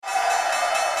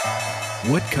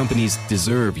What companies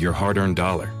deserve your hard-earned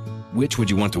dollar? Which would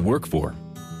you want to work for?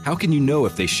 How can you know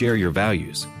if they share your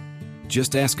values?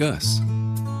 Just ask us.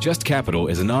 Just Capital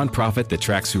is a nonprofit that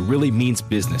tracks who really means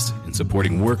business in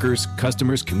supporting workers,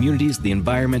 customers, communities, the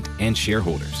environment, and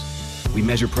shareholders. We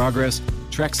measure progress,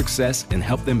 track success, and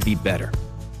help them be better.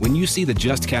 When you see the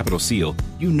Just Capital seal,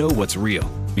 you know what's real,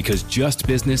 because just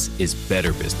business is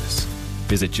better business.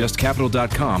 Visit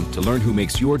justcapital.com to learn who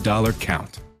makes your dollar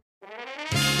count.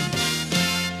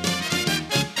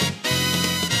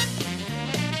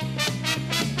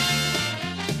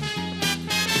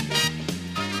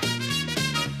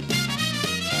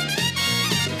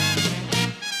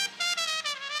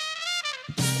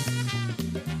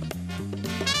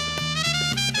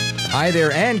 Hi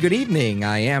there and good evening.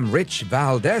 I am Rich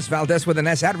Valdez. Valdez with an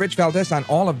S, at Rich Valdez on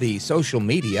all of the social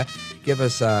media. Give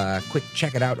us a quick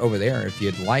check it out over there if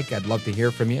you'd like. I'd love to hear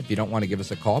from you if you don't want to give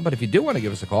us a call. But if you do want to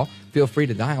give us a call, feel free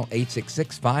to dial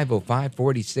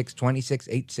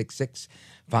 866-505-4626,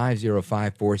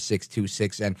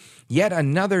 866-505-4626. And yet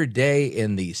another day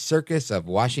in the circus of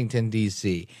Washington,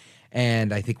 D.C.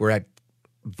 And I think we're at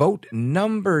vote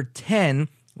number 10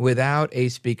 without a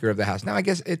Speaker of the House. Now, I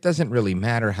guess it doesn't really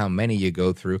matter how many you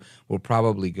go through. We'll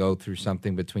probably go through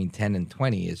something between 10 and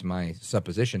 20 is my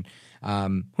supposition.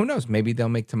 Who knows? Maybe they'll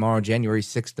make tomorrow, January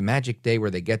 6th, the magic day where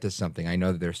they get to something. I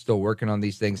know that they're still working on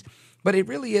these things, but it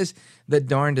really is the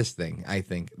darndest thing, I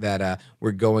think, that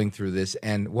we're going through this.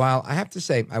 And while I have to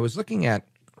say, I was looking at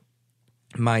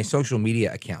my social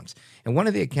media accounts, and one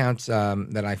of the accounts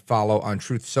that I follow on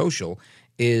Truth Social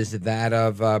is that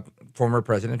of former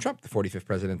President Trump, the 45th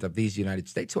president of these United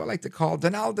States, who I like to call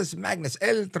Donaldus Magnus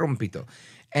El Trompito.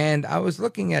 And I was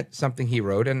looking at something he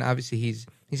wrote, and obviously he's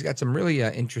got some really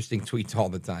interesting tweets all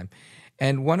the time.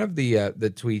 And one of the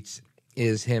tweets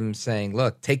is him saying,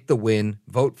 look, take the win,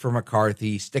 vote for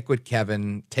McCarthy, stick with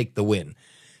Kevin, take the win.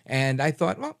 And I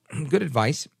thought, well, good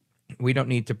advice. We don't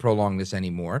need to prolong this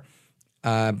anymore.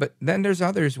 But then there's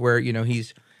others where,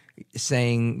 he's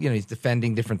saying, he's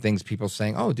defending different things. People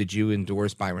saying, oh, did you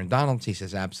endorse Byron Donalds? He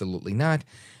says, absolutely not.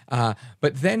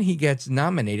 But then he gets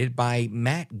nominated by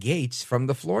Matt Gaetz from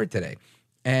the floor today.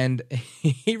 And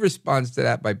he responds to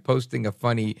that by posting a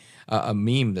funny a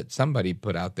meme that somebody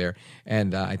put out there.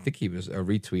 And I think he was a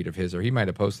retweet of his, or he might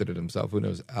have posted it himself. Who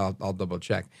knows? I'll double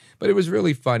check. But it was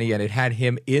really funny. And it had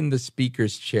him in the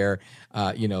speaker's chair,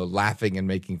 laughing and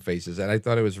making faces. And I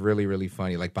thought it was really, really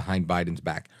funny, like behind Biden's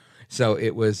back. So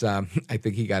it was, I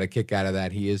think he got a kick out of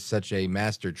that. He is such a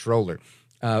master troller.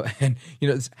 And,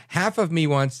 half of me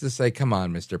wants to say, come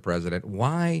on, Mr. President,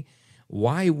 why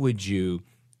would you,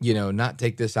 not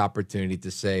take this opportunity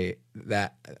to say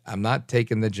that I'm not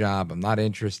taking the job, I'm not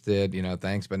interested,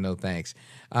 thanks, but no thanks.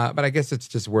 But I guess it's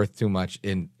just worth too much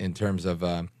in terms of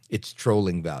its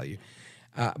trolling value.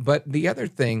 But the other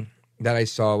thing that I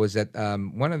saw was that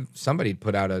somebody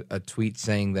put out a tweet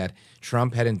saying that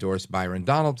Trump had endorsed Byron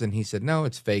Donalds, and he said, no,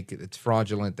 it's fake, it's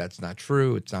fraudulent, that's not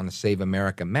true, it's on a Save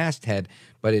America masthead,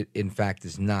 but it in fact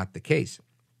is not the case.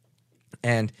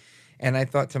 And I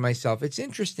thought to myself, it's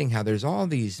interesting how there's all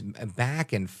these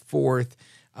back and forth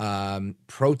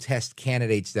protest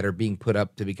candidates that are being put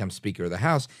up to become Speaker of the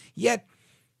House, yet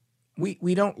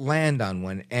we don't land on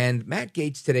one. And Matt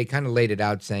Gaetz today kind of laid it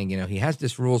out saying, he has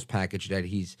this rules package that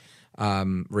he's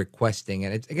requesting.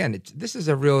 And this is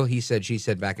a real he said, she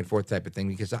said, back and forth type of thing,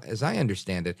 because as I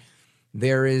understand it,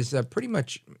 there is pretty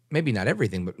much, maybe not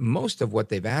everything, but most of what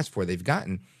they've asked for, they've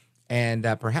gotten. And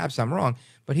perhaps I'm wrong,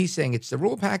 but he's saying it's the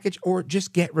rule package or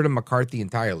just get rid of McCarthy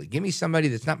entirely. Give me somebody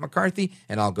that's not McCarthy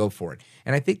and I'll go for it.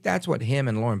 And I think that's what him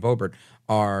and Lauren Boebert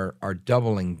are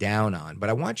doubling down on. But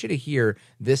I want you to hear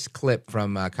this clip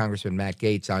from Congressman Matt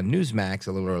Gaetz on Newsmax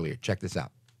a little earlier. Check this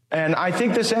out. And I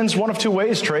think this ends one of two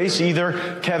ways, Trace.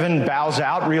 Either Kevin bows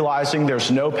out, realizing there's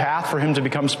no path for him to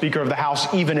become Speaker of the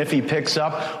House, even if he picks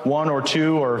up 1 or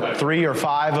 2 or 3 or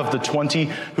 5 of the 20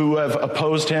 who have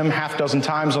opposed him half dozen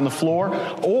times on the floor,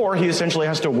 or he essentially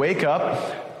has to wake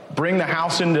up, bring the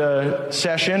House into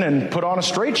session and put on a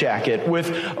straitjacket with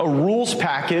a rules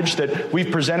package that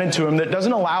we've presented to him that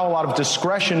doesn't allow a lot of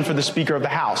discretion for the Speaker of the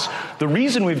House. The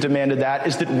reason we've demanded that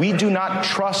is that we do not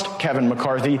trust Kevin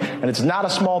McCarthy, and it's not a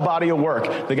small body of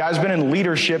work. The guy's been in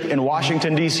leadership in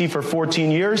Washington, D.C. for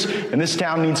 14 years, and this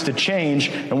town needs to change,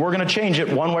 and we're going to change it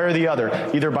one way or the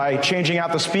other, either by changing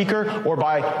out the Speaker or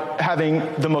by having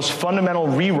the most fundamental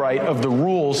rewrite of the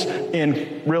rules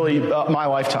in really my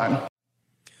lifetime.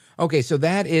 Okay, so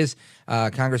that is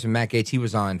Congressman Matt Gaetz. He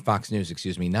was on Fox News,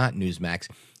 not Newsmax.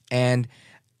 And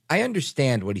I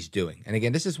understand what he's doing. And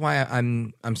again, this is why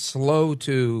I'm slow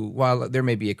to, while there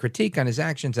may be a critique on his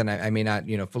actions and I may not,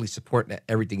 fully support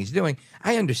everything he's doing,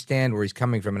 I understand where he's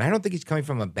coming from. And I don't think he's coming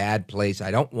from a bad place.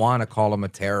 I don't want to call him a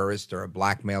terrorist or a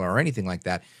blackmailer or anything like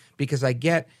that, because I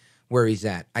get where he's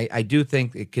at. I do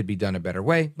think it could be done a better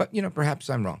way, but, perhaps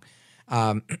I'm wrong.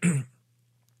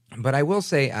 But I will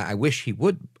say I wish he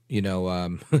would,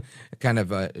 kind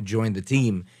of join the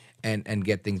team and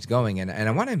get things going. And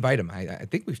I want to invite him. I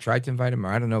think we've tried to invite him, or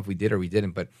I don't know if we did or we didn't,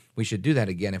 but we should do that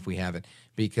again if we haven't,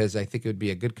 because I think it would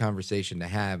be a good conversation to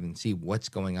have and see what's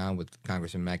going on with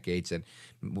Congressman Matt Gaetz and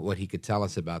what he could tell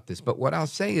us about this. But what I'll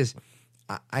say is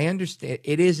I understand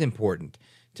it is important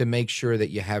to make sure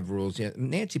that you have rules.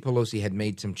 Nancy Pelosi had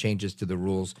made some changes to the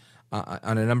rules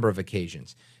on a number of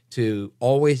occasions to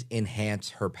always enhance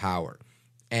her power.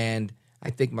 And I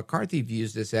think McCarthy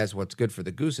views this as what's good for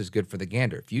the goose is good for the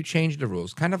gander. If you change the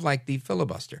rules, kind of like the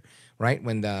filibuster, right?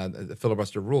 When the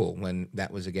filibuster rule, when that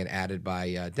was again added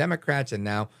by Democrats, and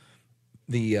now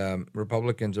the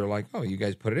Republicans are like, oh, you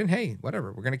guys put it in. Hey,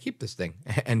 whatever, we're going to keep this thing.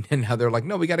 And now they're like,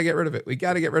 no, we got to get rid of it. We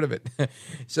got to get rid of it.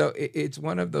 So it's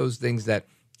one of those things that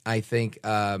I think,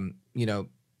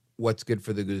 what's good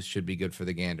for the goose should be good for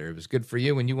the gander. It was good for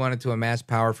you when you wanted to amass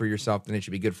power for yourself, then it should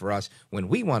be good for us when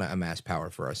we want to amass power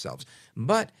for ourselves.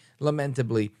 But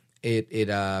lamentably, this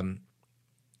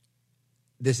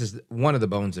is one of the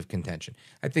bones of contention.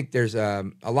 I think there's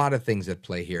a lot of things at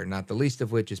play here, not the least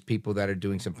of which is people that are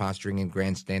doing some posturing and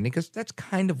grandstanding, because that's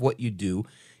kind of what you do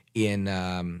in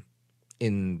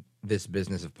this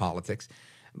business of politics.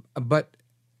 But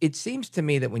it seems to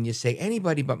me that when you say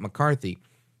anybody but McCarthy,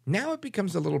 now it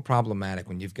becomes a little problematic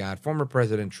when you've got former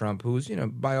President Trump, who's,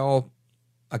 by all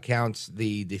accounts,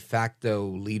 the de facto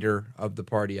leader of the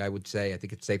party, I would say. I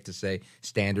think it's safe to say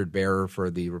standard bearer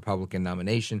for the Republican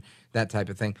nomination, that type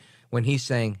of thing. When he's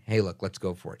saying, hey, look, let's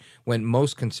go for it. When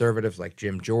most conservatives like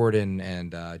Jim Jordan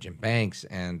and Jim Banks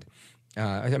and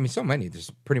so many,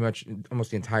 there's pretty much almost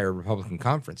the entire Republican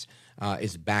conference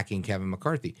is backing Kevin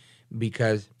McCarthy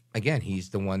because, again,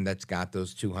 he's the one that's got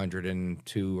those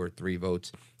 202 or 3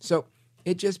 votes. So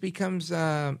it just becomes,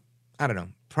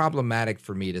 problematic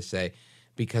for me to say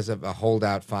because of a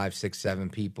holdout 5, 6, 7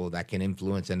 people that can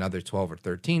influence another 12 or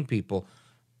 13 people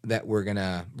that we're going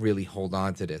to really hold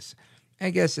on to this.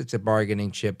 I guess it's a bargaining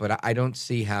chip, but I don't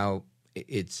see how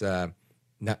it's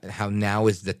how now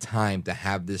is the time to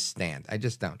have this stand. I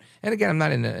just don't. And again, I'm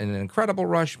not in an incredible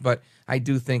rush, but I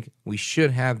do think we should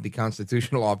have the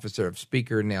constitutional officer of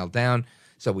speaker nailed down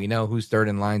so we know who's third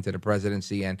in line to the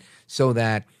presidency, and so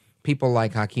that people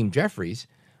like Hakeem Jeffries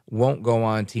won't go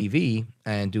on TV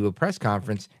and do a press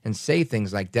conference and say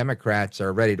things like Democrats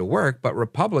are ready to work, but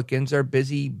Republicans are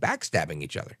busy backstabbing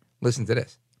each other. Listen to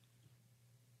this.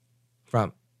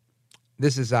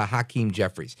 This is Hakeem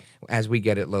Jeffries, as we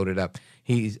get it loaded up.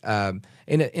 He's in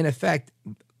effect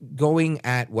going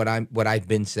at what I've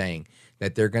been saying,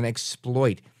 that they're going to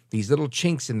exploit these little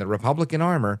chinks in the Republican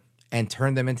armor and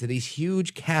turn them into these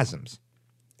huge chasms.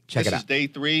 Check it out. This is day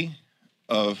 3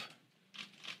 of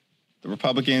the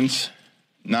Republicans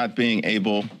not being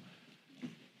able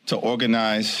to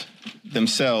organize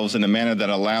themselves in a manner that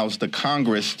allows the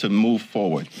Congress to move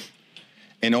forward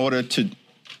in order to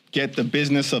get the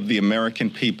business of the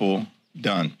American people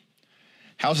done.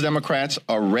 House Democrats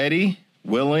are ready,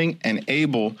 willing, and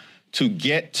able to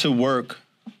get to work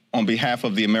on behalf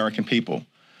of the American people.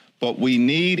 But we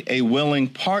need a willing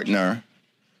partner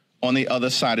on the other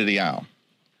side of the aisle.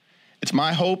 It's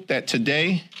my hope that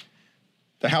today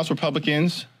the House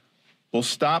Republicans will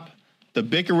stop the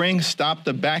bickering, stop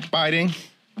the backbiting,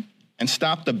 and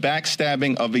stop the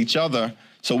backstabbing of each other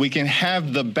so we can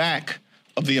have the back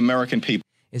of the American people.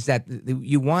 Is that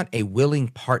you want a willing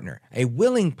partner. A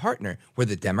willing partner. Were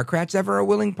the Democrats ever a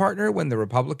willing partner when the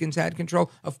Republicans had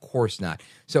control? Of course not.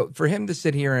 So for him to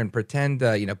sit here and pretend,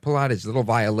 pull out his little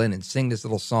violin and sing this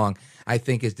little song, I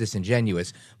think is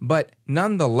disingenuous. But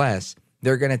nonetheless,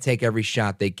 they're going to take every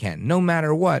shot they can, no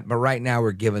matter what. But right now,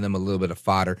 we're giving them a little bit of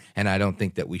fodder, and I don't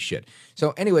think that we should.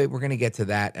 So anyway, we're going to get to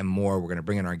that and more. We're going to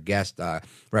bring in our guest,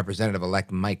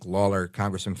 Representative-elect Mike Lawler,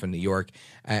 Congressman from New York,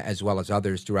 as well as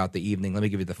others throughout the evening. Let me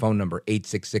give you the phone number,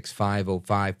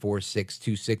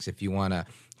 866-505-4626, if you want to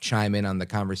chime in on the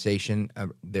conversation.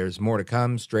 There's more to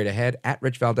come straight ahead at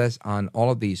Rich Valdez on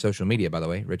all of the social media, by the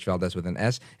way, Rich Valdez with an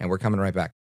S, and we're coming right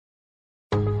back.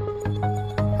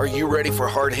 Are you ready for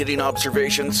hard-hitting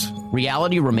observations?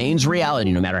 Reality remains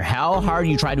reality, no matter how hard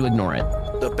you try to ignore it.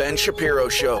 The Ben Shapiro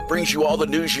Show brings you all the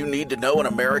news you need to know in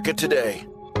America today.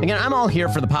 Again, I'm all here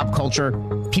for the pop culture,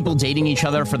 people dating each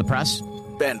other for the press.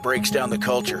 Ben breaks down the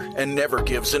culture and never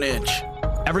gives an inch.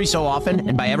 every so often,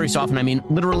 and by every so often I mean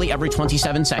literally every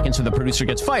 27 seconds, so the producer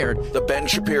gets fired. The Ben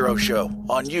Shapiro Show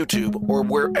on YouTube or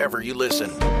wherever you listen.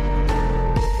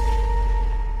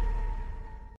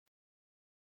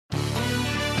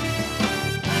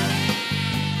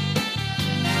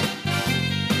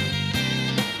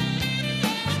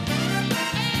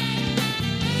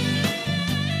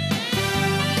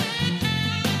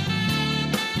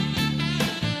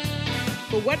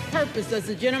 For what purpose does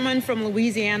the gentleman from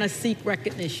Louisiana seek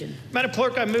recognition? Madam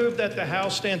Clerk, I move that the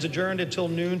House stands adjourned until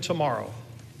noon tomorrow.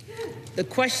 The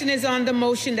question is on the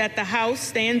motion that the House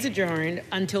stands adjourned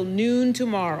until noon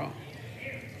tomorrow.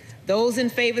 Those in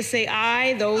favor say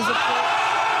aye.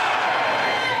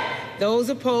 Those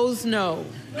opposed, no.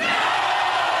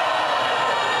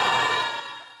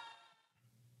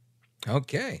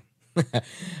 Okay.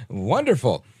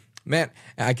 Wonderful. Man,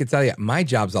 I can tell you, my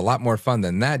job's a lot more fun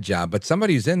than that job, but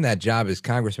somebody who's in that job is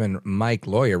Congressman Mike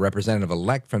Lawler,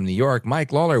 representative-elect from New York.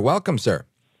 Mike Lawler, welcome, sir.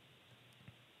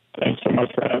 Thanks so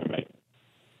much for having me.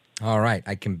 All right.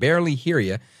 I can barely hear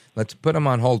you. Let's put him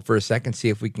on hold for a second, see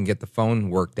if we can get the phone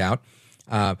worked out.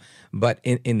 But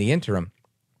in the interim,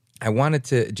 I wanted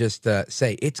to just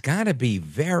say it's got to be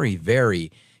very,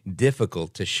 very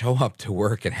difficult to show up to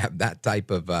work and have that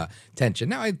type of tension.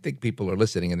 Now, I think people are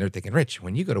listening and they're thinking, Rich,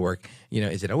 when you go to work,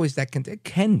 is it always that it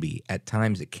can be at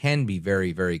times. It can be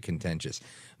very, very contentious.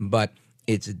 But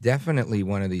it's definitely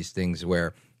one of these things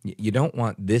where you don't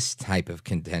want this type of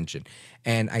contention.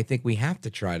 And I think we have to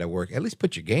try to work, at least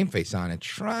put your game face on and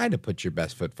try to put your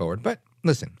best foot forward. But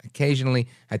listen, occasionally,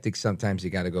 I think sometimes you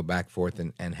got to go back forth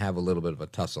and have a little bit of a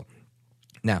tussle.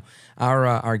 Now,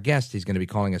 our guest, he's going to be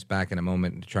calling us back in a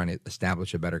moment and trying to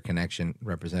establish a better connection,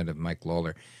 Representative Mike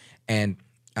Lawler. And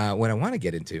what I want to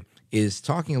get into is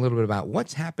talking a little bit about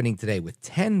what's happening today with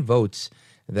 10 votes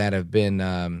that have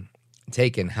been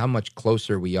taken, how much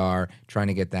closer we are trying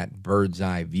to get that bird's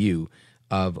eye view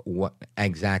of what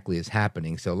exactly is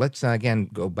happening. So let's, again,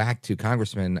 go back to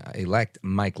Congressman-elect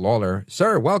Mike Lawler.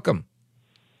 Sir, welcome.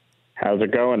 How's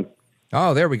it going?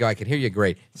 Oh, there we go. I can hear you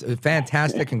great. It's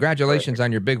fantastic. Congratulations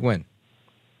on your big win.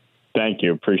 Thank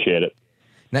you. Appreciate it.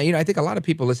 Now, I think a lot of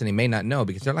people listening may not know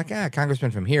because they're like,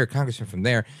 congressman from here, congressman from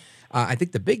there. I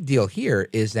think the big deal here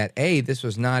is that, this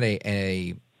was not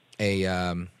a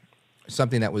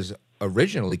something that was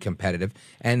originally competitive.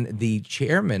 And the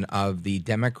chairman of the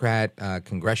Democrat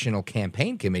Congressional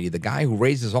Campaign Committee, the guy who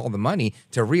raises all the money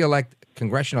to reelect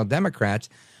congressional Democrats,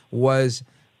 was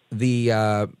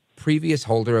the previous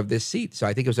holder of this seat. So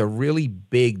I think it was a really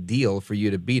big deal for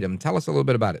you to beat him. Tell us a little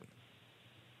bit about it.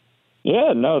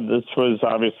 Yeah, no, this was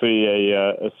obviously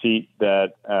a seat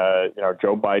that,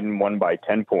 Joe Biden won by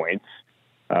 10 points.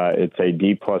 It's a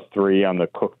D+3 on the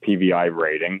Cook PVI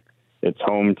rating. It's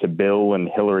home to Bill and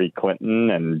Hillary Clinton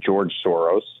and George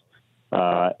Soros.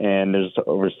 And there's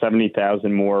over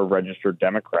 70,000 more registered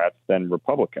Democrats than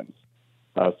Republicans.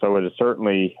 So it is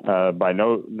certainly by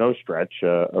no stretch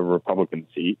a Republican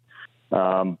seat.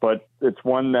 But it's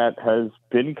one that has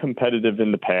been competitive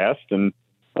in the past, and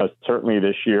certainly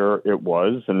this year it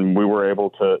was, and we were able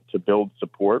to build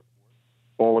support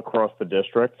all across the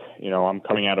district. I'm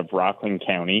coming out of Rockland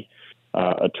County,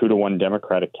 a 2-to-1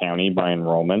 Democratic county by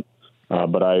enrollment,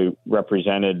 but I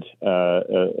represented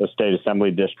a state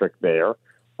assembly district there.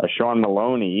 Sean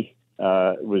Maloney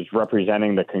was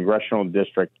representing the congressional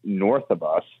district north of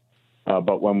us,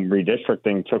 but when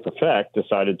redistricting took effect,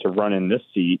 decided to run in this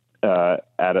seat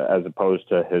as opposed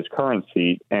to his current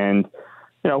seat. And,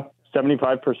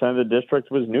 75% of the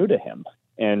district was new to him.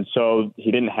 And so he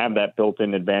didn't have that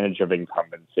built-in advantage of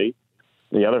incumbency.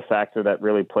 The other factor that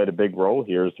really played a big role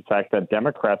here is the fact that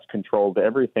Democrats controlled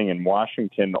everything in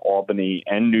Washington, Albany,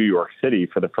 and New York City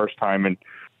for the first time in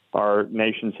our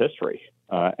nation's history.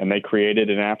 And they created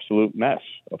an absolute mess,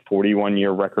 a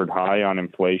 41-year record high on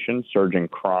inflation, surging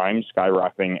crime,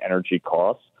 skyrocketing energy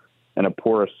costs, and a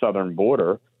porous southern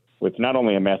border with not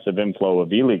only a massive inflow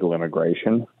of illegal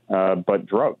immigration, but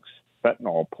drugs,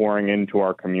 fentanyl pouring into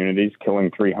our communities,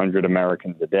 killing 300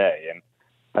 Americans a day. And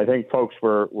I think folks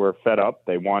were fed up.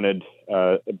 They wanted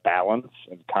balance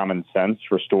and common sense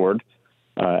restored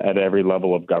at every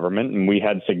level of government. And we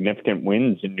had significant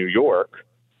wins in New York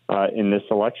in this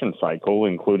election cycle,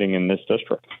 including in this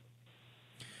district.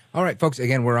 All right, folks,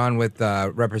 again, we're on with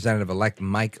Representative-elect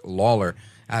Mike Lawler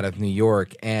out of New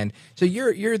York. And so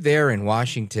you're there in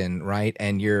Washington, right?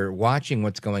 And you're watching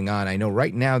what's going on. I know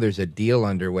right now there's a deal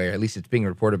underway, or at least it's being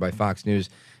reported by Fox News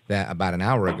that about an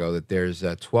hour ago, that there's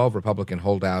 12 Republican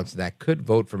holdouts that could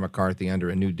vote for McCarthy under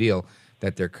a new deal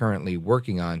that they're currently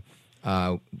working on,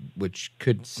 which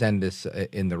could send us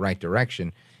in the right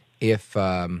direction. if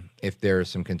there are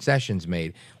some concessions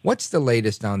made. What's the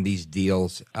latest on these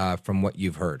deals from what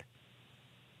you've heard?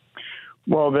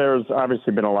 Well, there's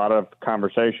obviously been a lot of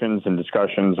conversations and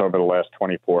discussions over the last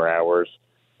 24 hours.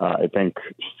 I think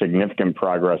significant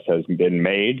progress has been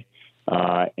made,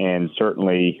 and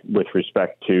certainly with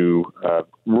respect to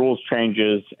rules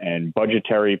changes and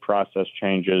budgetary process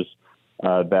changes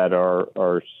that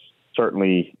are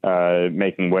certainly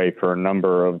making way for a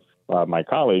number of my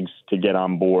colleagues to get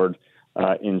on board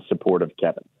in support of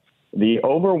Kevin. The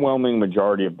overwhelming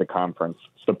majority of the conference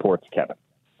supports Kevin.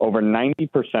 Over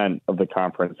 90% of the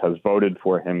conference has voted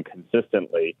for him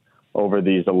consistently over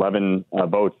these 11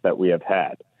 votes that we have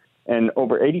had. And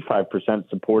over 85%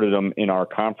 supported him in our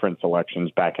conference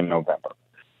elections back in November.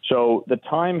 So the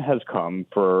time has come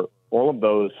for all of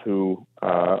those who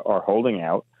are holding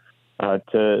out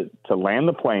to land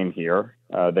the plane here.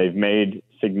 They've made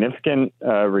significant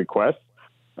requests.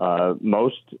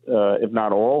 Most, if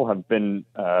not all, have been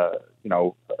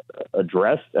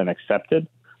addressed and accepted.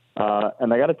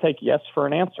 And they got to take yes for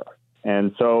an answer.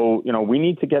 And so, we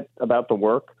need to get about the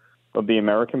work of the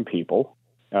American people.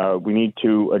 We need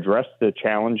to address the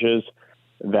challenges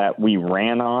that we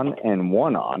ran on and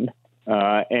won on,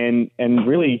 and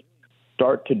really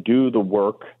start to do the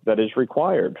work that is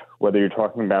required, whether you're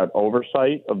talking about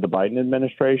oversight of the Biden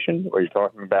administration, or you're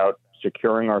talking about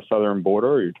securing our southern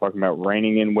border, or you're talking about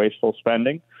reining in wasteful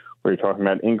spending, or you're talking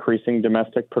about increasing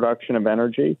domestic production of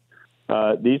energy.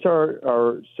 These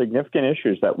are significant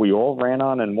issues that we all ran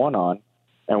on and won on,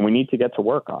 and we need to get to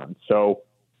work on. So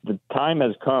the time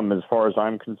has come, as far as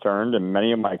I'm concerned, and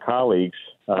many of my colleagues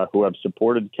who have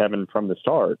supported Kevin from the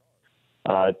start,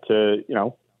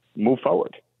 to move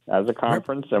forward as a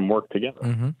conference and work together.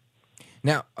 Mm-hmm.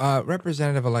 Now,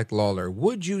 Representative-elect Lawler,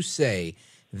 would you say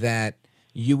that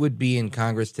you would be in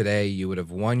Congress today, you would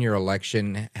have won your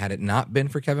election had it not been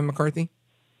for Kevin McCarthy?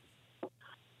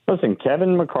 Listen,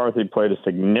 Kevin McCarthy played a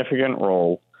significant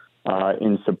role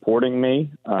in supporting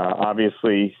me.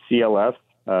 Obviously, CLF,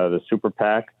 the super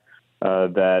PAC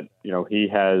that he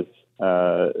has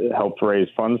helped raise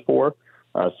funds for,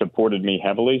 supported me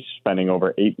heavily, spending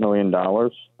over $8 million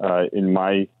in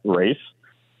my race,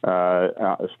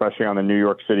 especially on the New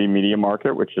York City media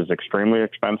market, which is extremely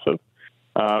expensive.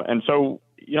 And so,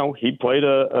 he played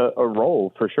a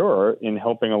role for sure in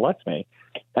helping elect me.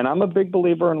 And I'm a big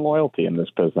believer in loyalty in this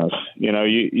business.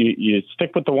 You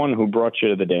stick with the one who brought you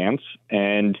to the dance.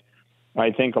 And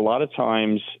I think a lot of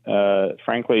times,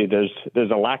 frankly,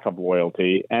 there's a lack of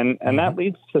loyalty. And that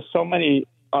leads to so many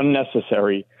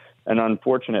unnecessary and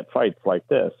unfortunate fights like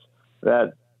this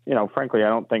that, frankly, I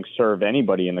don't think serve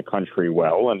anybody in the country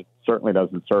well, and certainly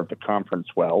doesn't serve the conference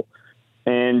well.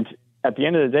 And at the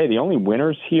end of the day, the only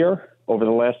winners here over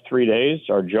the last 3 days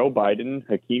are Joe Biden,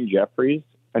 Hakeem Jeffries,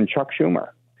 and Chuck Schumer.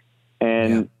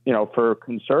 And, for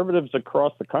conservatives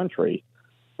across the country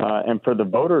and for the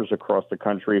voters across the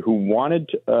country who wanted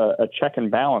a check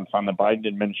and balance on the Biden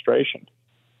administration,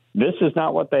 this is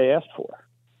not what they asked for.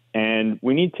 And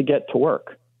we need to get to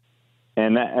work.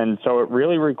 And so it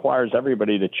really requires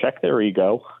everybody to check their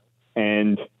ego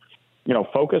and,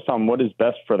 focus on what is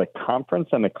best for the conference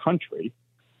and the country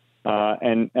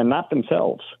and not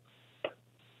themselves.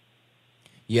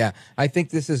 Yeah, I think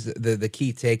this is the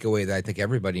key takeaway that I think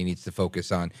everybody needs to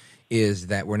focus on is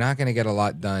that we're not going to get a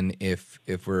lot done if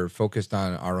we're focused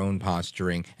on our own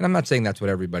posturing. And I'm not saying that's what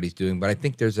everybody's doing, but I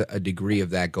think there's a degree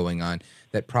of that going on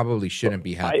that probably shouldn't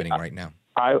be happening right now.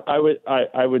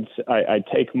 I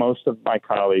take most of my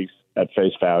colleagues at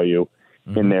face value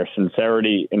in their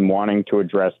sincerity in wanting to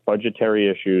address budgetary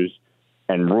issues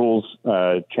and rules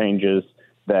changes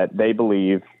that they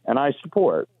believe, and I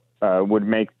support, would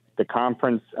make the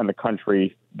conference and the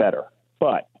country better.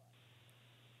 But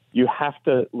you have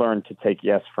to learn to take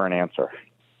yes for an answer.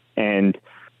 And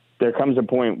there comes a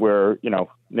point where,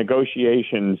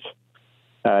 negotiations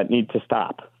need to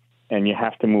stop and you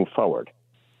have to move forward.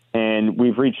 And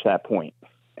we've reached that point.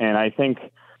 And I think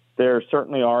there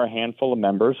certainly are a handful of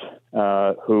members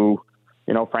who,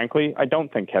 frankly, I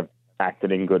don't think have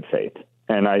acted in good faith.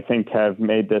 And I think have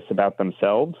made this about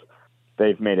themselves.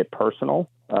 They've made it personal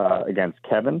against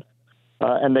Kevin.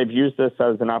 And they've used this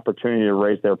as an opportunity to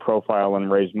raise their profile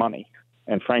and raise money.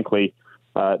 And frankly,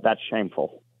 that's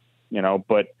shameful,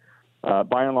 But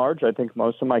by and large, I think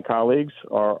most of my colleagues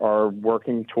are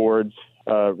working towards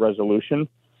resolution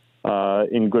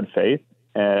in good faith,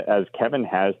 as Kevin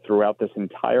has throughout this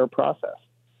entire process.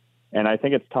 And I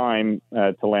think it's time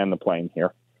to land the plane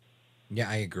here. Yeah,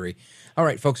 I agree. All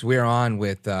right, folks, we're on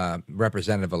with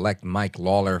Representative-elect Mike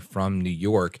Lawler from New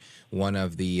York, one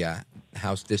of the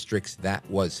House districts that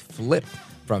was flipped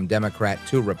from Democrat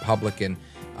to Republican.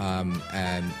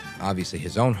 and obviously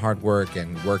his own hard work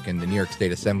and work in the New York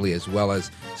State Assembly, as well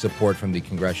as support from the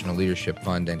Congressional Leadership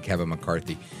Fund and Kevin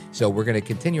McCarthy. So we're going to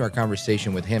continue our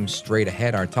conversation with him straight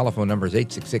ahead. Our telephone number is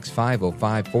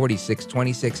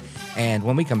 866-505-4626. And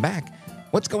when we come back,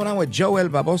 what's going on with Joe El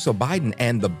Baboso Biden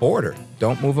and the border?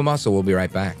 Don't move a muscle. We'll be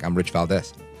right back. I'm Rich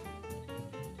Valdez.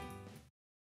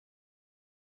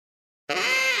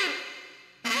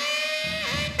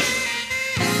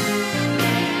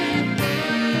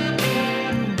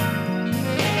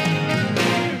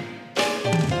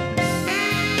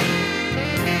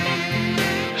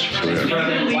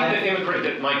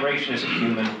 Migration is a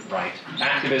human right.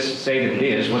 Activists say that it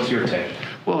is. What's your take?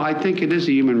 Well, I think it is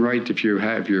a human right if your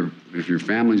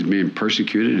family's being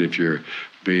persecuted, if you're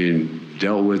being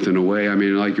dealt with in a way. I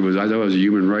mean, I thought it was a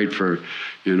human right for,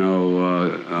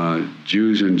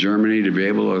 Jews in Germany to be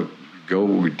able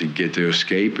to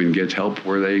escape and get help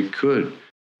where they could.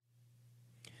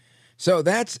 So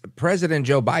that's President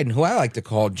Joe Biden, who I like to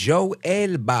call Joe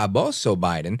El Baboso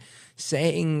Biden,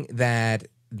 saying that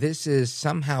this is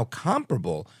somehow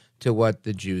comparable to what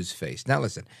the Jews face. Now,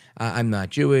 listen, I'm not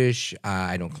Jewish.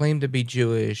 I don't claim to be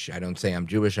Jewish. I don't say I'm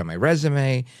Jewish on my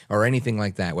resume or anything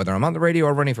like that, whether I'm on the radio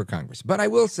or running for Congress. But I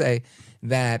will say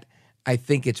that I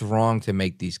think it's wrong to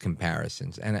make these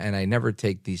comparisons, and I never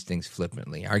take these things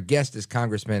flippantly. Our guest is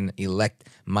Congressman-elect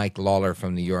Mike Lawler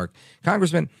from New York.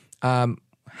 Congressman, how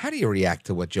do you react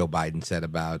to what Joe Biden said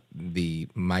about the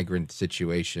migrant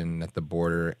situation at the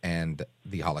border and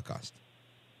the Holocaust?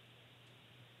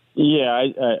 Yeah,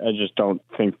 I just don't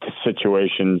think the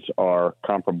situations are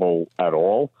comparable at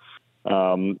all.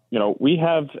 We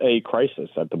have a crisis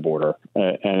at the border,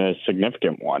 and a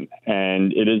significant one,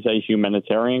 and it is a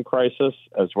humanitarian crisis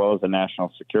as well as a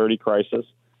national security crisis,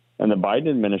 and the Biden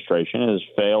administration has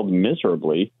failed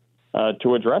miserably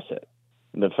to address it.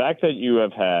 The fact that you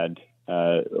have had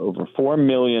over 4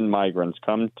 million migrants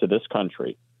come to this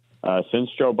country since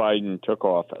Joe Biden took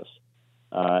office,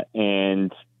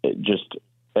 and just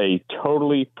a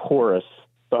totally porous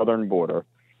southern border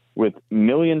with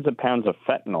millions of pounds of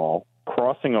fentanyl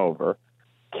crossing over,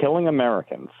 killing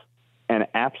Americans, and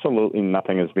absolutely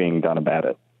nothing is being done about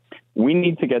it. We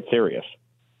need to get serious.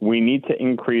 We need to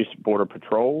increase Border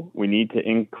Patrol. We need to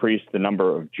increase the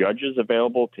number of judges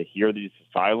available to hear these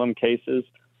asylum cases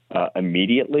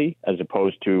immediately, as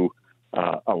opposed to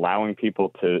allowing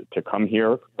people to come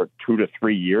here for 2 to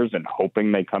 3 years and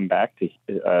hoping they come back to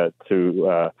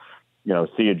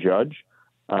see a judge.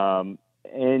 And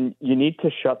you need to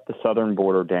shut the southern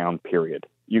border down, period.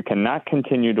 You cannot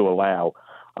continue to allow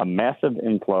a massive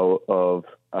inflow of,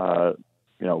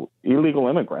 illegal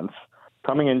immigrants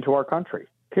coming into our country,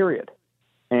 period.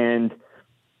 And,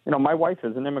 my wife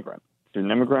is an immigrant. She's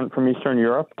an immigrant from Eastern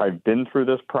Europe. I've been through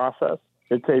this process.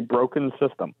 It's a broken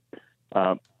system.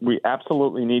 We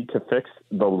absolutely need to fix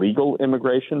the legal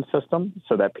immigration system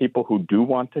so that people who do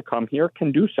want to come here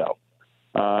can do so.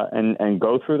 And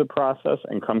go through the process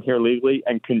and come here legally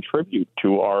and contribute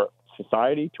to our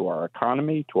society, to our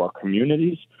economy, to our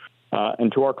communities,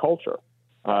 and to our culture.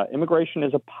 Immigration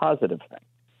is a positive thing,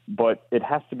 but it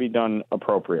has to be done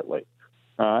appropriately.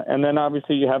 And then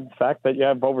obviously you have the fact that you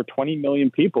have over 20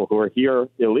 million people who are here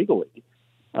illegally,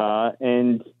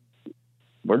 and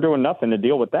we're doing nothing to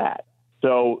deal with that.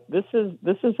 So this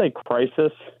is a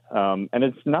crisis, and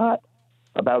it's not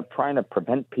about trying to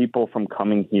prevent people from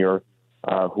coming here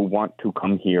who want to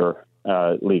come here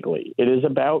legally. It is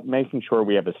about making sure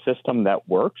we have a system that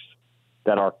works,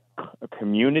 that our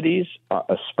communities,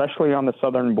 especially on the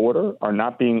southern border, are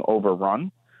not being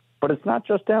overrun. But it's not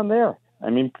just down there.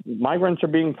 I mean, migrants are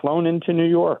being flown into New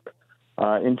York,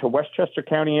 into Westchester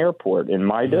County Airport in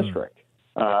my district,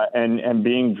 and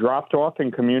being dropped off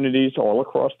in communities all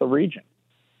across the region.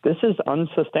 This is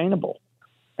unsustainable.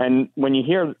 And when you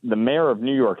hear the mayor of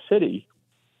New York City,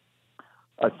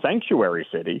 a sanctuary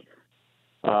city,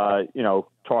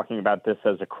 talking about this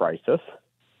as a crisis,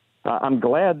 I'm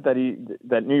glad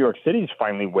that New York City is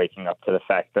finally waking up to the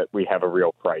fact that we have a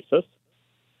real crisis.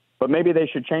 But maybe they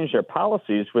should change their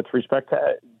policies with respect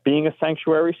to being a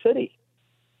sanctuary city.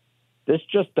 This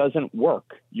just doesn't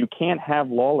work. You can't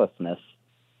have lawlessness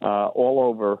all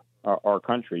over our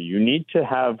country. You need to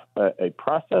have a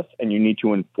process, and you need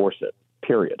to enforce it,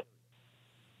 period.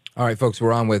 All right, folks,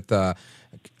 we're on with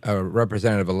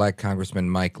Representative-elect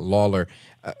Congressman Mike Lawler.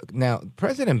 Now,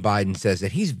 President Biden says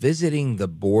that he's visiting the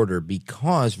border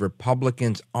because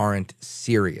Republicans aren't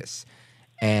serious,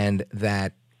 and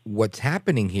that what's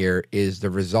happening here is the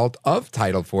result of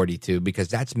Title 42 because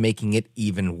that's making it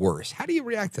even worse. How do you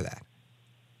react to that?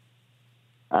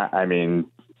 I mean,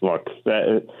 look,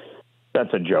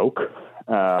 that's a joke.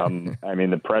 I mean,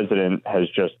 the president has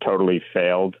just totally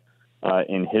failed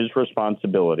in his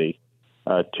responsibility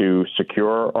to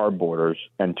secure our borders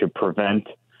and to prevent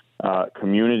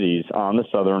communities on the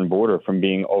southern border from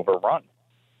being overrun.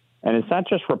 And it's not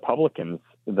just Republicans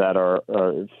that are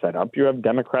fed up. You have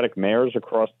Democratic mayors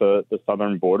across the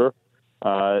southern border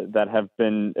that have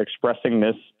been expressing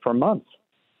this for months.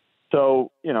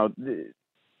 So,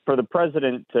 for the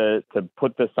president to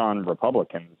put this on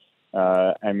Republicans,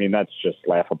 I mean, that's just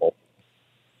laughable.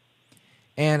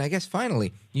 And I guess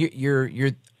finally,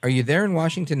 are you there in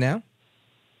Washington now?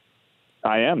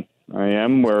 I am.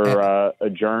 We're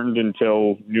adjourned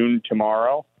until noon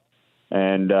tomorrow.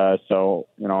 And so,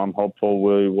 I'm hopeful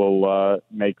we will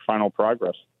make final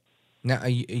progress. Now,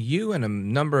 you and a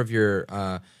number of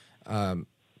your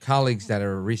colleagues that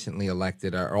are recently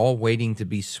elected are all waiting to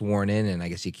be sworn in, and I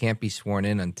guess you can't be sworn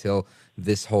in until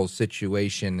this whole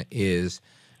situation is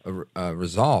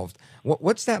resolved.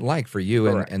 What's that like for you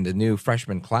and the new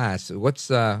freshman class? What's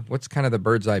kind of the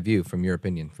bird's eye view from your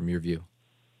opinion, from your view?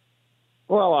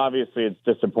 Well, obviously it's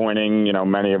disappointing.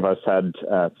 Many of us had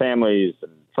families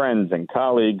and friends and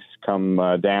colleagues come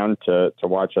down to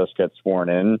watch us get sworn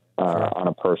in on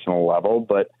a personal level.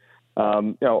 But,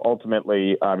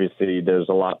 ultimately, obviously, there's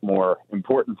a lot more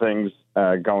important things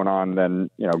going on than,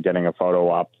 getting a photo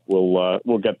op.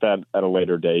 We'll get that at a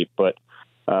later date. But,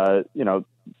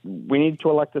 we need to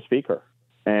elect a speaker,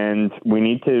 and we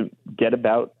need to get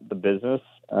about the business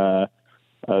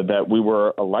that we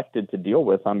were elected to deal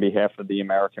with on behalf of the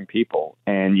American people.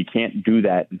 And you can't do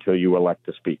that until you elect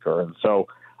a speaker. And so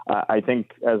I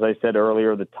think, as I said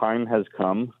earlier, the time has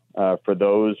come for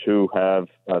those who have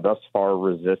thus far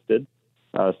resisted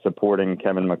supporting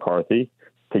Kevin McCarthy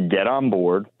to get on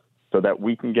board so that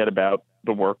we can get about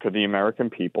the work of the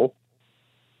American people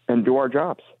and do our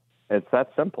jobs. It's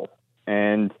that simple.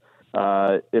 And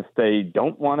if they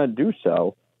don't want to do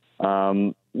so,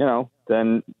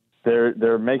 then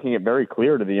they're making it very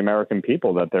clear to the American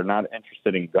people that they're not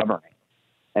interested in governing.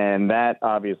 And that,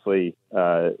 obviously,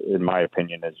 in my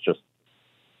opinion, is just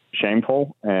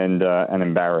shameful and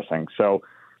embarrassing. So,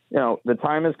 the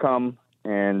time has come,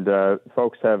 and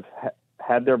folks have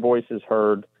had their voices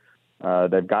heard.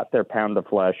 They've got their pound of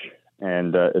flesh,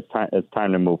 and it's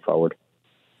time to move forward.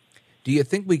 Do you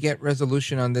think we get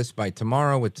resolution on this by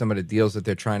tomorrow with some of the deals that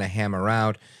they're trying to hammer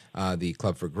out, the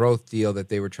Club for Growth deal that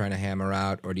they were trying to hammer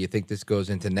out, or do you think this goes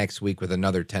into next week with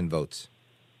another 10 votes?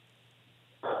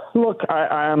 Look,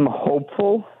 I'm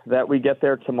hopeful that we get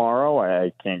there tomorrow.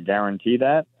 I can't guarantee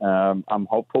that. I'm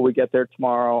hopeful we get there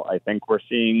tomorrow. I think we're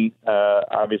seeing,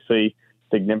 obviously,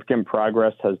 significant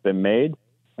progress has been made.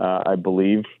 I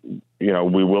believe,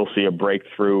 we will see a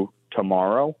breakthrough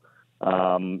tomorrow.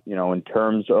 In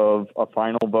terms of a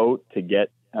final vote to get,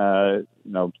 Kevin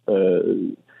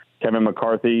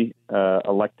McCarthy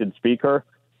elected speaker,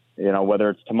 whether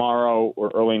it's tomorrow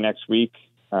or early next week,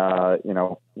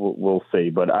 we'll see.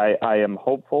 But I am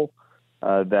hopeful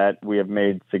that we have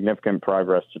made significant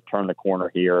progress to turn the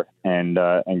corner here and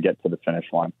get to the finish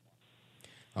line.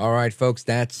 All right, folks,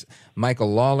 that's Michael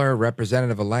Lawler,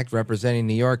 representative-elect representing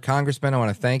New York. Congressman, I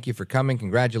want to thank you for coming.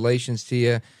 Congratulations to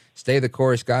you. Stay the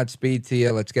course. Godspeed to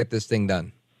you. Let's get this thing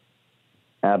done.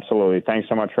 Absolutely. Thanks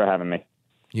so much for having me.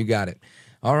 You got it.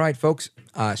 All right, folks,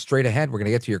 straight ahead, we're going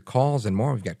to get to your calls and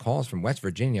more. We've got calls from West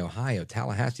Virginia, Ohio,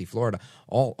 Tallahassee, Florida,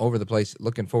 all over the place.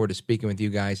 Looking forward to speaking with you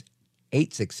guys.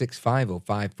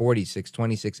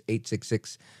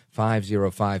 866-505-4626,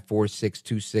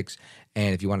 866-505-4626.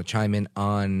 And if you want to chime in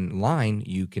online,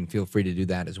 you can feel free to do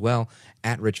that as well.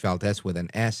 At Rich Valdez with an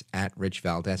S, at Rich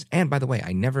Valdez. And by the way,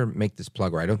 I never make this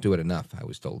plug, or I don't do it enough, I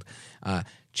was told.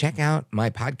 Check out my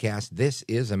podcast, This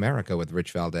Is America with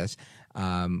Rich Valdez.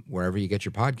 Wherever you get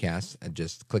your podcasts,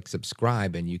 just click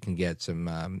subscribe and you can get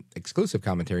some exclusive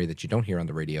commentary that you don't hear on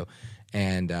the radio.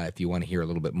 And if you want to hear a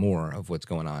little bit more of what's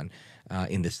going on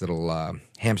in this little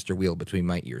hamster wheel between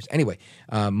my ears. Anyway,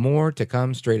 more to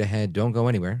come straight ahead. Don't go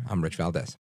anywhere. I'm Rich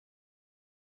Valdez.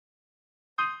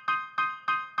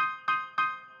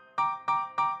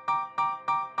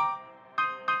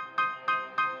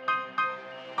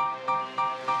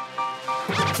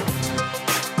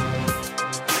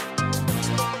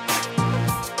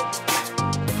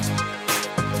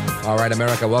 All right,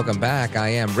 America, welcome back. I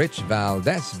am Rich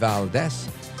Valdez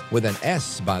with an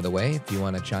S, by the way. If you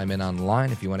want to chime in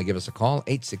online, if you want to give us a call,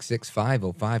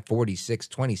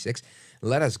 866-505-4626.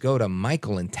 Let us go to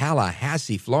Michael in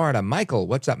Tallahassee, Florida. Michael,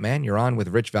 what's up, man? You're on with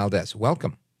Rich Valdez.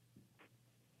 Welcome.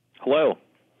 Hello.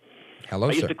 Hello,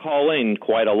 I sir. used to call in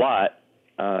quite a lot,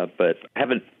 but I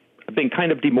haven't I've been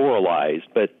kind of demoralized,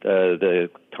 but the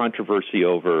controversy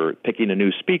over picking a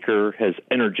new speaker has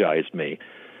energized me.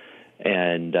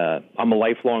 And I'm a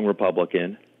lifelong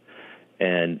Republican,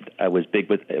 and I was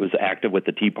active with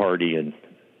the Tea Party in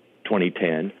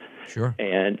 2010. Sure.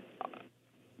 And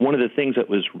one of the things that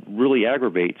really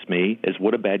aggravates me is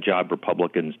what a bad job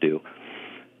Republicans do.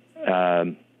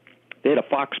 They had a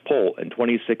Fox poll in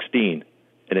 2016,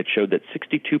 and it showed that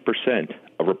 62%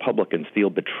 of Republicans feel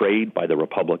betrayed by the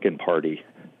Republican Party.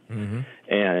 Mm-hmm.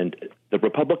 And the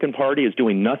Republican Party is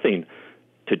doing nothing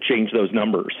to change those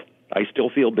numbers. I still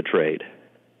feel betrayed.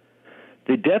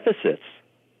 The deficits,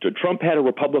 Trump had a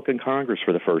Republican Congress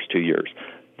for the first 2 years.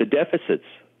 The deficits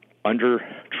under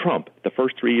Trump, the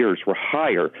first 3 years, were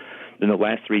higher than the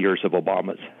last 3 years of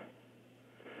Obama's.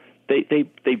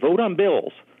 They vote on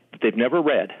bills that they've never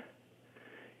read.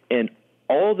 And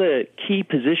all the key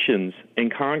positions in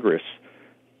Congress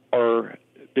are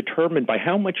determined by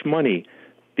how much money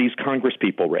these Congress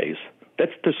people raise.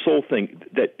 That's the sole thing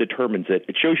that determines it.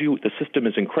 It shows you the system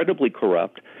is incredibly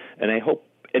corrupt, and I hope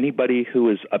anybody who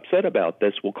is upset about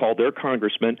this will call their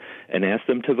congressman and ask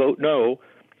them to vote no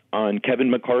on Kevin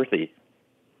McCarthy.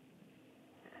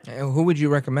 Who would you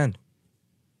recommend?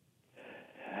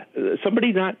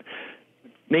 Somebody not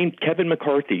named Kevin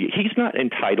McCarthy. He's not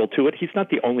entitled to it. He's not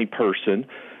the only person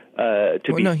to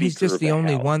be no, Speaker he's just of the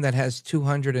only House. one that has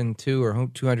 202 or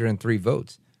 203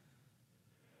 votes.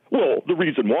 Well, the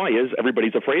reason why is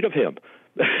everybody's afraid of him.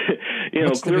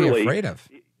 What's to be clearly, afraid of?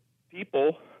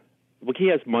 People, well, he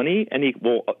has money, and he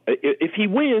will. If he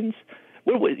wins,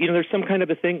 there's some kind of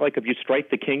a thing like if you strike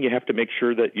the king, you have to make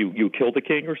sure that you kill the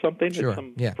king or something. Sure.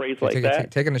 Some yeah. phrase like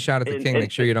that. Taking a shot at the king,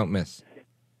 make sure you don't miss.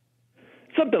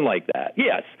 Something like that.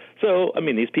 Yes. So,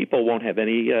 these people won't have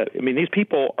any. These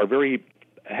people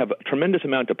have a tremendous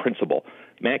amount of principle.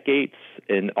 Matt Gaetz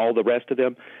and all the rest of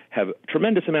them have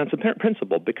tremendous amounts of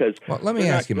principle because. Well, let me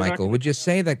ask you, Michael. Would you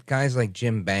say that guys like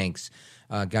Jim Banks,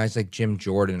 guys like Jim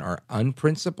Jordan, are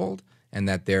unprincipled, and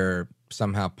that they're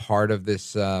somehow part of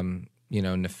this,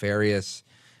 nefarious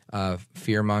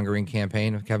fear-mongering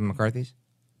campaign of Kevin McCarthy's?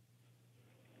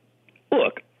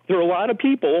 Look, there are a lot of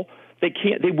people.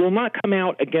 They will not come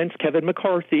out against Kevin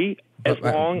McCarthy as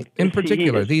long. In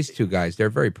particular, these two guys, they're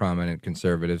very prominent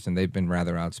conservatives, and they've been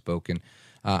rather outspoken.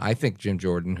 I think Jim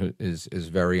Jordan who is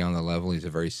very on the level. He's a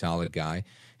very solid guy,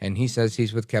 and he says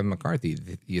he's with Kevin McCarthy.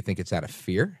 Do you think it's out of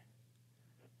fear?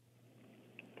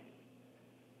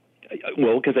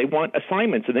 Well, because they want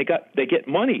assignments, and they get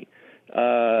money.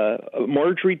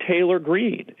 Marjorie Taylor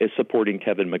Greene is supporting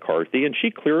Kevin McCarthy, and she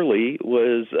clearly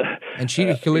was. And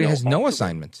she clearly has no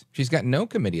assignments. She's got no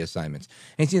committee assignments.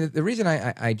 And see, the reason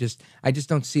I just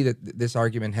don't see that this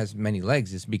argument has many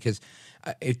legs is because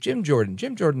if Jim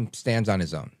Jordan stands on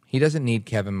his own. He doesn't need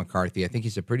Kevin McCarthy. I think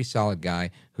he's a pretty solid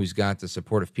guy who's got the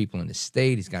support of people in his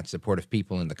state. He's got support of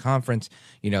people in the conference.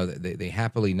 They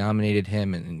happily nominated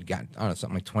him and got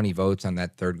something like 20 votes on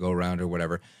that third go round or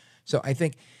whatever. So I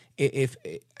think.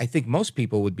 I think most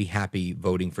people would be happy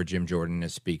voting for Jim Jordan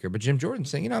as Speaker, but Jim Jordan's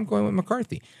saying, I'm going with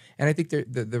McCarthy. And I think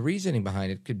the reasoning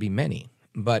behind it could be many.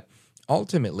 But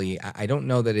ultimately, I don't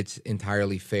know that it's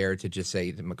entirely fair to just say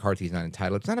that McCarthy's not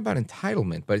entitled. It's not about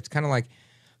entitlement, but it's kind of like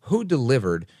who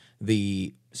delivered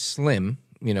the slim,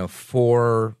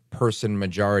 4-person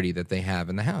majority that they have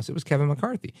in the House. It was Kevin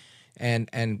McCarthy.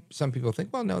 And some people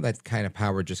think, well, no, that kind of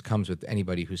power just comes with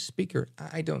anybody who's Speaker.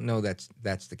 I don't know that's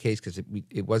the case because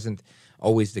it wasn't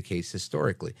always the case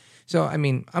historically. So,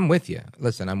 I'm with you.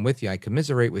 Listen, I'm with you. I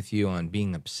commiserate with you on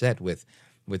being upset with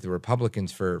the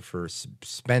Republicans for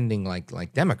spending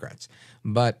like Democrats.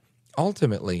 But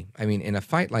ultimately, in a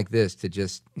fight like this, to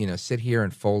just sit here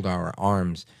and fold our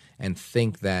arms and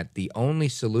think that the only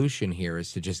solution here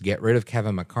is to just get rid of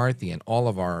Kevin McCarthy and all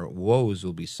of our woes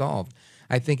will be solved,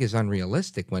 I think is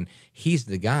unrealistic when he's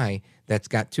the guy that's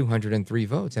got 203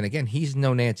 votes. And again, he's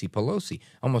no Nancy Pelosi.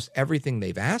 Almost everything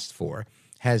they've asked for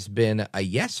has been a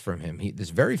yes from him. There's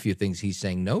very few things he's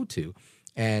saying no to.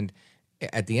 And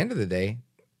at the end of the day,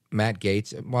 Matt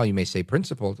Gaetz, while you may say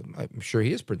principled, I'm sure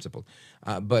he is principled,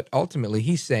 but ultimately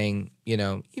he's saying,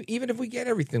 even if we get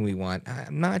everything we want,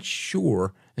 I'm not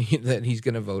sure that he's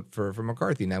going to vote for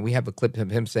McCarthy. Now, we have a clip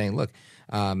of him saying, look,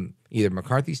 either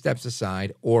McCarthy steps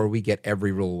aside or we get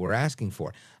every rule we're asking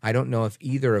for. I don't know if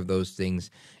either of those things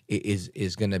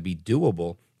is going to be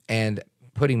doable. And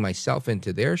putting myself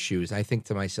into their shoes, I think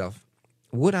to myself,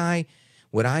 would I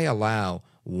allow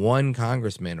one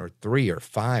congressman or 3 or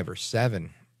 5 or 7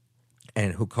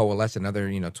 and who coalesce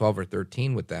another, 12 or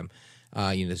 13 with them,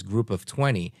 this group of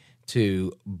 20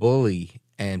 to bully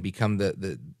and become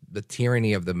the the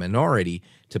tyranny of the minority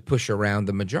to push around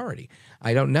the majority.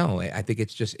 I don't know. I think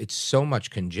it's so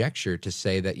much conjecture to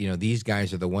say that, these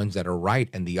guys are the ones that are right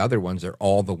and the other ones are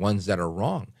all the ones that are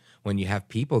wrong. When you have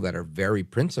people that are very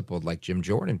principled, like Jim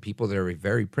Jordan, people that are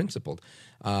very principled,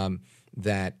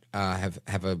 that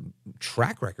have a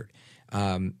track record.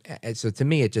 And so to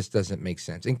me, it just doesn't make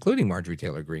sense, including Marjorie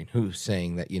Taylor Greene, who's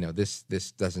saying that,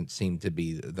 this doesn't seem to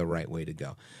be the right way to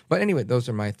go. But anyway, those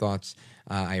are my thoughts.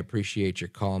 I appreciate your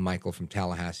call, Michael from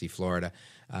Tallahassee, Florida.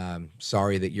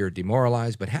 Sorry that you're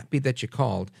demoralized, but happy that you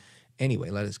called. Anyway,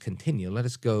 let us continue. Let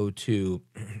us go to,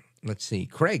 let's see,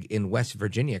 Craig in West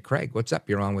Virginia. Craig, what's up?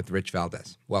 You're on with Rich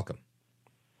Valdez. Welcome.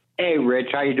 Hey, Rich.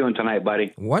 How you doing tonight,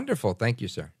 buddy? Wonderful. Thank you,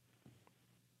 sir.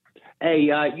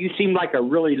 Hey, you seem like a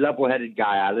really level-headed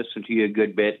guy. I listened to you a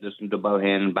good bit, listened to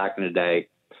Bohannon back in the day.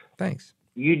 Thanks.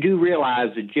 You do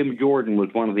realize that Jim Jordan was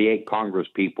one of the 8 Congress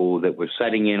people that was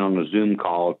setting in on the Zoom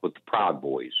calls with the Proud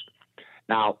Boys.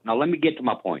 Now let me get to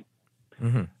my point.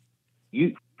 Mm-hmm.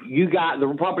 You got the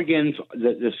Republicans,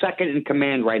 the second in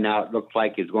command right now, it looks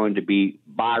like, is going to be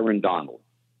Byron Donald.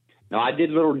 Now, I did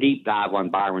a little deep dive on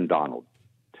Byron Donald.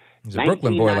 He's a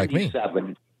Brooklyn boy like me.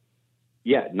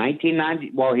 Yeah,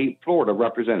 1990. Well, Florida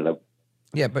representative.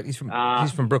 Yeah, but he's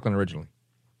from Brooklyn originally.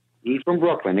 He's from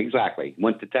Brooklyn, exactly.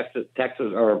 Went to Texas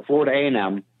or Florida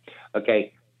A&M.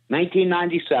 Okay,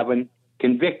 1997,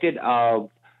 convicted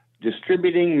of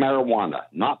distributing marijuana,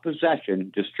 not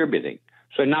possession, distributing.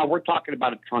 So now we're talking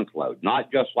about a trunk load,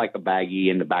 not just like a baggie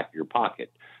in the back of your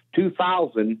pocket.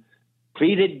 2000,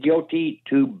 pleaded guilty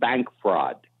to bank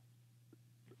fraud.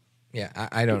 Yeah,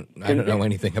 I don't know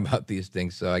anything about these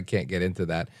things, so I can't get into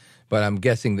that. But I'm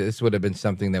guessing that this would have been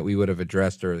something that we would have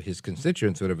addressed, or his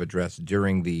constituents would have addressed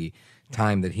during the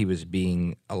time that he was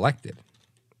being elected.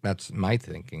 That's my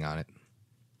thinking on it.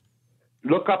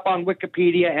 Look up on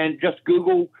Wikipedia and just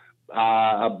Google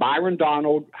Byron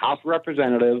Donald, House of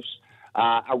Representatives,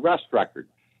 arrest record.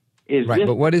 Is right, this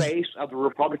but what the is, face of the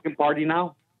Republican Party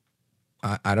now?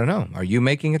 I don't know. Are you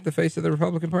making it the face of the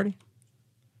Republican Party?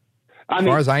 As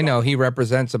far as I know, he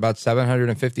represents about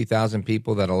 750,000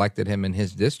 people that elected him in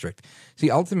his district.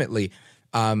 See, ultimately,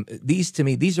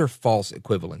 these are false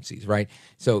equivalencies, right?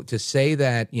 So to say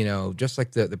that, just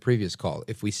like the previous call,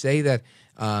 if we say that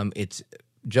it's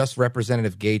just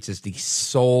Representative Gates is the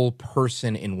sole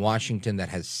person in Washington that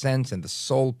has sense and the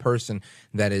sole person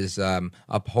that is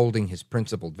upholding his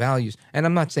principled values, and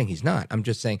I'm not saying he's not. I'm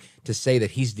just saying to say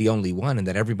that he's the only one and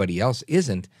that everybody else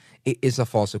isn't, it is a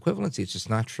false equivalency. It's just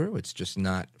not true. It's just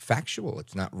not factual.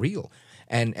 It's not real.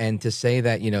 And to say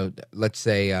that, let's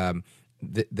say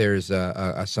there's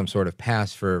some sort of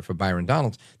pass for Byron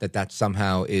Donalds, that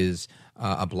somehow is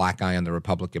a black eye on the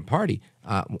Republican Party.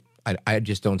 I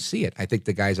just don't see it. I think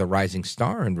the guy's a rising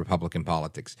star in Republican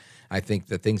politics. I think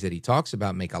the things that he talks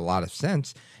about make a lot of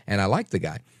sense, and I like the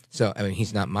guy. So, I mean,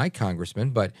 he's not my congressman,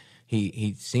 but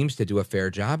he seems to do a fair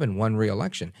job and won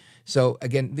re-election. So,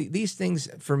 again, these things,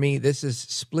 for me, this is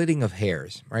splitting of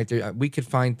hairs, right? We could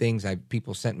find things.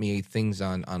 People sent me things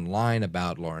online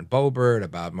about Lauren Boebert,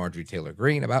 about Marjorie Taylor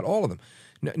Greene, about all of them.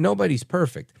 Nobody's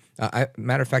perfect.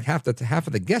 Matter of fact, half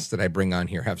of the guests that I bring on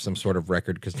here have some sort of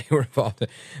record because they were involved.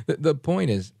 The point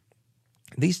is,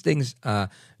 these things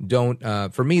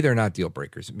don't, for me, they're not deal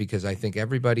breakers because I think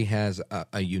everybody has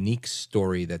a unique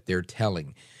story that they're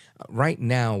telling. Right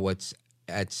now, what's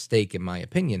at stake, in my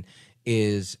opinion,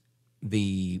 is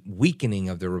the weakening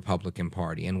of the Republican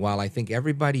Party. And while I think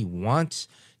everybody wants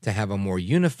to have a more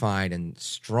unified and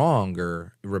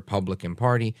stronger Republican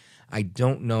Party, I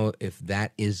don't know if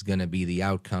that is going to be the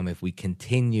outcome if we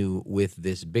continue with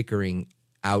this bickering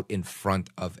out in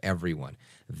front of everyone.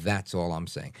 That's all I'm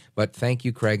saying. But thank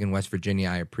you, Craig in West Virginia.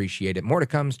 I appreciate it. More to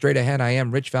come straight ahead. I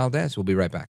am Rich Valdez. We'll be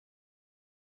right back.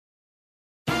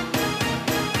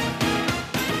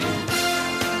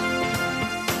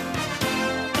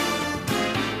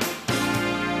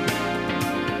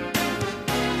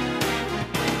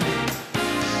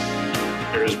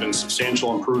 There has been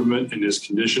substantial improvement in his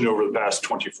condition over the past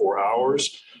 24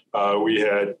 hours. We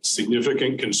had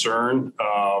significant concern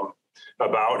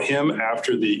about him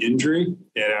after the injury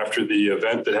and after the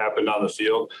event that happened on the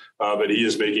field, but he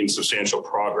is making substantial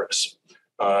progress.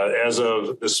 As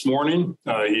of this morning,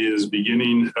 he is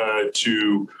beginning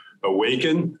to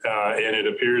awaken, and it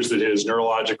appears that his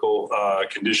neurological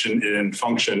condition and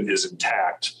function is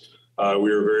intact.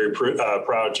 We are very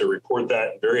proud to report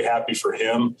that, very happy for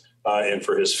him and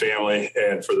for his family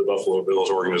and for the Buffalo Bills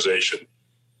organization.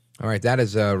 All right, that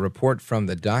is a report from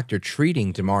the doctor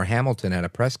treating Damar Hamilton at a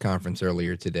press conference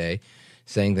earlier today,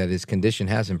 saying that his condition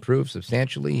has improved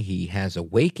substantially. He has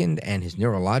awakened, and his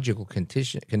neurological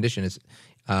condition is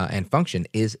and function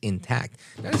is intact.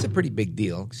 That is a pretty big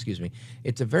deal. Excuse me.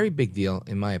 It's a very big deal,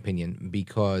 in my opinion,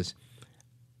 because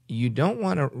you don't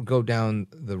want to go down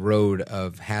the road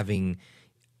of having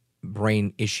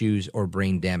brain issues or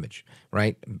brain damage,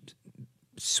 right?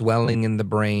 Swelling in the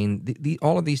brain,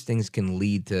 all of these things can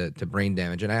lead to brain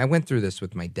damage. And I went through this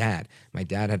with my dad. My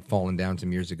dad had fallen down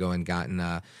some years ago and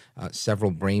gotten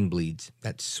several brain bleeds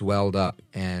that swelled up,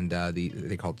 and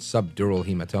they called subdural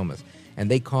hematomas.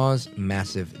 And they cause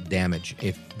massive damage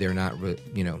if they're not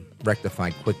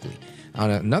rectified quickly. On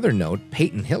another note,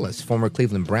 Peyton Hillis, former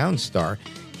Cleveland Browns star,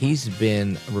 he's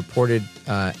been reported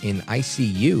in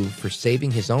ICU for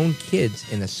saving his own kids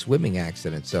in a swimming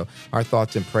accident. So our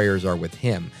thoughts and prayers are with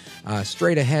him.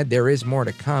 Straight ahead, there is more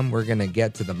to come. We're going to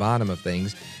get to the bottom of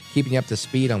things, keeping you up to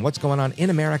speed on what's going on in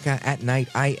America at night.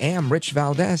 I am Rich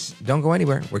Valdez. Don't go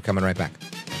anywhere. We're coming right back.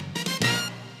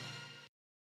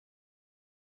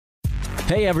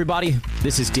 Hey everybody,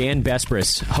 this is Dan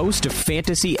Bespris, host of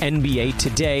Fantasy NBA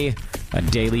Today, a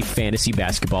daily fantasy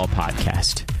basketball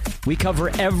podcast. We cover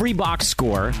every box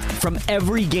score from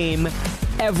every game,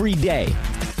 every day.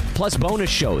 Plus bonus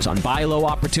shows on buy low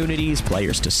opportunities,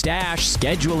 players to stash,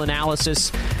 schedule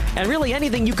analysis, and really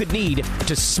anything you could need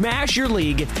to smash your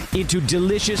league into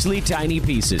deliciously tiny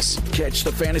pieces. Catch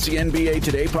the Fantasy NBA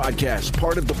Today podcast,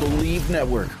 part of the Believe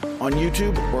Network, on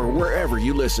YouTube or wherever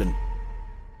you listen.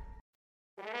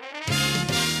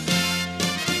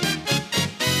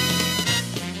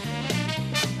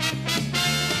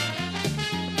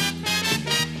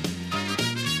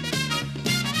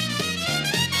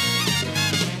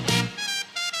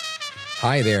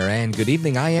 Hi there, and good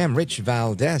evening. I am Rich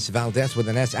Valdez, Valdez with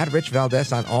an S, at Rich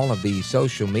Valdez on all of the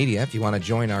social media. If you want to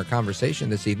join our conversation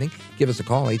this evening, give us a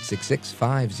call,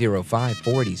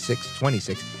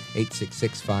 866-505-4626,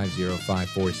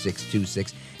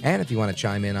 866-505-4626. And if you want to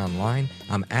chime in online,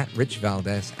 I'm at Rich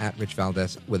Valdez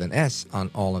with an S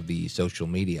on all of the social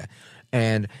media.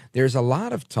 And there's a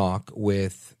lot of talk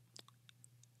with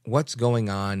what's going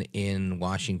on in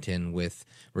Washington with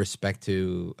respect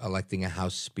to electing a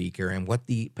House Speaker and what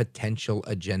the potential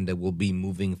agenda will be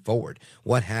moving forward.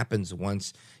 What happens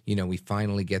once, we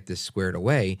finally get this squared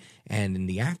away, and in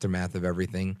the aftermath of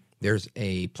everything, there's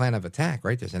a plan of attack,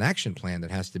 right? There's an action plan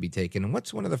that has to be taken. And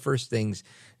what's one of the first things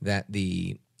that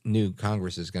the new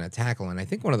Congress is going to tackle? And I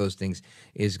think one of those things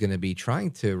is going to be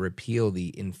trying to repeal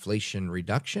the Inflation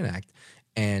Reduction Act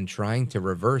and trying to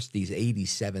reverse these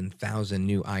 87,000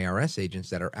 new IRS agents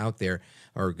that are out there,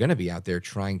 or going to be out there,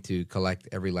 trying to collect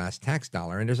every last tax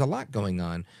dollar. And there's a lot going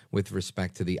on with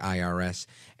respect to the IRS.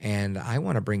 And I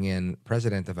want to bring in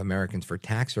President of Americans for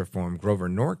Tax Reform, Grover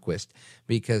Norquist,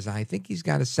 because I think he's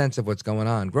got a sense of what's going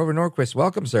on. Grover Norquist,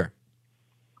 welcome, sir.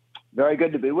 Very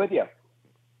good to be with you.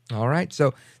 All right.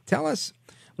 So tell us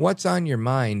what's on your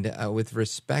mind with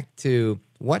respect to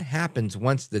what happens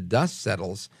once the dust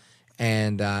settles.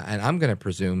 And I'm going to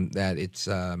presume that it's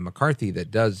McCarthy that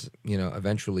does,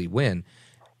 eventually win.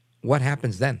 What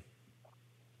happens then?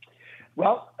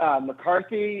 Well,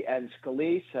 McCarthy and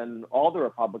Scalise and all the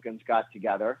Republicans got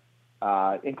together,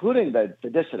 including the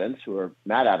dissidents who were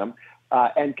mad at him,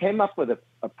 and came up with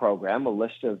a program, a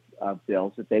list of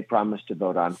bills that they promised to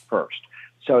vote on first.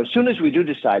 So as soon as we do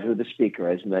decide who the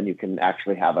speaker is, and then you can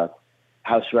actually have a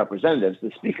House of Representatives,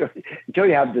 the speaker, until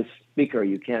you have the speaker,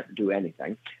 you can't do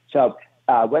anything. So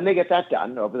when they get that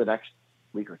done over the next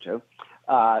week or two,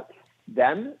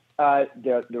 then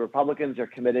the Republicans are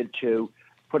committed to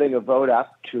putting a vote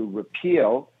up to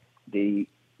repeal the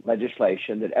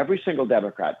legislation that every single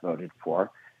Democrat voted for,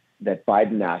 that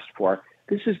Biden asked for.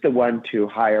 This is the one to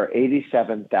hire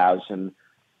 87,000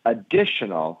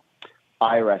 additional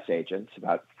IRS agents,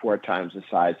 about 4 times the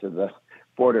size of the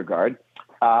Border Guard,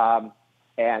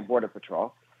 and Border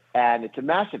Patrol. And it's a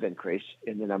massive increase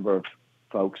in the number of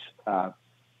folks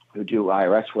who do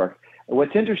IRS work. And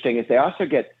what's interesting is they also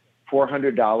get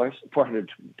 $400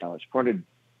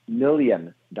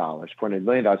 million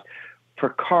for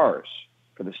cars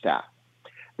for the staff.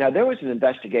 Now, there was an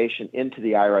investigation into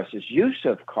the IRS's use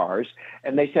of cars,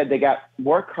 and they said they got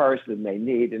more cars than they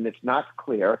need, and it's not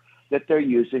clear that they're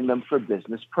using them for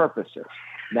business purposes.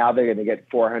 Now they're going to get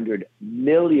 $400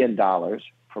 million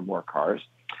for more cars.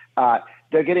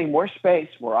 They're getting more space,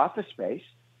 more office space.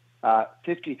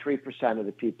 53% of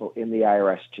the people in the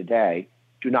IRS today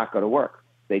do not go to work.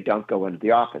 They don't go into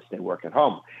the office. They work at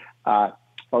home.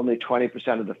 Only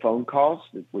 20% of the phone calls,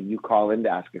 when you call in to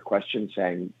ask a question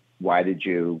saying, why did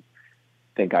you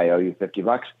think I owe you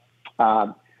 $50?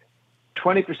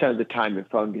 20% of the time your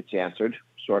phone gets answered,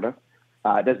 sort of.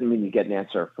 It doesn't mean you get an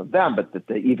answer from them, but that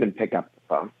they even pick up the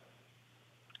phone.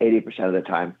 80% of the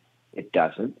time it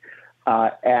doesn't.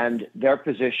 And their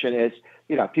position is,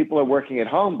 people are working at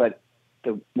home, but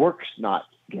the work's not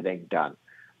getting done.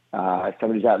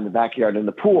 Somebody's out in the backyard in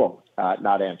the pool,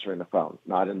 not answering the phone,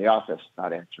 not in the office,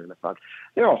 not answering the phone.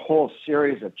 There are a whole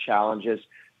series of challenges.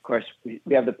 Of course,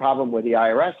 we have the problem where the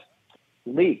IRS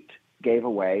leaked, gave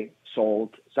away,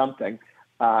 sold something,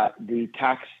 the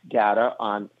tax data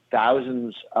on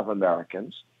thousands of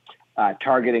Americans,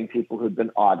 targeting people who'd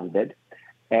been audited.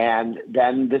 And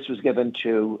then this was given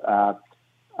to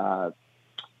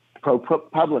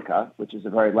ProPublica, which is a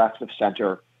very left of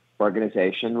center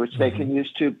organization, which they can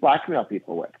use to blackmail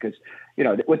people with. Because,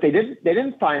 what they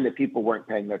didn't find that people weren't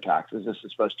paying their taxes. This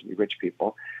is supposed to be rich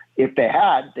people. If they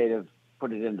had, they'd have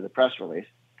put it into the press release.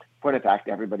 Point of fact,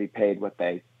 everybody paid what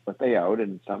they owed,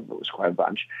 and some of it was quite a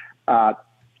bunch.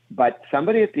 But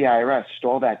somebody at the IRS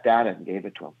stole that data and gave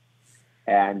it to them.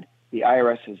 And the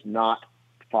IRS has not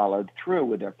followed through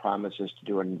with their promises to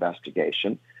do an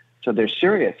investigation. So there's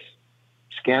serious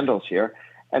scandals here.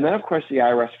 And then, of course, the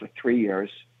IRS for 3 years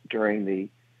during the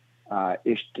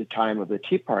time of the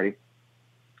Tea Party,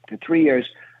 for 3 years,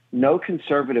 no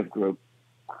conservative group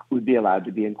would be allowed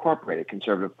to be incorporated,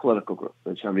 conservative political group.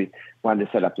 When somebody wanted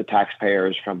to set up the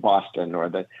taxpayers from Boston or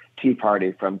the Tea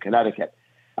Party from Connecticut,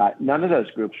 none of those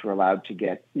groups were allowed to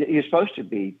get, you're supposed to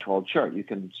be told, sure, you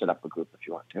can set up a group if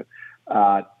you want to,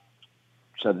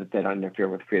 so that they don't interfere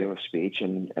with freedom of speech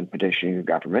and petitioning the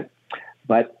government.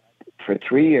 But for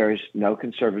 3 years, no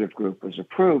conservative group was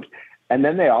approved. And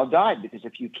then they all died, because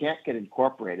if you can't get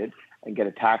incorporated and get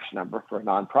a tax number for a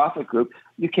nonprofit group,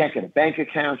 you can't get a bank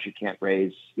account, you can't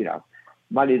raise,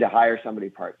 money to hire somebody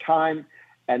part-time.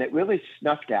 And it really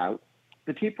snuffed out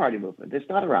the Tea Party movement. It's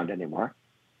not around anymore.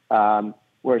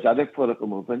 Whereas other political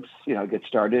movements, get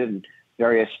started in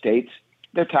various states.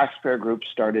 Their taxpayer groups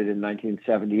started in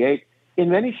 1978 in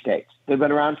many states. They've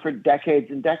been around for decades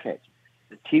and decades.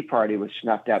 The Tea Party was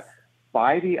snuffed out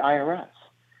by the IRS.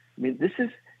 I mean, this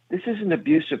is an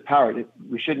abuse of power.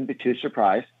 We shouldn't be too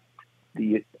surprised.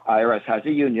 The IRS has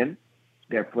a union.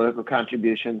 Their political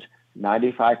contributions,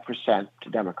 95% to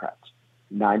Democrats.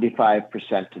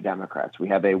 95% to Democrats. We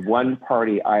have a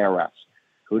one-party IRS.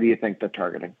 Who do you think they're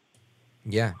targeting?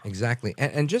 Yeah, exactly.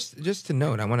 And just to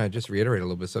note, I want to just reiterate a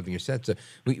little bit something you said. So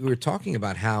we were talking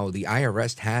about how the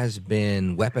IRS has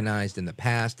been weaponized in the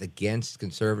past against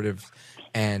conservatives,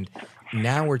 and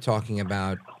now we're talking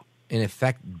about, in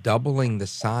effect, doubling the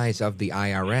size of the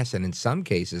IRS, and in some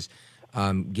cases,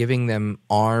 giving them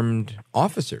armed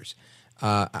officers.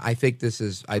 I think this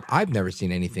is, I've never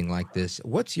seen anything like this.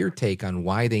 What's your take on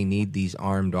why they need these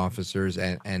armed officers,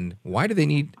 and why do they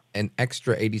need an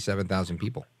extra 87,000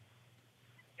 people?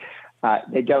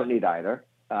 They don't need either.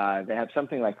 They have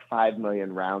something like 5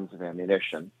 million rounds of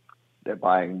ammunition. They're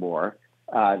buying more.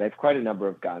 They have quite a number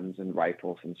of guns and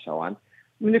rifles and so on.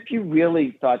 I mean, if you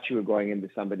really thought you were going into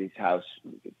somebody's house,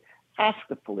 ask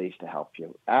the police to help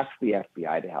you. Ask the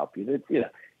FBI to help you.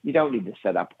 You don't need to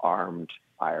set up armed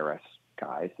IRS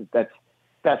guys.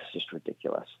 That's just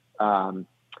ridiculous.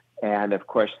 And of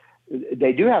course,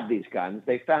 they do have these guns.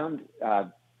 They found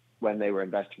when they were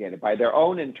investigated by their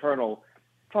own internal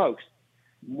folks,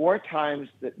 more times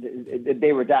that they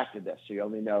redacted this, so you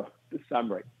only know the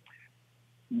summary.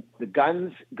 The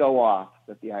guns go off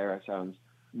that the IRS owns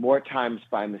more times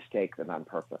by mistake than on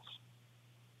purpose.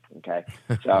 Okay,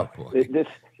 so this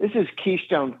is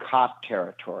Keystone Cop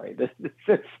territory. This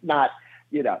is not,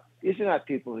 these are not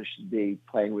people who should be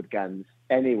playing with guns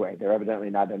anyway. They're evidently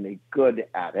not any good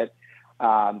at it.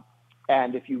 And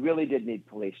if you really did need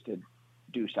police to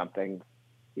do something,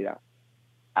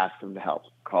 ask them to help.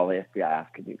 Call the FBI,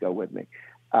 ask, can you go with me?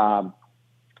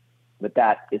 But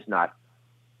that is not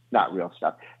real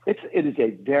stuff. It is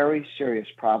a very serious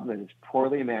problem. It is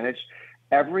poorly managed.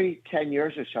 Every 10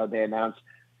 years or so, they announce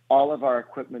all of our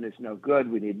equipment is no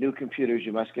good. We need new computers.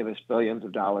 You must give us billions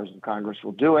of dollars and Congress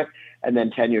will do it. And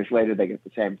then 10 years later, they get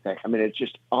the same thing. I mean, it's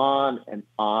just on and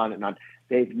on and on.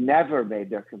 They've never made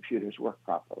their computers work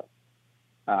properly.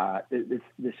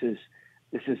 This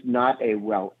is not a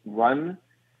well-run,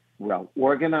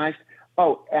 well-organized.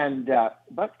 Oh, and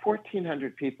about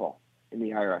 1,400 people in the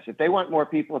IRS. If they want more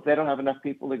people, if they don't have enough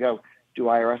people to go do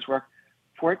IRS work,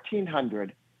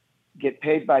 1,400 get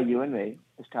paid by you and me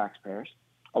as taxpayers.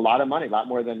 A lot of money, a lot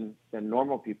more than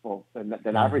normal people,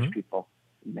 than average people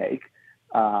make.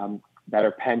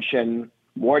 Better pension,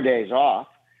 more days off,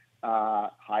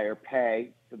 higher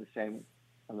pay for the same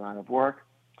amount of work,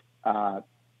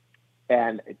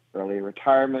 and early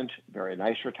retirement, very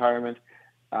nice retirement.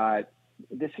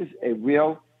 This is a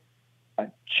real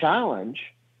challenge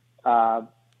that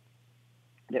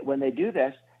when they do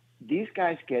this, these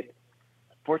guys get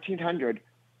 1,400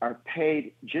 are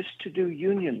paid just to do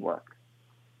union work,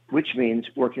 which means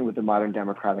working with the modern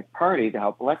Democratic Party to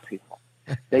help elect people.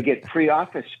 They get free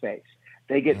office space.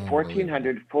 They get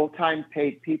 1,400 full-time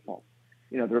paid people.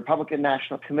 You know, the Republican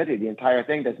National Committee, the entire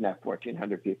thing doesn't have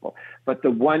 1,400 people. But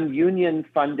the one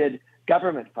union-funded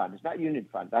government fund, it's not union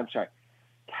fund, I'm sorry,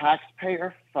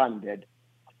 taxpayer-funded,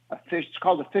 it's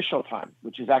called official time,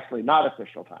 which is actually not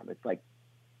official time. It's like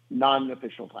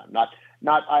non-official time,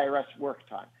 not IRS work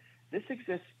time. This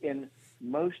exists in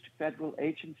most federal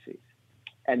agencies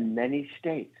and many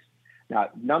states. Now, a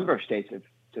number of states have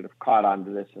sort of caught on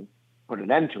to this and put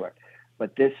an end to it.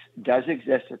 But this does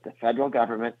exist at the federal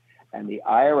government, and the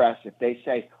IRS, if they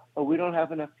say, oh, we don't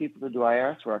have enough people to do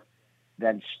IRS work,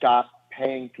 then stop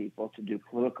paying people to do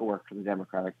political work for the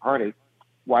Democratic Party.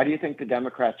 Why do you think the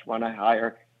Democrats want to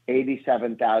hire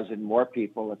 87,000 more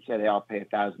people? Let's say they all pay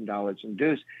 $1,000 in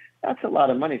dues. That's a lot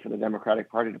of money for the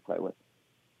Democratic Party to play with.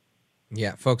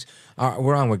 Yeah, folks,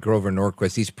 we're on with Grover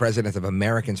Norquist. He's president of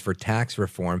Americans for Tax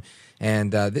Reform.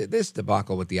 And this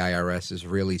debacle with the IRS is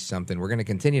really something. We're going to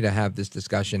continue to have this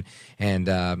discussion and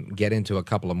get into a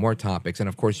couple of more topics. And,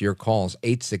 of course, your calls,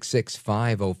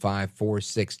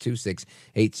 866-505-4626,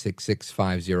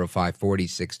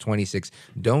 866-505-4626.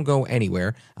 Don't go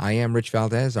anywhere. I am Rich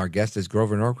Valdez. Our guest is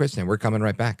Grover Norquist, and we're coming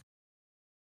right back.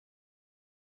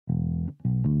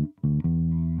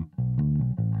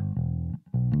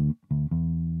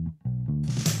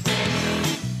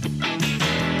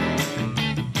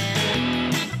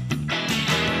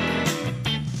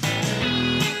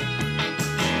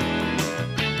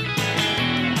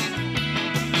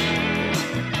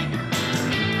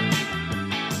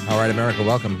 All right, America,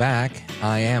 welcome back.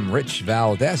 I am Rich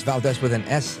Valdez, Valdez with an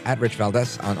S, at Rich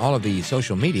Valdez on all of the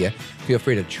social media. Feel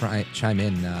free to chime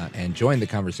in and join the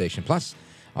conversation. Plus,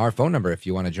 our phone number, if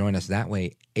you want to join us that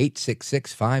way,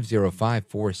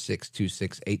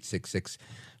 866-505-4626,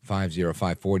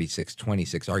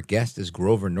 866-505-4626. Our guest is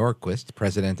Grover Norquist,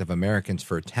 president of Americans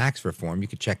for Tax Reform. You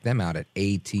can check them out at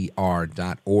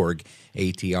atr.org,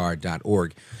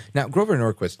 atr.org. Now, Grover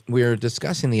Norquist, we're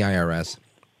discussing the IRS.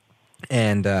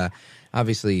 And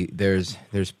obviously, there's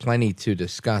plenty to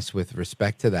discuss with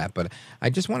respect to that. But I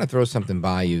just want to throw something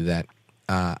by you that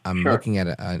I'm looking at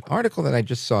an article that I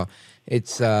just saw.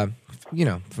 It's, from,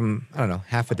 I don't know,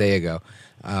 half a day ago,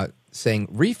 saying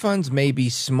refunds may be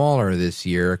smaller this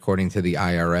year, according to the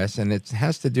IRS, and it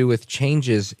has to do with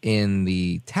changes in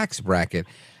the tax bracket.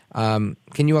 Can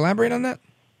you elaborate on that?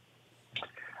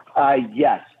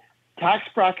 Yes. Tax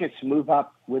brackets move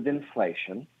up with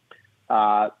inflation.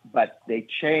 But they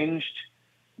changed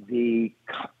there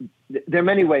are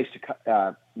many ways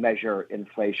to measure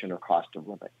inflation or cost of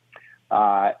living.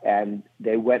 And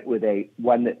they went with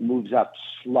one that moves up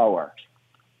slower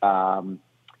than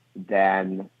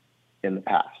in the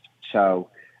past. So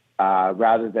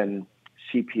rather than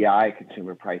CPI,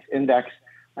 Consumer Price Index,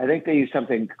 I think they use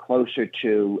something closer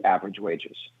to average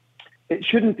wages. It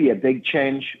shouldn't be a big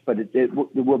change, but there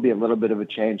will be a little bit of a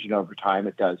change, and over time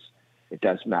it does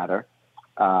matter.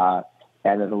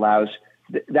 And it allows,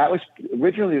 that was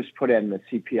originally was put in the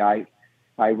CPI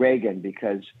by Reagan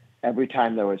because every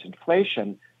time there was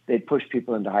inflation, they'd push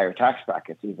people into higher tax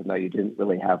brackets, even though you didn't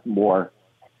really have more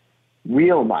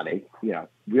real money,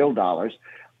 real dollars,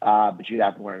 but you'd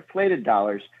have more inflated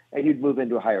dollars and you'd move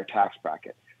into a higher tax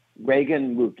bracket.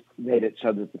 Reagan made it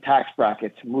so that the tax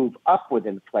brackets move up with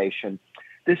inflation.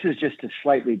 This is just a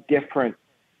slightly different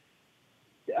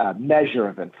measure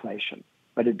of inflation.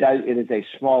 But it is a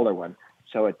smaller one,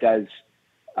 so it does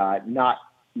not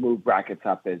move brackets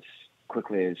up as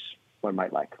quickly as one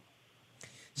might like.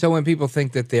 So when people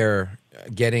think that they're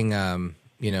getting,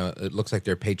 it looks like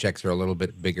their paychecks are a little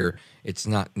bit bigger, it's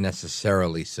not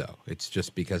necessarily so. It's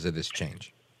just because of this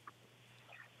change.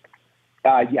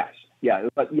 Yes,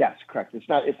 correct. It's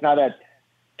not a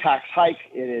tax hike.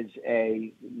 It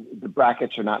is the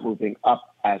brackets are not moving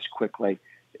up as quickly.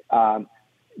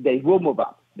 They will move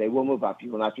up. They will move up.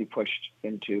 You will not be pushed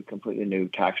into completely new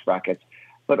tax brackets,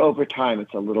 but over time,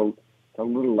 it's a little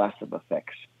less of a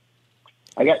fix.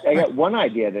 I got one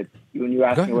idea that when you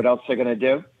asked me what else they're going to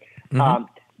do,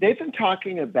 they've been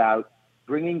talking about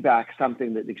bringing back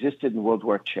something that existed in World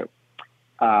War II,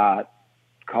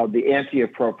 called the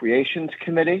Anti-Appropriations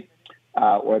Committee,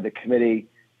 or the Committee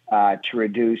to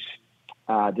Reduce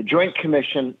the Joint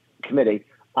Committee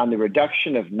on the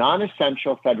Reduction of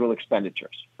Non-Essential Federal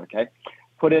Expenditures. Okay.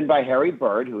 Put in by Harry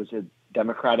Byrd, who was a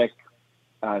Democratic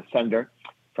senator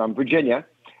from Virginia.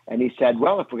 And he said,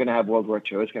 well, if we're going to have World War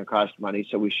II, it's going to cost money,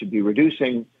 so we should be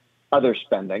reducing other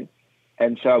spending.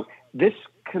 And so this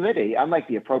committee, unlike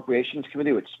the Appropriations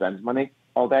Committee, which spends money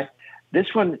all day,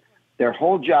 this one, their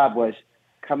whole job was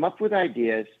come up with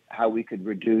ideas how we could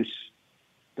reduce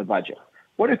the budget.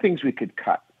 What are things we could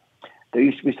cut? There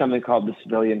used to be something called the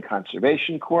Civilian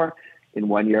Conservation Corps. In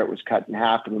 1 year, it was cut in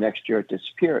half, and the next year it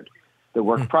disappeared. The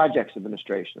Work Projects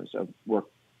Administration, so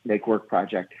Make Work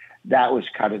Project, that was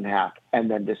cut in half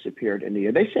and then disappeared in a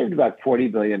year. They saved about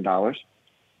 $40 billion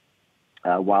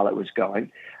while it was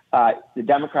going. The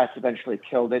Democrats eventually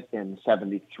killed it in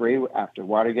 73 after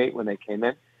Watergate when they came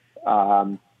in.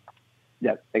 I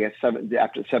guess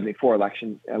after the 74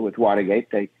 election with Watergate,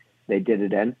 they did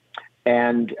it in.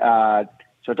 And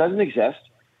so it doesn't exist,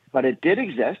 but it did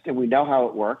exist, and we know how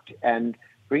it worked. And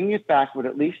bringing it back would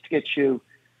at least get you,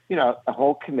 a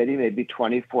whole committee, maybe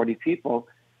 20, 40 people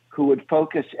who would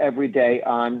focus every day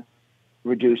on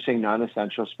reducing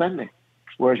non-essential spending.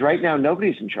 Whereas right now,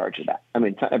 nobody's in charge of that. I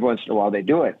mean, every once in a while they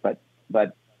do it,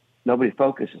 but nobody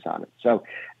focuses on it. So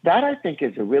that, I think,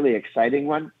 is a really exciting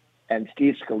one. And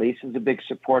Steve Scalise is a big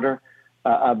supporter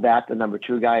of that, the number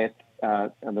 2 guy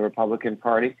on the Republican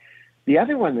Party. The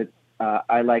other one that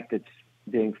I like that's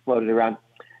being floated around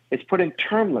is putting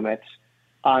term limits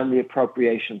on the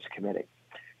Appropriations Committee.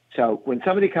 So when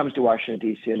somebody comes to Washington,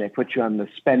 D.C., and they put you on the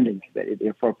Spending Committee, the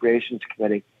Appropriations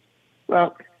Committee,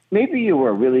 well, maybe you were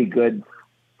a really good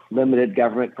limited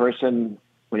government person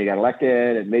when you got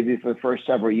elected, and maybe for the first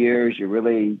several years you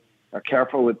really are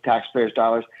careful with taxpayers'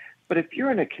 dollars. But if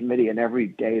you're in a committee and every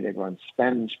day they're going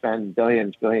spend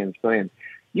billions,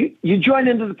 you join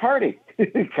into the party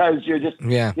because you're just,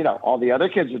 all the other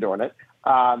kids are doing it.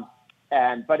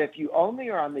 But if you only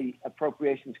are on the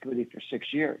Appropriations Committee for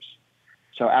 6 years,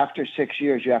 so after 6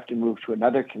 years you have to move to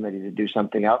another committee to do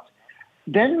something else,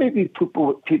 then maybe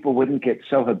people wouldn't get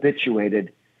so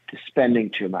habituated to spending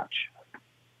too much.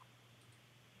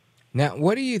 Now,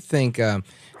 what do you think?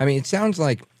 It sounds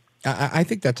like I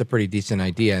think that's a pretty decent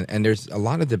idea, and there's a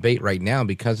lot of debate right now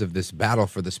because of this battle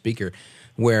for the speaker,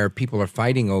 where people are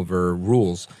fighting over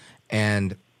rules.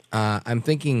 And I'm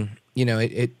thinking,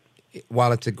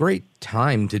 while it's a great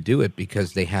time to do it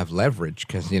because they have leverage,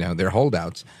 because they're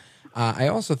holdouts, I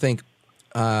also think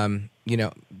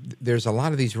there's a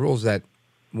lot of these rules that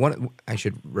I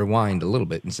should rewind a little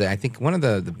bit and say I think one of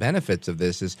the benefits of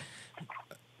this is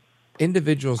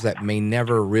individuals that may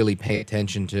never really pay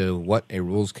attention to what a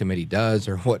rules committee does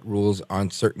or what rules on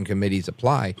certain committees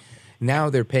apply. Now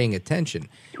they're paying attention.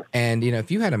 And, if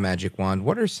you had a magic wand,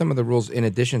 what are some of the rules in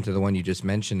addition to the one you just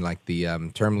mentioned, like the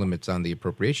term limits on the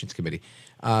Appropriations Committee?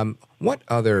 What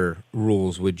other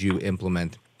rules would you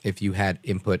implement if you had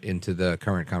input into the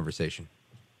current conversation?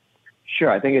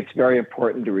 Sure. I think it's very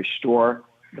important to restore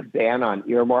the ban on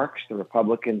earmarks. The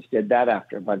Republicans did that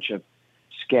after a bunch of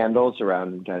scandals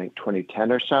around, I think,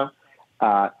 2010 or so.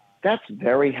 That's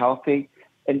very healthy.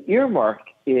 An earmark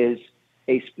is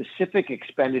a specific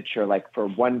expenditure, like for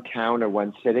one town or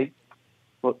one city.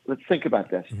 Well, let's think about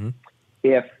this. Mm-hmm.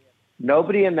 If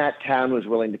nobody in that town was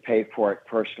willing to pay for it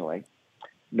personally,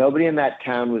 nobody in that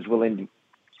town was willing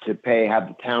to have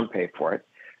the town pay for it,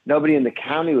 nobody in the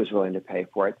county was willing to pay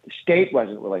for it, the state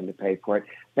wasn't willing to pay for it,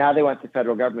 now they want the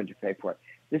federal government to pay for it.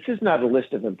 This is not a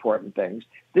list of important things.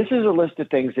 This is a list of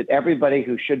things that everybody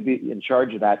who should be in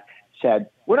charge of that said,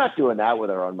 we're not doing that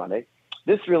with our own money.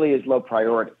 This really is low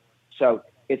priority. So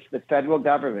it's the federal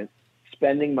government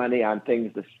spending money on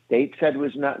things the state said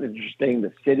was not interesting,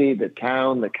 the city, the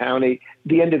town, the county,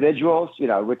 the individuals,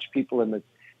 rich people in the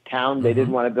town, they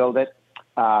didn't want to build it.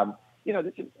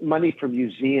 This is money for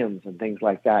museums and things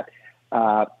like that.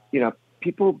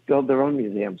 People build their own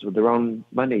museums with their own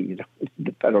money,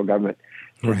 the federal government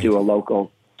to do a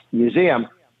local museum.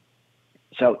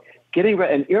 So getting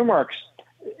rid and earmarks,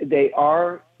 they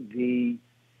are the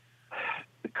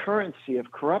currency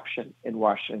of corruption in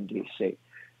Washington, D.C.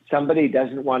 Somebody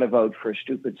doesn't want to vote for a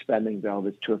stupid spending bill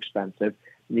that's too expensive.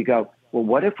 And you go, well,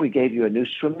 what if we gave you a new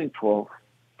swimming pool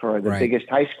for the biggest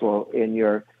high school in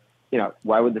your,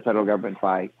 why would the federal government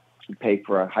pay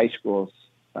for a high school's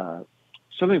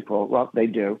swimming pool? Well, they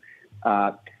do.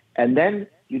 And then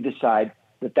you decide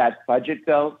that budget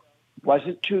bill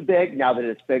wasn't too big now that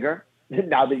it's bigger,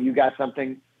 now that you got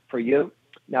something for you,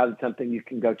 now that something you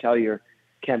can go tell your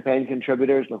campaign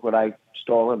contributors, look what I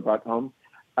stole and brought home.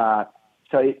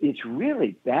 So it's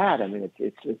really bad. I mean,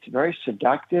 it's very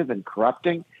seductive and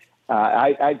corrupting.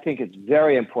 I think it's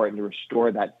very important to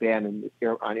restore that ban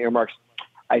on earmarks.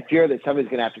 I fear that somebody's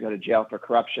going to have to go to jail for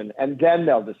corruption, and then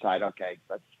they'll decide, okay,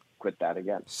 let's quit that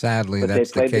again. Sadly, but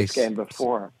that's the case. They played this game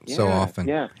before. So often.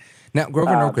 Yeah. Now,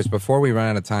 Grover Norquist, before we run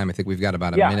out of time, I think we've got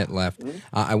about a minute left. Mm-hmm.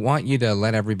 I want you to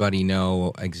let everybody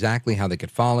know exactly how they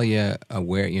could follow you,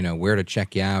 where to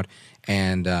check you out,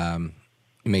 and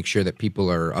make sure that people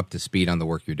are up to speed on the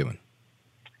work you're doing.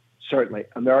 Certainly.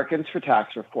 Americans for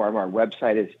Tax Reform. Our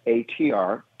website is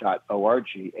atr.org,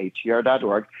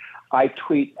 atr.org. I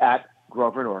tweet at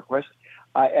Grover Norquist.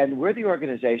 And we're the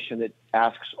organization that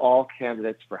asks all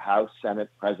candidates for House, Senate,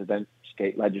 President,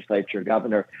 state legislature,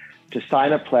 governor to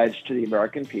sign a pledge to the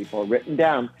American people written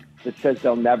down that says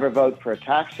they'll never vote for a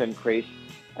tax increase.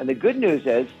 And the good news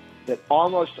is that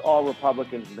almost all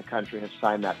Republicans in the country have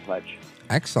signed that pledge.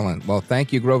 Excellent. Well,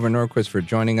 thank you, Grover Norquist, for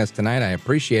joining us tonight. I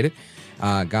appreciate it.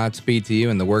 Godspeed to you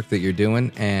and the work that you're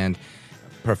doing. And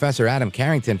Professor Adam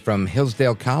Carrington from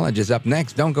Hillsdale College is up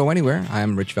next. Don't go anywhere.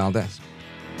 I'm Rich Valdez.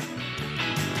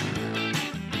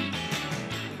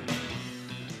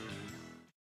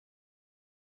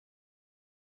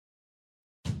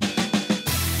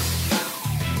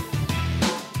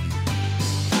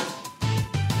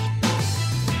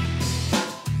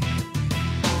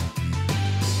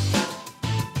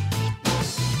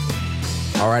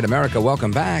 All right, America, welcome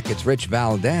back. It's Rich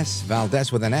Valdez,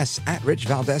 Valdez with an S, at Rich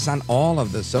Valdez on all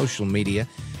of the social media.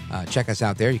 Check us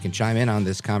out there. You can chime in on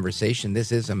this conversation.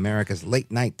 This is America's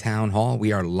Late Night Town Hall.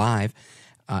 We are live.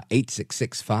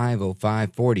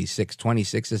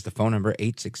 866-505-4626 is the phone number,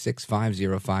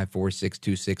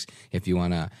 866-505-4626 if you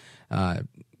want to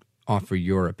offer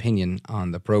your opinion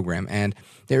on the program. And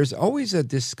there's always a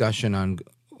discussion on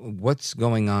what's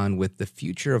going on with the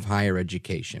future of higher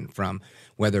education, from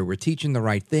whether we're teaching the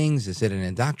right things. Is it an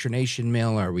indoctrination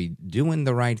mill? Are we doing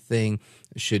the right thing?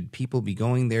 Should people be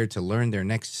going there to learn their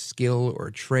next skill or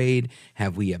trade?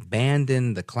 Have we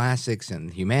abandoned the classics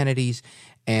and humanities?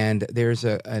 And there's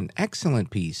an excellent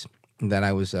piece that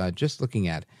I was just looking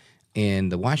at in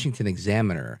the Washington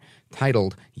Examiner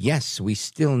titled, "Yes, We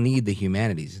Still Need the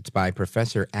Humanities." It's by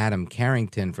Professor Adam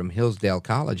Carrington from Hillsdale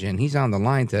College, and he's on the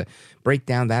line to break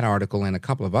down that article and a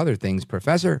couple of other things.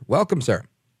 Professor, welcome, sir.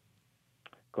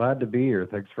 Glad to be here.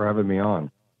 Thanks for having me on.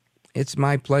 It's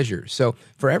my pleasure. So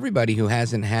for everybody who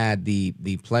hasn't had the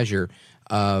pleasure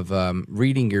of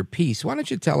reading your piece, why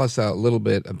don't you tell us a little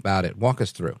bit about it? Walk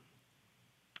us through.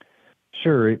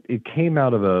 Sure. It came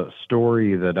out of a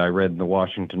story that I read in the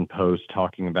Washington Post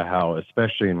talking about how,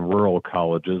 especially in rural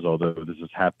colleges, although this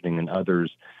is happening in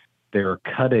others, they're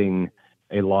cutting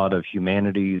a lot of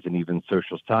humanities and even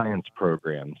social science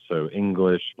programs. So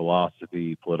English,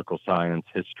 philosophy, political science,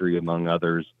 history, among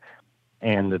others,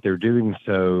 and that they're doing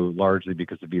so largely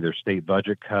because of either state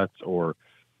budget cuts or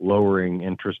lowering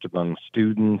interest among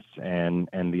students. And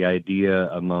the idea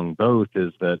among both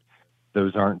is that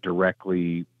those aren't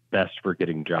directly best for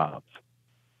getting jobs.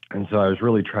 And so I was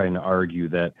really trying to argue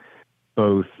that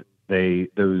both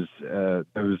those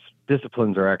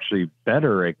disciplines are actually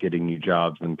better at getting you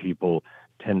jobs than people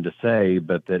tend to say,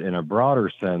 but that in a broader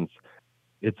sense,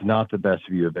 it's not the best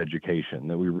view of education,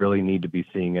 that we really need to be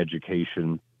seeing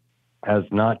education as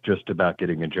not just about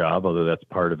getting a job, although that's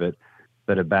part of it,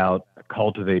 but about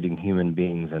cultivating human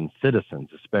beings and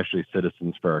citizens, especially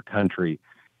citizens for our country,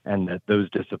 and that those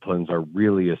disciplines are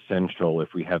really essential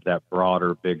if we have that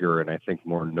broader, bigger, and I think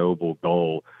more noble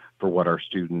goal for what our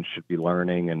students should be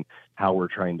learning and how we're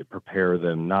trying to prepare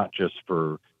them, not just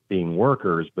for being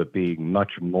workers, but being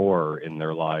much more in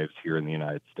their lives here in the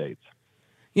United States.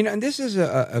 You know, and this is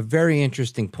a very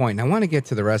interesting point. And I want to get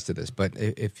to the rest of this, but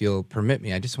if you'll permit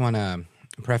me, I just want to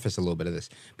preface a little bit of this,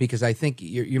 because I think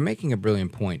you're making a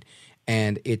brilliant point.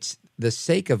 And it's the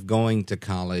sake of going to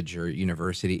college or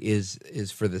university is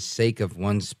for the sake of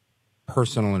one's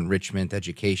personal enrichment,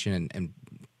 education, and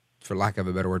for lack of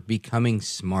a better word, becoming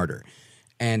smarter.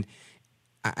 And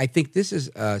I think this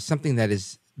is something that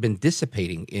has been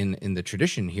dissipating in the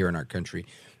tradition here in our country.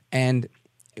 And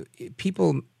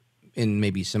people in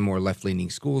maybe some more left-leaning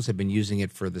schools have been using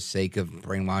it for the sake of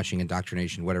brainwashing,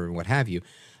 indoctrination, whatever, what have you.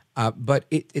 But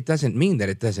it doesn't mean that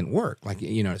it doesn't work. Like,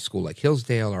 you know, a school like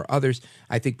Hillsdale or others,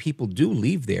 I think people do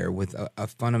leave there with a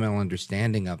fundamental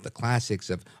understanding of the classics,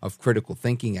 of critical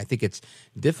thinking. I think it's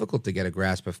difficult to get a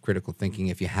grasp of critical thinking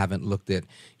if you haven't looked at,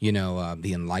 you know,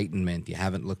 the Enlightenment. You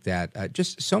haven't looked at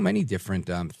just so many different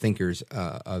thinkers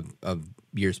of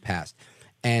years past.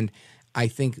 And I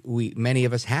think many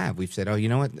of us have. We've said, oh, you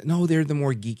know what? No, they're the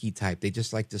more geeky type. They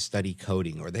just like to study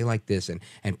coding, or they like this. And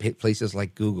places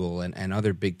like Google and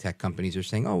other big tech companies are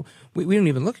saying, oh, we don't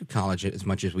even look at college as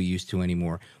much as we used to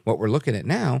anymore. What we're looking at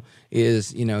now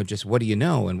is, you know, just what do you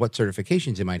know and what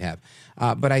certifications you might have.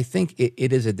 But I think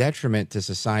it is a detriment to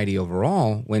society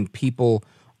overall when people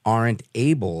aren't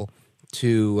able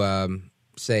to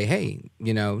say, hey,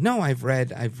 you know, no, I've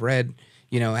read,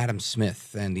 Adam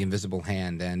Smith and The Invisible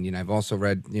Hand, and I've also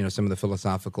read some of the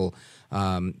philosophical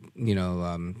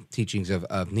teachings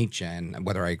of Nietzsche, and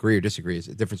whether I agree or disagree is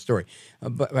a different story.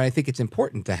 But I think it's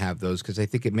important to have those because I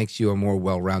think it makes you a more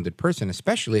well-rounded person,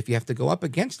 especially if you have to go up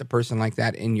against a person like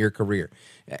that in your career.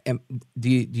 Do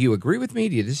you agree with me?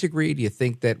 Do you disagree? Do you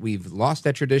think that we've lost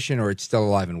that tradition, or it's still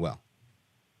alive and well?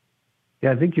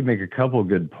 Yeah, I think you make a couple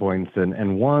good points,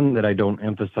 and one that I don't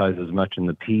emphasize as much in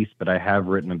the piece, but I have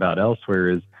written about elsewhere,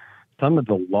 is some of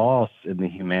the loss in the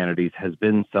humanities has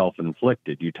been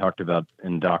self-inflicted. You talked about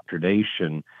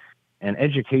indoctrination, and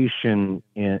education,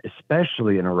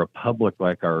 especially in a republic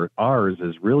like ours,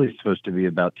 is really supposed to be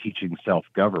about teaching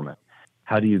self-government.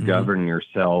 How do you govern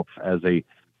yourself as a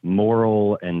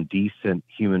moral and decent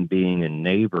human being and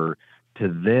neighbor to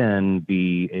then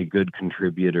be a good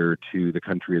contributor to the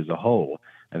country as a whole?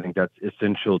 I think that's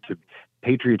essential to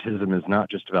patriotism. Is not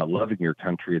just about loving your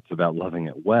country, it's about loving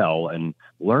it well and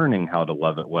learning how to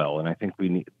love it well. And I think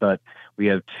but we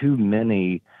have too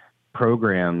many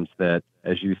programs that,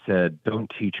 as you said,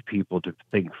 don't teach people to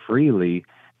think freely.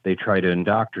 They try to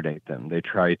indoctrinate them. They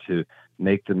try to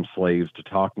make them slaves to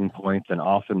talking points, and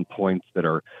often points that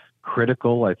are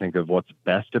critical, I think, of what's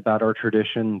best about our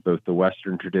tradition, both the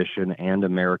Western tradition and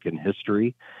American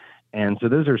history. And so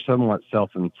those are somewhat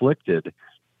self-inflicted,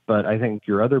 but I think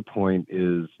your other point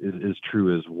is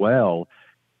true as well.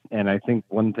 And I think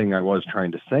one thing I was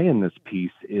trying to say in this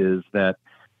piece is that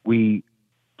we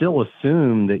still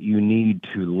assume that you need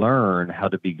to learn how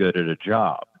to be good at a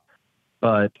job,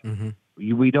 but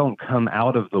we don't come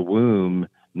out of the womb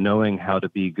knowing how to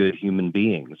be good human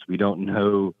beings. We don't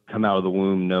come out of the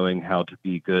womb knowing how to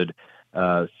be good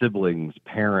siblings,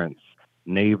 parents,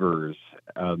 neighbors,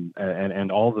 and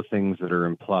all the things that are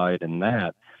implied in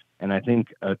that. And I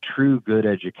think a true good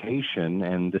education,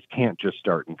 and this can't just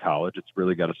start in college, it's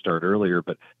really got to start earlier,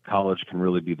 but college can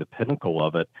really be the pinnacle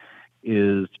of it,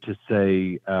 is to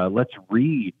say, let's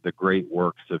read the great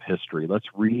works of history. Let's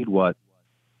read what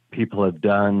people have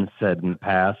done, said in the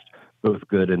past, both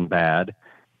good and bad,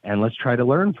 and let's try to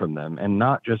learn from them, and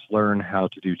not just learn how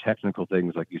to do technical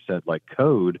things, like you said, like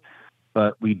code,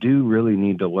 but we do really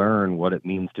need to learn what it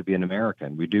means to be an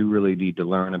American. We do really need to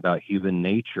learn about human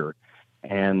nature,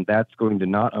 and that's going to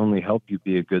not only help you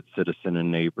be a good citizen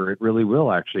and neighbor, it really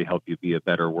will actually help you be a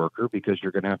better worker, because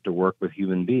you're going to have to work with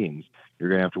human beings. You're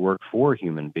going to have to work for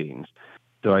human beings.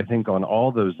 So I think on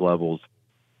all those levels,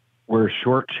 we're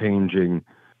shortchanging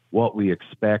what we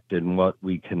expect and what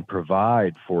we can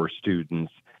provide for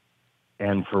students,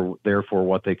 and therefore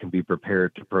what they can be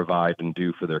prepared to provide and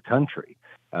do for their country,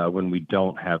 when we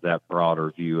don't have that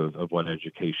broader view of what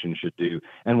education should do.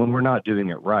 And when we're not doing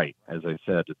it right, as I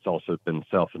said, it's also been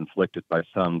self-inflicted by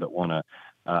some that want to,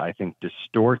 I think,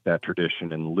 distort that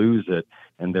tradition and lose it,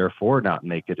 and therefore not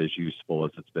make it as useful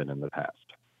as it's been in the past.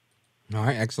 All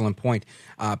right, excellent point.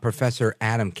 Professor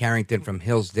Adam Carrington from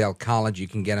Hillsdale College. You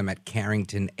can get him at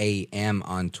Carrington AM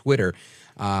on Twitter.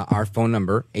 Our phone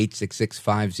number,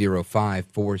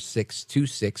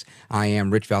 866-505-4626. I am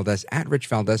Rich Valdez, at Rich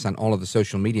Valdez on all of the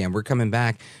social media. And we're coming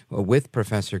back with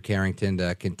Professor Carrington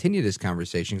to continue this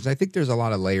conversation, because I think there's a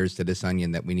lot of layers to this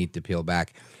onion that we need to peel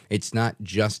back. It's not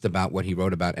just about what he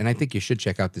wrote about. And I think you should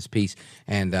check out this piece.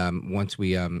 And once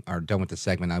we are done with the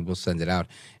segment, I will send it out.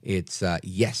 It's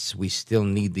Yes, We Still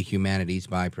Need the Humanities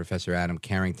by Professor Adam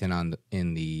Carrington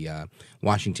in the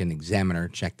Washington Examiner.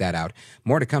 Check that out.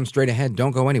 More to come straight ahead.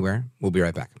 Don't go anywhere. We'll be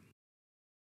right back.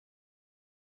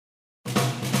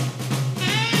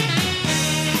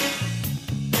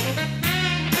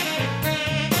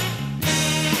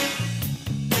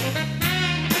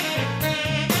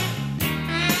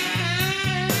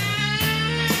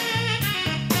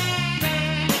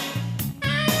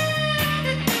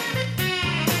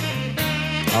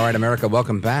 All right, America,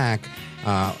 welcome back.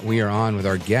 We are on with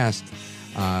our guest,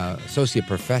 Associate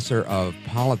Professor of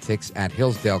Politics at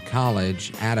Hillsdale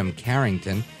College, Adam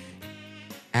Carrington,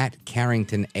 at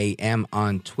Carrington AM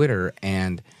on Twitter.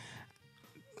 And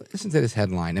listen to this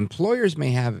headline. Employers may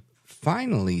have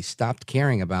finally stopped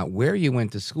caring about where you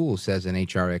went to school, says an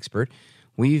HR expert.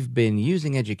 We've been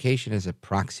using education as a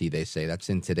proxy, they say. That's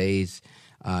in today's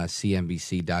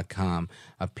CNBC.com,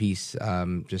 a piece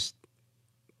just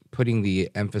putting the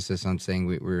emphasis on saying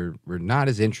we're not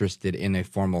as interested in a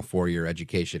formal four-year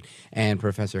education. And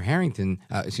Professor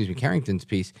Carrington's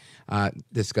piece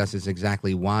discusses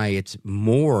exactly why it's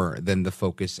more than the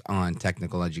focus on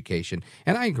technical education.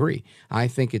 And I agree. I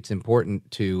think it's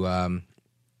important to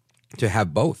to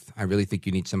have both. I really think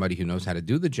you need somebody who knows how to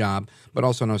do the job, but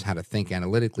also knows how to think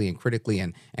analytically and critically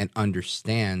and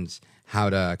understands how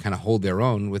to kind of hold their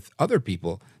own with other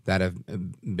people that have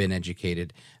been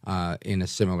educated in a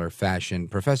similar fashion.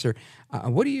 Professor,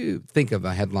 what do you think of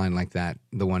a headline like that,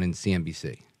 the one in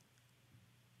CNBC?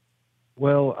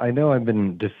 Well, I know I've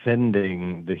been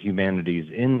defending the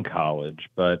humanities in college,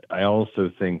 but I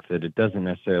also think that it doesn't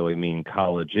necessarily mean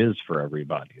college is for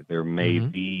everybody. There may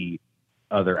be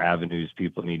other avenues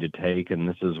people need to take, and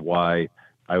this is why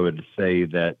I would say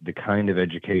that the kind of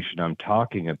education I'm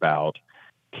talking about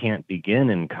can't begin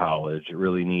in college. It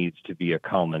really needs to be a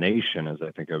culmination, as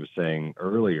I think I was saying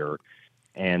earlier,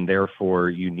 and therefore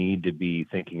you need to be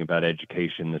thinking about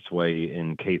education this way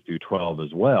in K through 12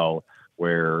 as well,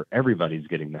 where everybody's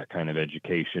getting that kind of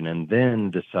education, and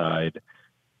then decide,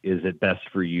 is it best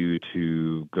for you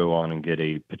to go on and get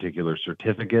a particular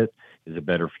certificate? Is it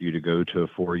better for you to go to a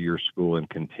 4-year school and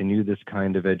continue this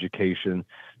kind of education?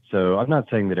 So I'm not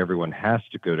saying that everyone has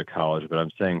to go to college, but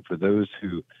I'm saying for those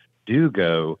who do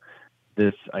go,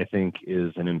 this, I think,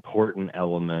 is an important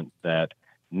element that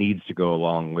needs to go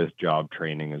along with job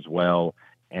training as well,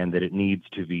 and that it needs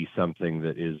to be something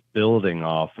that is building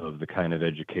off of the kind of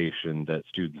education that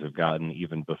students have gotten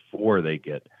even before they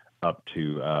get up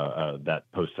to that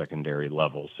post-secondary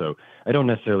level. So I don't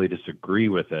necessarily disagree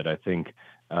with it. I think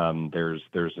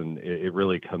it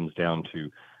really comes down to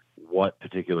what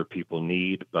particular people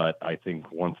need, but I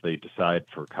think once they decide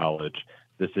for college,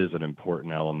 this is an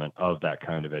important element of that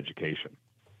kind of education.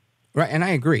 Right, and I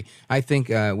agree. I think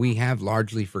we have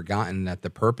largely forgotten that the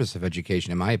purpose of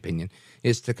education, in my opinion,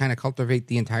 is to kind of cultivate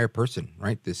the entire person,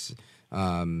 right? This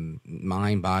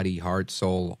mind, body, heart,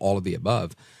 soul, all of the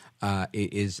above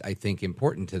is, I think,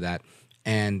 important to that.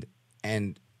 And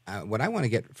what I want to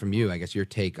get from you, I guess your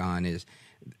take on, is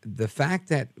the fact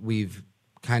that we've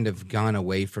kind of gone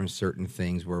away from certain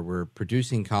things where we're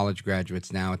producing college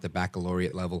graduates now at the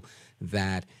baccalaureate level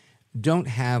that don't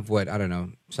have what, I don't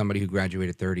know, somebody who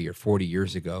graduated 30 or 40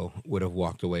 years ago would have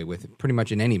walked away with pretty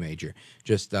much in any major,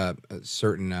 just a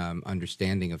certain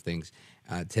understanding of things.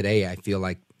 Today, I feel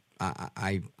like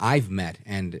I've met,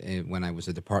 and when I was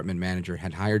a department manager,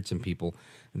 had hired some people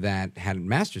that had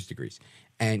master's degrees.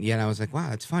 And yet I was like, wow,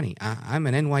 that's funny. I'm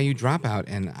an NYU dropout,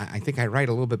 and I think I write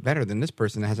a little bit better than this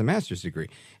person that has a master's degree.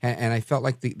 And I felt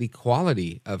like the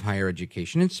quality of higher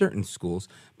education in certain schools,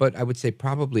 but I would say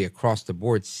probably across the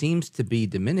board, seems to be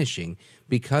diminishing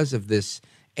because of this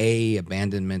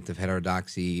abandonment of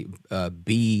heterodoxy,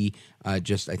 B,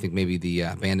 just I think maybe the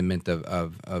abandonment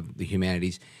of the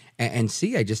humanities, and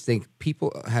C, I just think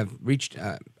people have reached,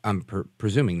 I'm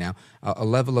presuming now, a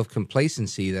level of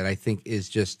complacency that I think is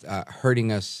just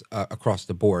hurting us across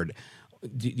the board.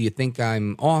 Do you think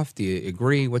I'm off? Do you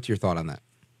agree? What's your thought on that?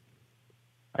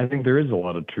 I think there is a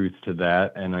lot of truth to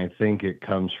that, and I think it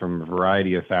comes from a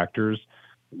variety of factors.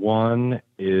 One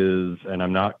is, and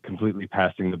I'm not completely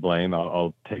passing the blame,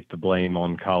 I'll take the blame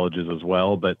on colleges as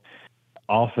well, but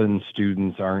often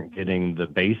students aren't getting the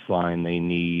baseline they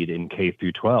need in K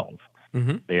through 12.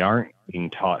 Mm-hmm. They aren't being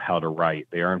taught how to write.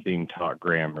 They aren't being taught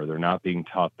grammar. They're not being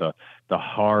taught the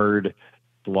hard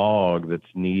slog that's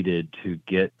needed to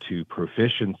get to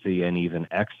proficiency and even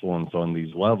excellence on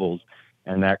these levels.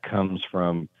 And that comes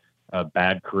from a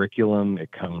bad curriculum.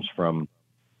 It comes from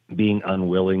being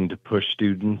unwilling to push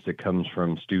students. It comes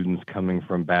from students coming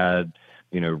from bad,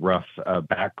 rough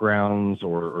backgrounds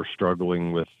or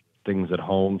struggling with things at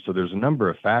home. So there's a number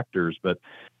of factors, but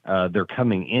they're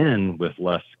coming in with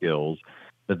less skills.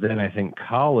 But then I think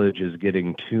college is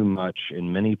getting too much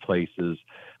in many places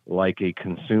like a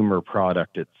consumer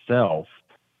product itself,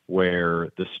 where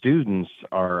the students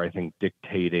are, I think,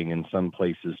 dictating in some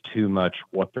places too much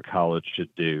what the college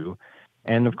should do.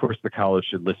 And of course, the college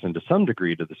should listen to some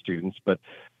degree to the students, but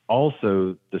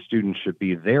also the students should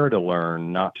be there to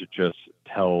learn, not to just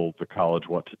tell the college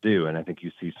what to do. And I think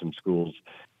you see some schools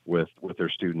with their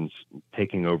students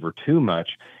taking over too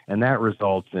much, and that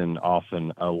results in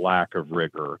often a lack of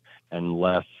rigor and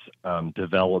less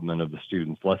development of the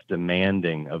students, less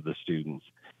demanding of the students.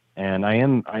 And I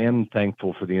am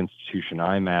thankful for the institution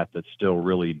I'm at that still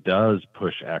really does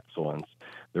push excellence,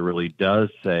 that really does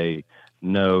say,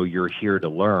 no, you're here to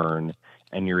learn,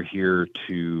 and you're here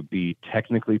to be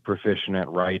technically proficient at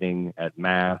writing, at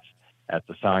math, at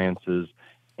the sciences,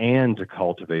 and to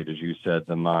cultivate, as you said,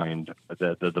 the mind,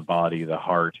 the body, the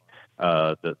heart,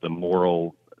 the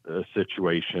moral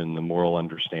situation, the moral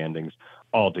understandings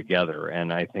all together.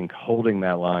 And I think holding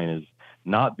that line is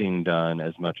not being done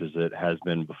as much as it has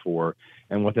been before.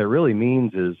 And what that really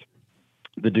means is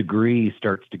the degree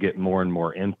starts to get more and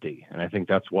more empty. And I think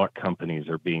that's what companies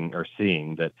are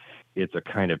seeing, that it's a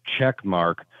kind of check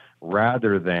mark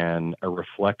rather than a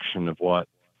reflection of what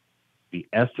the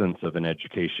essence of an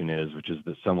education is, which is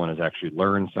that someone has actually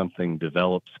learned something,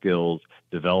 developed skills,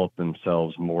 developed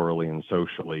themselves morally and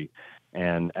socially.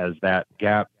 And as that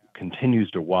gap continues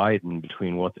to widen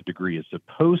between what the degree is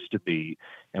supposed to be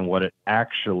and what it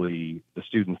actually, the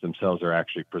students themselves are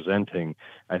actually presenting,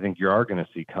 I think you are going to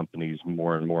see companies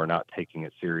more and more not taking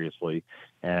it seriously.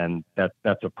 And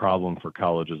that's a problem for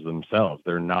colleges themselves.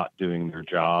 They're not doing their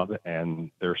job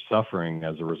and they're suffering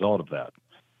as a result of that.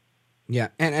 Yeah,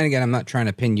 and again, I'm not trying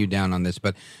to pin you down on this,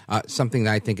 but something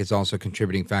that I think is also a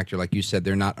contributing factor, like you said,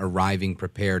 they're not arriving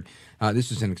prepared.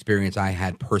 This is an experience I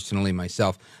had personally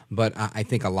myself, but I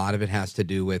think a lot of it has to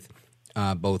do with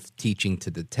both teaching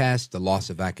to the test, the loss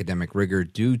of academic rigor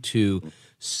due to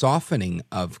softening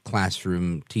of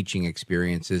classroom teaching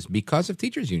experiences because of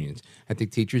teachers' unions. I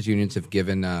think teachers' unions have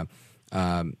given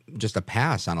just a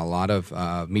pass on a lot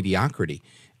of mediocrity,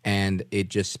 and it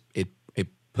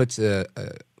puts it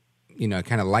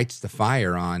kind of lights the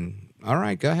fire on, all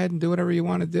right, go ahead and do whatever you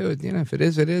want to do. If it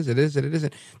is, it is, it is, it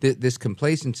isn't. This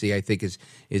complacency, I think, is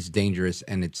dangerous,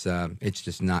 and it's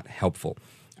just not helpful.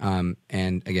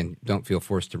 And again, don't feel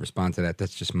forced to respond to that.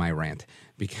 That's just my rant,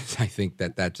 because I think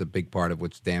that's a big part of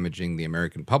what's damaging the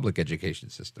American public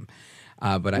education system.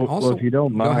 But I also, well, if you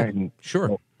don't mind,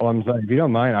 sure. I'm sorry, if you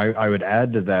don't mind, I would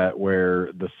add to that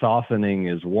where the softening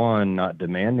is one, not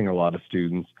demanding a lot of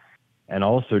students, and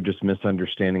also just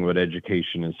misunderstanding what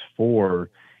education is for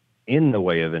in the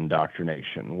way of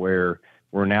indoctrination, where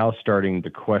we're now starting to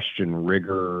question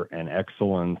rigor and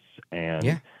excellence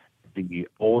and the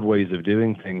old ways of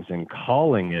doing things and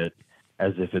calling it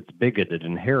as if it's bigoted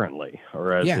inherently,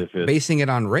 or as if it's basing it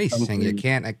on race, saying you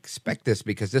can't expect this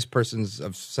because this person's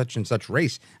of such and such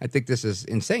race. I think this is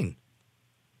insane.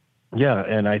 Yeah,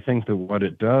 and I think that what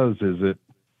it does is it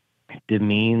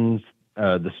demeans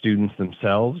the students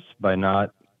themselves by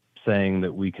not saying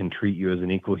that we can treat you as an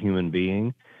equal human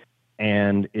being.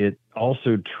 And it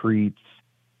also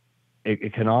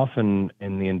it can often,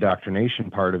 in the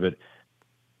indoctrination part of it,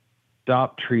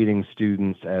 stop treating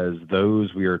students as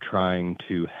those we are trying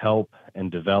to help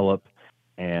and develop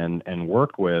and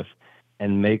work with,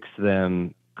 and makes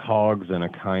them cogs in a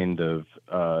kind of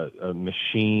a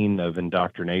machine of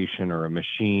indoctrination, or a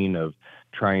machine of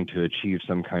trying to achieve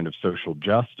some kind of social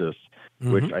justice,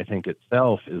 which I think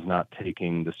itself is not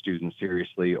taking the students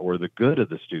seriously or the good of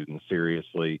the students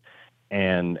seriously,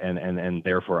 and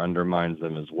therefore undermines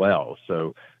them as well.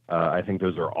 So I think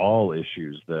those are all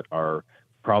issues that are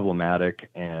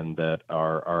problematic and that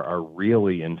are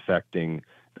really infecting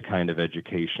the kind of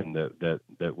education that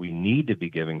we need to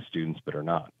be giving students but are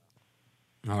not.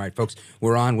 All right, folks,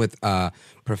 we're on with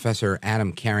Professor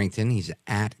Adam Carrington. He's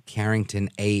at Carrington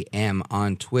AM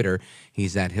on Twitter.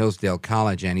 He's at Hillsdale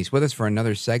College, and he's with us for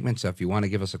another segment. So if you want to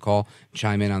give us a call,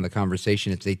 chime in on the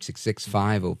conversation, it's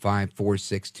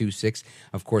 866-505-4626.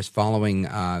 Of course, following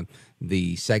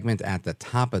the segment at the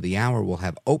top of the hour, we'll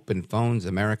have Open Phones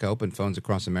America, Open Phones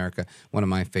Across America, one of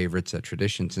my favorites, a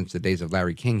tradition since the days of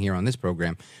Larry King here on this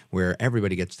program, where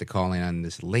everybody gets to call in on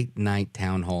this late-night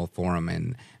town hall forum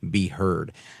and be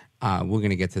heard. We're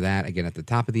going to get to that again at the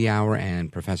top of the hour,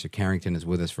 and Professor Carrington is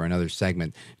with us for another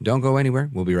segment. Don't go anywhere.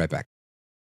 We'll be right back.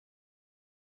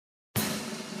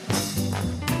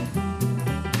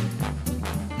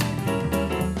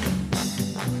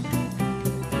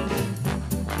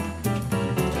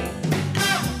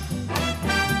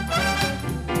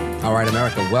 All right,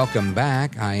 America, welcome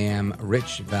back. I am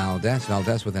Rich Valdez,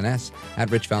 Valdez with an S, at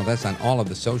Rich Valdez on all of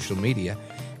the social media.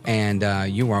 And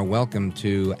you are welcome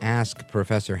to ask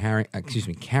Professor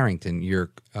Carrington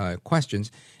your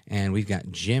questions. And we've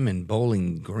got Jim in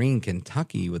Bowling Green,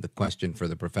 Kentucky, with a question for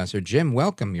the professor. Jim,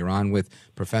 welcome. You're on with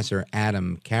Professor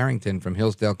Adam Carrington from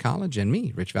Hillsdale College and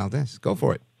me, Rich Valdez. Go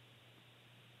for it.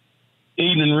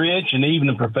 Evening, Rich, and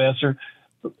evening, Professor.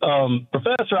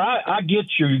 Professor, I get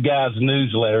your guys'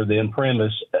 newsletter, the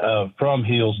premise from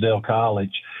Hillsdale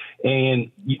College, and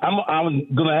I'm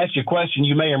going to ask you a question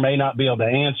you may or may not be able to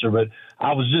answer, but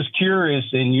I was just curious,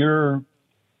 in your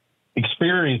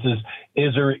experiences,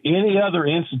 is there any other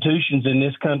institutions in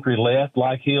this country left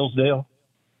like Hillsdale?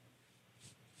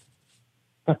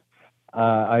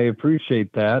 I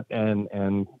appreciate that,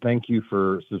 and thank you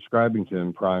for subscribing to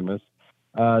Imprimis.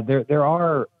 There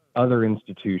are other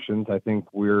institutions. I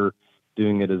think we're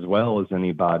doing it as well as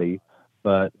anybody,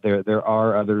 but there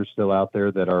are others still out there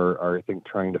that are I think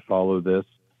trying to follow this.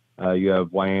 You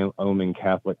have Wyoming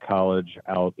Catholic College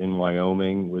out in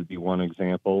Wyoming would be one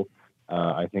example.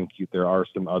 I think there are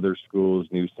some other schools,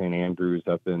 New St. Andrews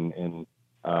up in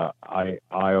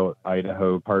Idaho,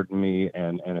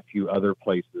 and a few other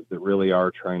places that really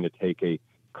are trying to take a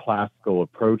classical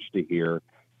approach to here.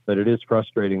 But it is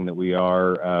frustrating that we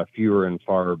are fewer and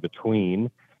far between.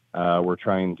 We're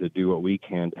trying to do what we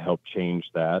can to help change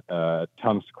that.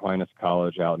 Thomas Aquinas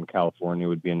College out in California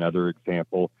would be another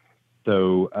example.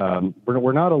 So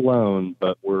we're not alone,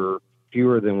 but we're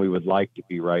fewer than we would like to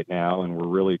be right now, and we're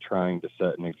really trying to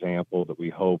set an example that we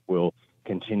hope will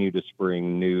continue to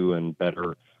spring new and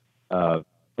better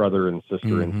brother and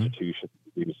sister institutions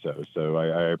to do so. So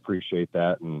I appreciate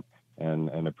that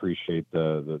and appreciate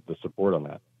the support on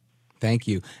that. Thank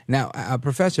you. Now,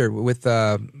 Professor, with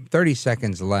 30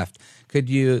 seconds left, could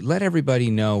you let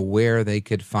everybody know where they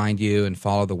could find you and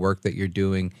follow the work that you're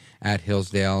doing at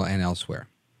Hillsdale and elsewhere?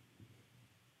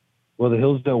 Well, the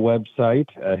Hillsdale website,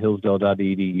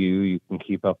 hillsdale.edu, you can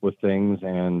keep up with things.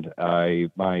 And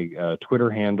my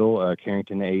Twitter handle,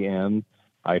 Carrington AM,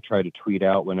 I try to tweet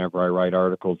out whenever I write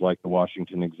articles like the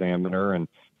Washington Examiner and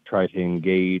try to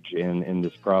engage in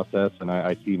this process. And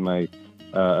I see my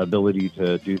ability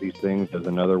to do these things as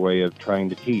another way of trying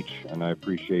to teach. And I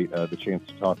appreciate the chance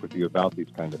to talk with you about these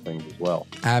kind of things as well.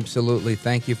 Absolutely.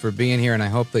 Thank you for being here, and I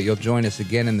hope that you'll join us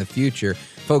again in the future.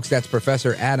 Folks, that's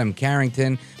Professor Adam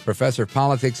Carrington, Professor of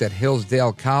Politics at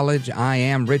Hillsdale College. I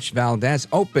am Rich Valdez.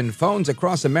 Open Phones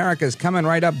Across America is coming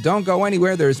right up. Don't go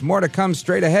anywhere. There's more to come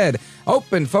straight ahead.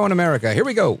 Open Phone America. Here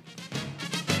we go.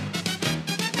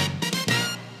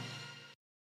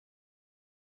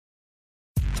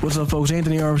 What's up, folks?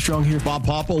 Anthony Armstrong here. Bob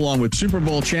Papa, along with Super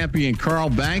Bowl champion Carl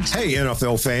Banks. Hey,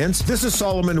 NFL fans. This is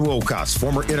Solomon Wilcox,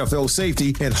 former NFL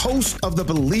safety and host of the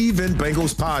Believe in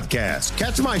Bengals podcast.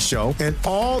 Catch my show and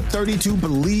all 32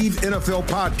 Believe NFL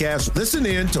podcasts. Listen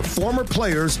in to former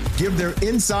players give their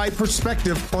inside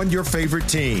perspective on your favorite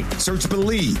team. Search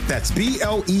Believe, that's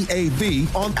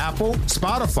BLEAV, on Apple,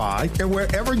 Spotify, and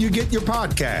wherever you get your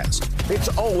podcast.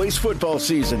 It's always football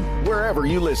season, wherever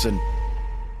you listen.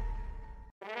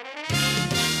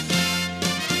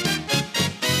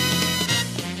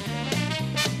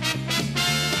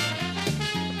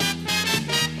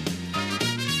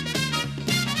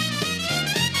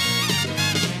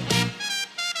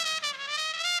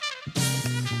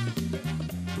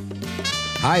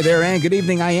 Hi there, and good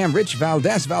evening. I am Rich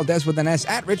Valdez, Valdez with an S,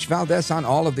 at Rich Valdez on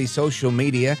all of the social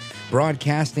media,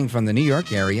 broadcasting from the New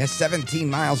York area, 17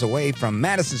 miles away from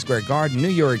Madison Square Garden, New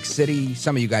York City.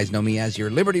 Some of you guys know me as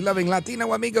your liberty-loving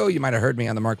Latino amigo. You might have heard me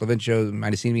on the Mark Levin Show, you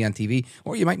might have seen me on TV,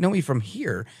 or you might know me from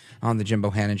here on the Jim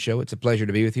Bohannon Show. It's a pleasure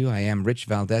to be with you. I am Rich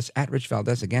Valdez, at Rich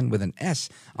Valdez, again with an S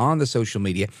on the social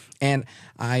media. And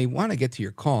I want to get to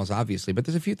your calls, obviously, but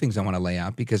there's a few things I want to lay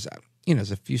out because,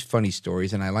 there's a few funny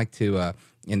stories, and I like to,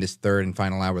 in this third and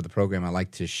final hour of the program, I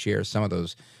like to share some of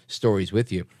those stories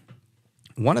with you.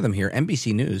 One of them here,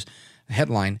 NBC News,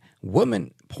 headline,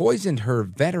 woman poisoned her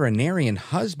veterinarian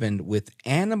husband with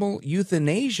animal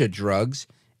euthanasia drugs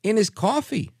in his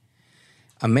coffee.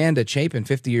 Amanda Chapin,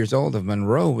 50 years old, of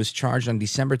Monroe, was charged on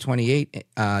December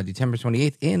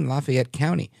 28th in Lafayette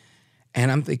County. And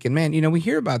I'm thinking, man, we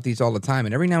hear about these all the time.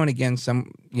 And every now and again,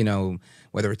 some,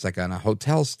 whether it's like on a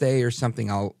hotel stay or something,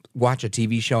 I'll watch a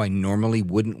TV show I normally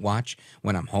wouldn't watch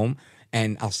when I'm home.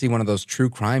 And I'll see one of those true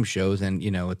crime shows and,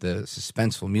 with the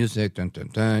suspenseful music, dun, dun,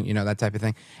 dun, that type of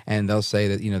thing. And they'll say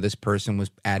that, this person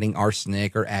was adding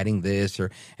arsenic or adding this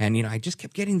and I just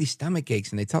kept getting these stomach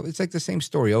aches. And it's like the same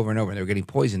story over and over. They were getting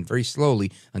poisoned very slowly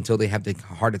until they have the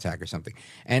heart attack or something.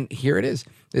 And here it is.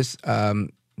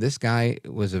 This guy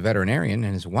was a veterinarian,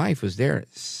 and his wife was there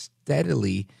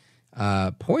steadily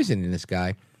poisoning this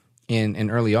guy.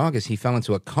 In early August, he fell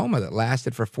into a coma that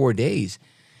lasted for 4 days.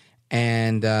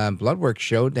 And blood work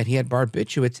showed that he had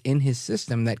barbiturates in his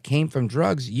system that came from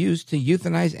drugs used to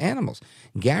euthanize animals.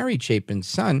 Gary Chapin's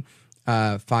son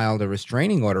filed a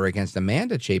restraining order against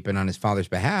Amanda Chapin on his father's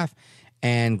behalf.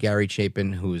 And Gary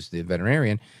Chapin, who's the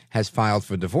veterinarian, has filed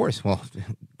for divorce. Well,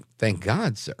 thank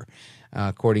God, sir.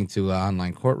 According to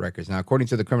online court records. Now, according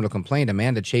to the criminal complaint,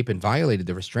 Amanda Chapin violated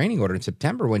the restraining order in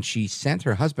September when she sent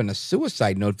her husband a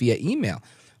suicide note via email,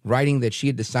 writing that she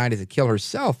had decided to kill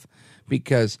herself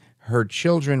because her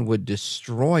children would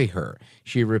destroy her.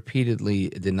 She repeatedly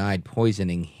denied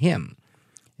poisoning him,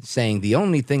 saying, "The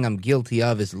only thing I'm guilty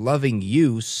of is loving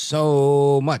you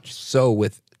so much." So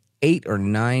with 8 or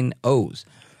 9 O's.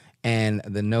 And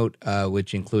the note,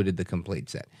 which included the complaint,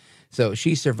 said. So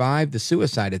she survived the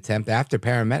suicide attempt after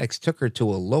paramedics took her to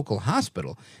a local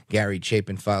hospital. Gary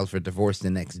Chapin filed for divorce the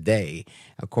next day.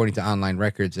 According to online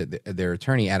records, their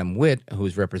attorney, Adam Witt, who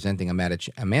is representing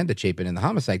Amanda Chapin in the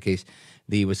homicide case,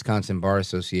 the Wisconsin Bar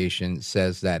Association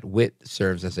says that Witt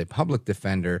serves as a public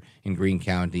defender in Greene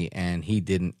County, and he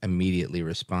didn't immediately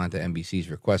respond to NBC's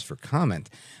request for comment.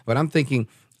 But I'm thinking,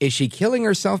 is she killing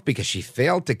herself because she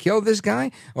failed to kill this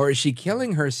guy? Or is she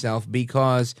killing herself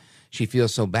because she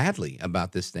feels so badly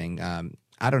about this thing?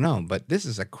 I don't know, but this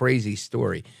is a crazy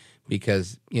story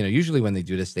because, usually when they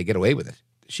do this, they get away with it.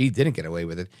 She didn't get away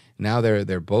with it. Now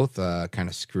they're both kind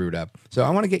of screwed up. So I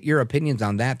want to get your opinions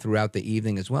on that throughout the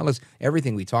evening, as well as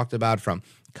everything we talked about, from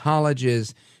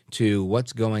colleges to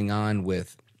what's going on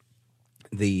with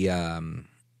the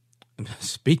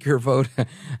speaker vote.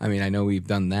 I mean, I know we've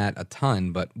done that a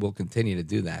ton, but we'll continue to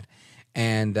do that.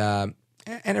 And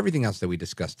everything else that we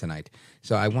discussed tonight.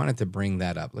 So I wanted to bring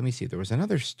that up. Let me see. There was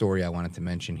another story I wanted to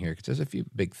mention here because there's a few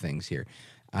big things here.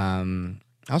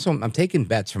 Also, I'm taking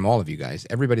bets from all of you guys,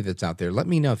 everybody that's out there. Let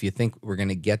me know if you think we're going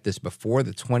to get this before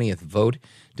the 20th vote.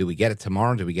 Do we get it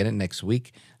tomorrow? Do we get it next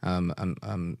week?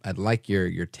 I'd like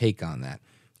your take on that.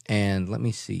 And let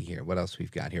me see here what else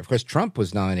we've got here. Of course, Trump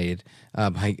was nominated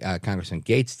by Congressman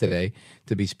Gates today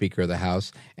to be Speaker of the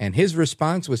House. And his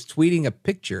response was tweeting a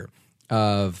picture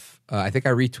of, I think I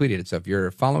retweeted it. So if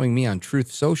you're following me on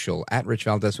Truth Social, at Rich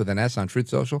Valdez with an S on Truth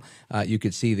Social, you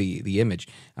could see the image.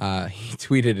 He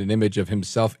tweeted an image of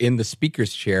himself in the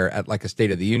speaker's chair at like a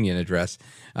State of the Union address,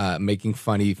 making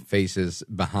funny faces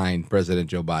behind President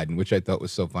Joe Biden, which I thought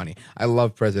was so funny. I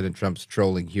love President Trump's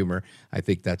trolling humor. I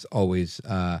think that's always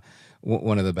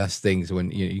one of the best things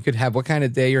when you could have what kind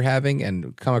of day you're having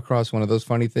and come across one of those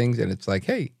funny things, and it's like,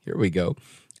 hey, here we go.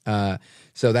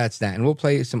 So that's that. And we'll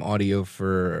play some audio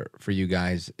for you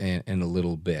guys in a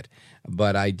little bit.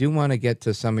 But I do want to get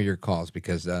to some of your calls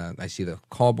because I see the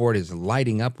call board is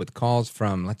lighting up with calls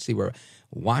from, let's see, where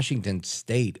Washington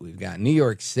State. We've got New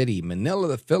York City, Manila,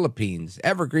 the Philippines,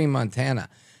 Evergreen, Montana,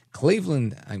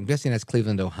 Cleveland. I'm guessing that's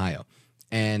Cleveland, Ohio.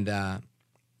 And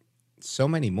so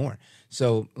many more.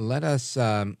 So let us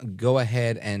go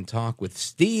ahead and talk with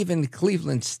Steve in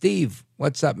Cleveland. Steve,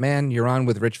 what's up, man? You're on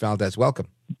with Rich Valdez. Welcome.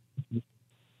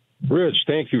 Rich,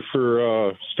 thank you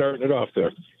for starting it off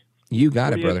there. You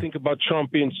got it, brother. What do you think about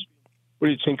Trump being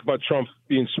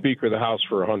Speaker of the House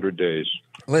for 100 days?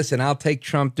 Listen, I'll take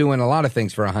Trump doing a lot of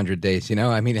things for 100 days.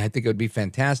 I mean, I think it would be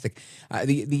fantastic.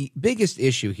 The biggest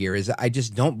issue here is I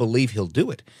just don't believe he'll do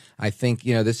it. I think,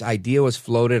 this idea was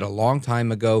floated a long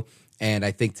time ago. And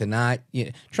I think tonight,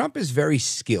 Trump is very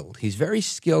skilled. He's very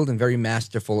skilled and very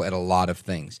masterful at a lot of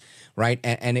things, right?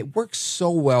 And it works so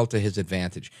well to his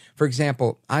advantage. For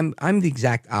example, I'm the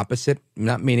exact opposite,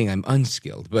 not meaning I'm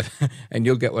unskilled, but and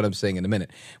you'll get what I'm saying in a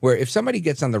minute. Where if somebody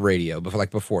gets on the radio,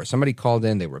 before, somebody called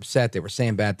in, they were upset, they were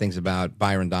saying bad things about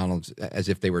Byron Donalds as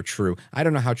if they were true. I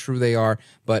don't know how true they are,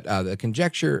 but the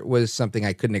conjecture was something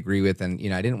I couldn't agree with, and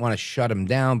I didn't want to shut him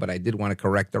down, but I did want to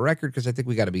correct the record because I think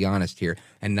we got to be honest here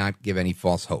and not give any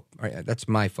false hope. Right? That's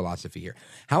my philosophy here.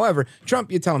 However, Trump,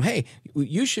 you tell him, hey,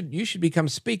 you should become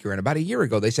Speaker. And about a year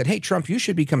ago, they said, hey, Trump, you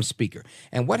should become Speaker.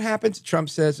 And what happens? Trump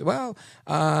says, well,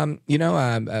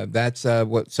 that's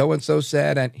what so-and-so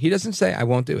said. And he doesn't say, I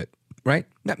won't do it. Right?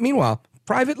 Now, meanwhile,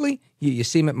 privately, you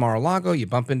see him at Mar-a-Lago, you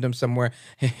bump into him somewhere,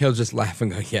 he'll just laugh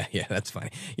and go, yeah, that's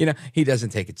funny. He doesn't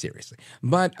take it seriously.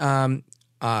 But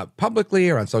publicly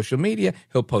or on social media,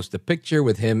 he'll post a picture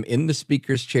with him in the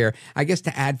speaker's chair, I guess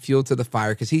to add fuel to the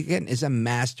fire, because he, again, is a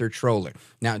master troller.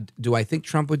 Now, do I think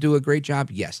Trump would do a great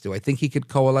job? Yes. Do I think he could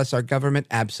coalesce our government?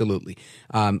 Absolutely.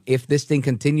 If this thing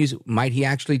continues, might he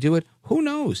actually do it? Who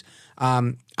knows?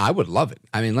 I would love it.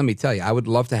 I mean, let me tell you, I would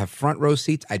love to have front row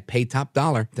seats. I'd pay top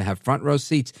dollar to have front row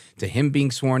seats to him being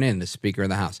sworn in as Speaker of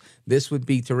the House. This would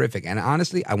be terrific. And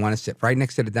honestly, I want to sit right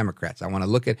next to the Democrats. I want to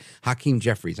look at Hakeem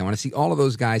Jeffries. I want to see all of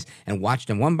those guys and watch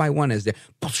them one by one as they're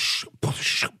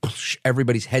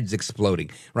everybody's heads exploding,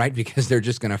 right? Because they're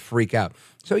just going to freak out.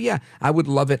 So, yeah, I would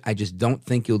love it. I just don't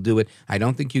think you'll do it. I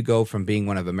don't think you go from being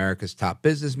one of America's top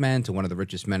businessmen to one of the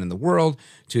richest men in the world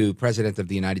to President of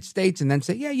the United States and then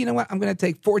say, yeah, you know what? I'm going to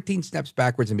take 14 steps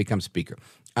backwards and become Speaker.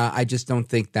 I just don't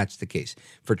think that's the case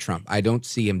for Trump. I don't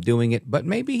see him doing it, but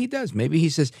maybe he does. Maybe he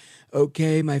says,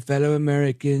 okay, my fellow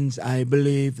Americans, I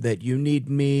believe that you need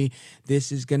me. This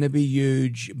is going to be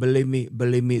huge. Believe me,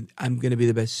 I'm going to be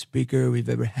the best Speaker we've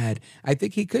ever had. I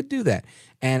think he could do that.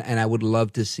 And I would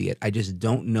love to see it. I just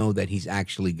don't know that he's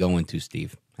actually going to,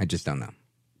 Steve. I just don't know.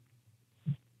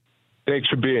 Thanks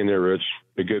for being there, Rich.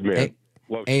 A good man. Hey,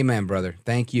 amen, brother.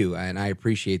 Thank you. And I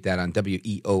appreciate that on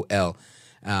WEOL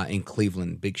in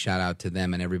Cleveland. Big shout out to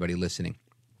them and everybody listening.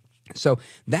 So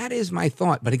that is my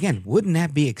thought. But again, wouldn't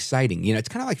that be exciting? You know, it's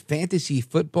kind of like fantasy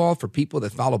football for people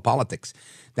that follow politics.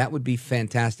 That would be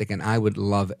fantastic, and I would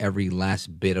love every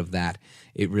last bit of that.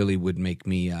 It really would make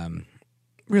me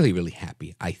really, really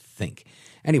happy, I think.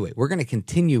 Anyway, we're going to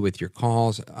continue with your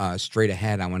calls straight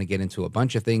ahead. I want to get into a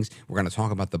bunch of things. We're going to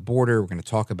talk about the border. We're going to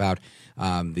talk about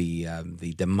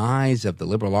the demise of the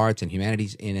liberal arts and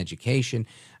humanities in education.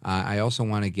 I also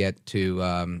want to get to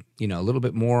a little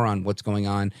bit more on what's going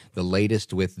on, the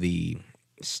latest with the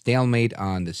stalemate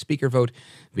on the speaker vote,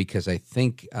 because I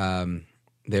think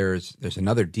there's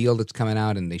another deal that's coming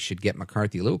out, and they should get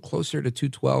McCarthy a little closer to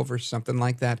 212 or something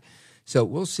like that. So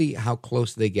we'll see how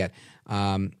close they get.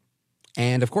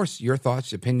 And of course, your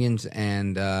thoughts, opinions,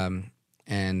 and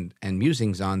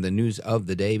musings on the news of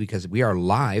the day, because we are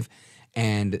live,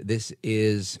 and this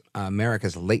is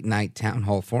America's late night town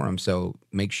hall forum. So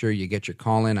make sure you get your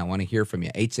call in. I want to hear from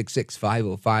you.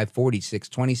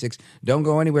 866-505-4626. Don't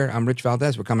go anywhere. I'm Rich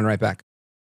Valdez. We're coming right back.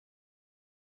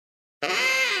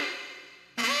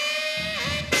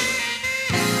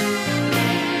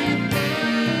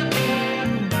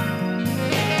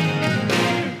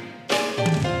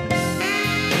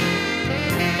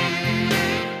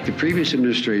 The previous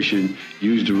administration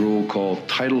used a rule called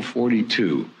Title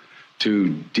 42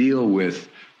 to deal with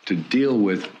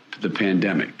the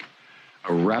pandemic,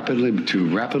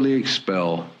 to rapidly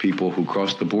expel people who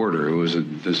crossed the border. It was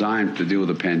designed to deal with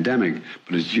the pandemic,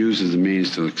 but it's used as a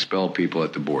means to expel people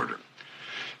at the border.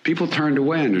 People turned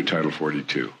away under Title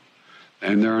 42,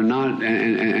 and they're not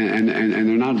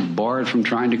they're not barred from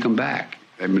trying to come back.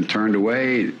 They've been turned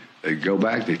away. They go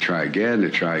back. They try again.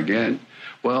 They try again.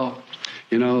 Well,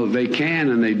 you know, they can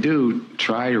and they do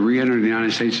try to re-enter the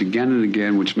United States again and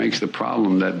again, which makes the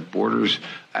problem that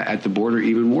at the border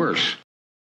even worse.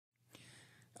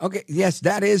 Okay, yes,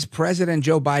 that is President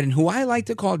Joe Biden, who I like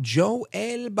to call Joe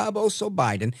El Baboso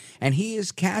Biden, and he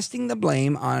is casting the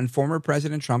blame on former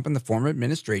President Trump and the former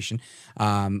administration,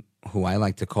 who I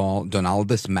like to call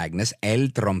Donaldus Magnus El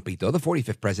Trompito, the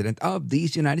 45th president of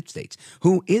these United States,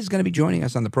 who is going to be joining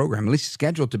us on the program, at least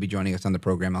scheduled to be joining us on the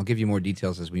program. I'll give you more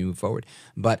details as we move forward.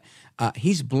 But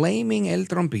he's blaming El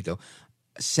Trompito,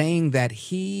 saying that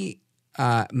he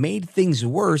made things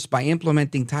worse by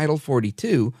implementing Title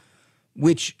 42,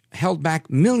 which held back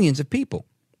millions of people.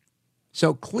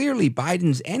 So clearly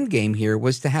Biden's endgame here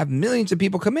was to have millions of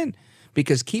people come in,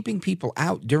 because keeping people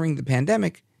out during the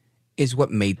pandemic is what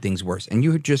made things worse. And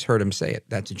you just heard him say it.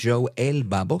 That's Joe El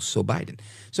Baboso Biden.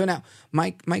 So now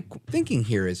my thinking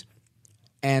here is,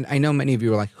 and I know many of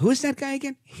you are like, who is that guy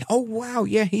again? Oh, wow.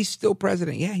 Yeah, he's still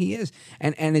president. Yeah, he is.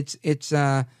 And it's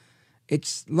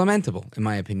lamentable, in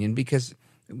my opinion, because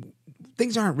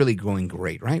things aren't really going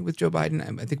great, right, with Joe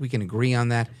Biden. I think we can agree on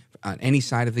that on any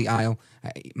side of the aisle.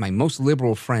 My most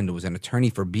liberal friend was an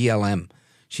attorney for BLM.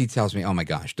 She tells me, oh, my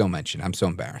gosh, don't mention it. I'm so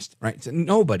embarrassed, right? So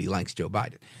nobody likes Joe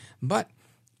Biden. But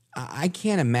I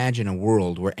can't imagine a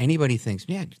world where anybody thinks,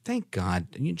 yeah, thank God,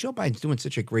 Joe Biden's doing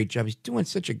such a great job. He's doing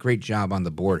such a great job on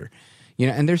the border. You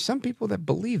know, and there's some people that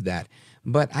believe that,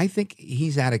 but I think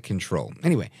he's out of control.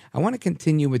 Anyway, I want to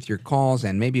continue with your calls,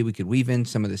 and maybe we could weave in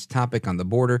some of this topic on the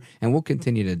border, and we'll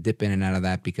continue to dip in and out of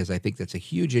that, because I think that's a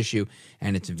huge issue,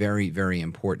 and it's very, very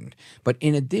important. But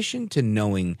in addition to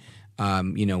knowing,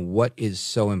 what is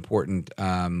so important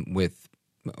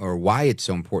or why it's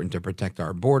so important to protect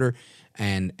our border,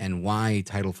 and why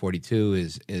Title 42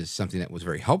 is something that was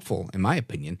very helpful, in my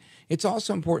opinion, it's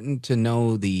also important to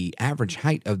know the average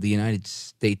height of the United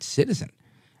States citizen.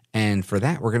 And for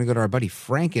that, we're going to go to our buddy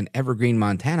Frank in Evergreen,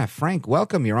 Montana. Frank,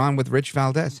 welcome. You're on with Rich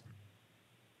Valdez.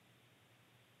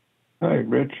 Hi,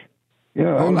 Rich.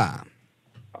 Yeah. Hola.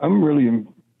 I'm really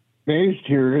amazed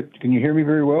here. Can you hear me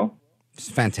very well?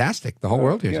 It's fantastic. The whole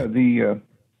world hears it. Yeah,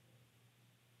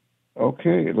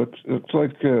 okay, it looks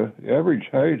like the average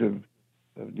height of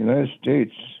the United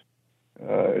States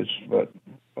is about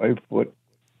 5'4"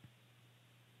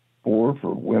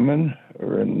 for women,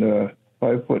 and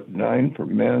 5'9" for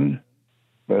men,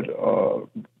 but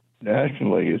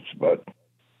nationally it's about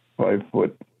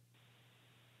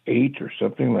 5'8" or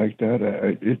something like that.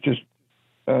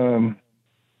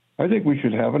 I think we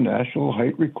should have a national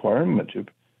height requirement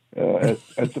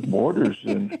at the borders,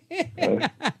 and I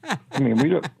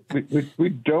mean we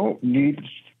don't need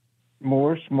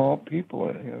more small people.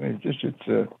 I mean,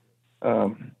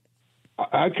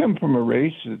 I come from a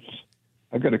race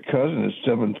I got a cousin that's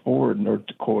 7'4" in North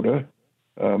Dakota.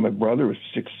 My brother was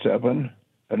 6'7",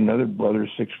 another brother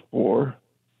 6'4",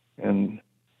 and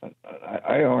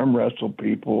I arm wrestle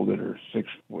people that are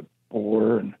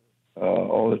 6'4" and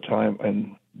all the time,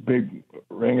 and big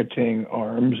orangutan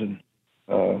arms, and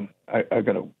I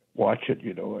got a watch it.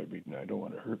 I mean, I don't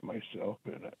want to hurt myself.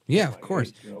 Yeah, of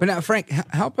course. But now, Frank,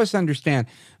 help us understand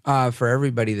for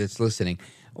everybody that's listening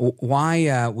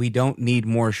why we don't need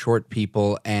more short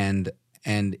people, and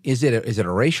is it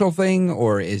a racial thing,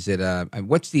 or is it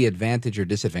what's the advantage or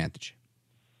disadvantage?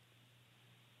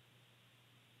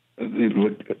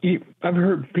 I've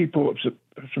heard people,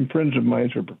 some friends of mine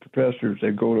who are professors,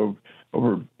 they go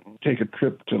take a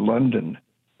trip to London,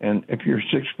 and if you're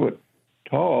 6 foot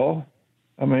tall,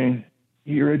 I mean,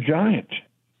 you're a giant.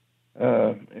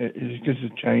 It's because the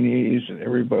Chinese and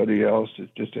everybody else is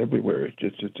just everywhere.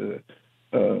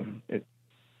 It's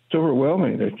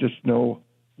overwhelming. There's just no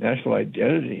national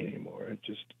identity anymore. It's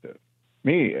just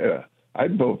me.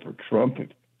 I'd vote for Trump if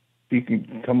he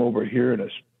can come over here in a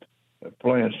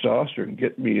flying saucer and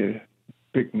pick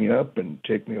me up and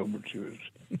take me over to his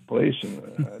place, and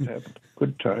I'd have a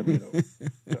good time.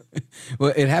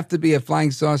 Well, it'd have to be a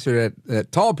flying saucer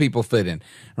that tall people fit in,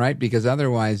 right? Because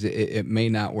otherwise it may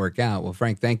not work out. Well,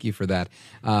 Frank, thank you for that.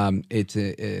 It's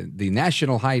the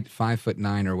national height,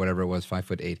 5'9" or whatever it was,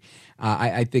 5'8".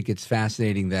 I think it's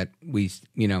fascinating that we,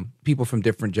 people from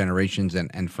different generations,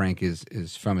 and Frank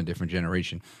is from a different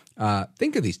generation,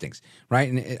 think of these things, right?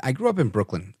 And I grew up in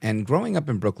Brooklyn, and growing up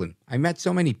in Brooklyn, I met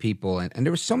so many people, and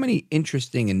there were so many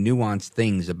interesting and nuanced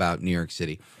things about New York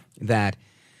City that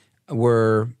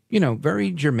were,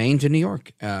 very germane to New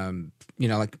York.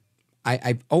 Like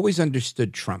I've always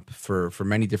understood Trump for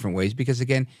many different ways because,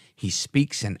 again, he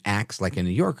speaks and acts like a New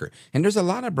Yorker. And there's a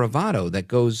lot of bravado that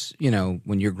goes,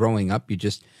 when you're growing up,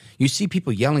 you see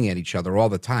people yelling at each other all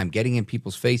the time, getting in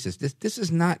people's faces. This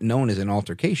is not known as an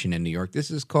altercation in New York.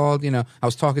 This is called, I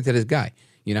was talking to this guy.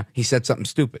 He said something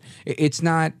stupid. It's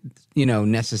not,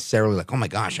 necessarily like, oh my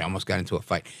gosh, I almost got into a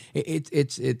fight.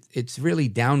 It's really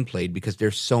downplayed because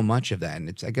there's so much of that,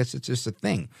 and I guess it's just a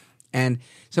thing. And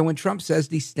so when Trump says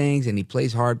these things and he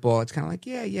plays hardball, it's kind of like,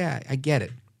 yeah, I get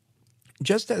it.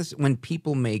 Just as when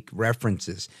people make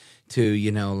references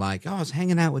to, like, oh, I was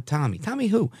hanging out with Tommy. Tommy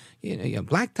who?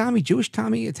 Black Tommy, Jewish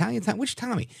Tommy, Italian Tommy, which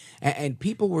Tommy? And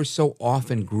people were so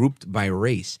often grouped by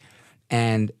race.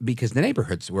 And because the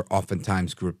neighborhoods were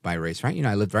oftentimes grouped by race, right?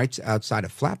 I lived right outside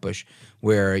of Flatbush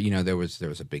where, there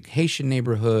was a big Haitian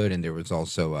neighborhood, and there was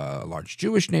also a large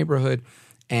Jewish neighborhood.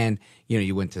 And,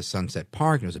 you went to Sunset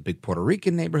Park, and it was a big Puerto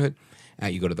Rican neighborhood.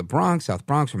 You go to the Bronx, South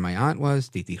Bronx, where my aunt was,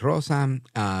 Titi Rosa.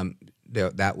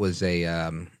 That was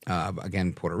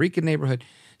again, Puerto Rican neighborhood.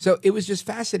 So it was just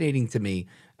fascinating to me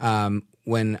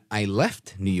when I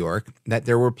left New York that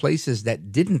there were places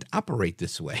that didn't operate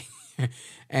this way.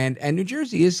 And New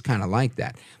Jersey is kind of like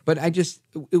that. But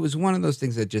it was one of those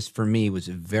things that just for me was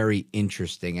very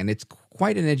interesting. And it's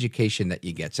quite an education that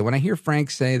you get. So when I hear Frank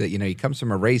say that, he comes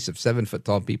from a race of 7 foot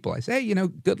tall people, I say, hey,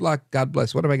 good luck. God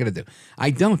bless. What am I going to do?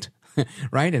 I don't.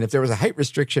 Right. And if there was a height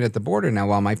restriction at the border now,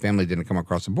 while my family didn't come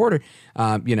across the border,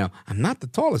 I'm not the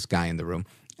tallest guy in the room.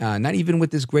 Not even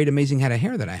with this great, amazing head of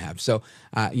hair that I have. So,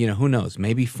 who knows?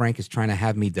 Maybe Frank is trying to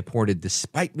have me deported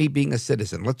despite me being a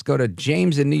citizen. Let's go to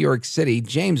James in New York City.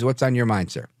 James, what's on your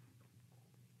mind, sir?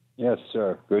 Yes,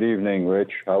 sir. Good evening,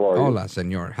 Rich. How are you? Hola,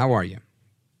 senor. How are you?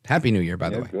 Happy New Year, by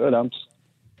the way. Good.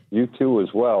 You too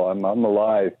as well. I'm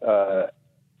alive.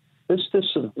 This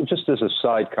just as a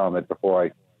side comment before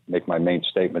I make my main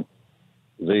statement.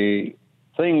 The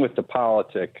thing with the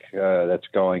politic that's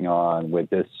going on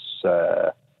with this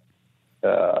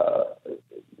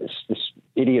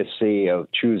idiocy of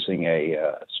choosing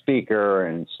a speaker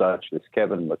and such, this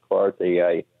Kevin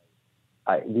McCarthy.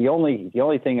 The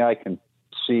only thing I can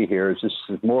see here is this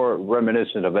is more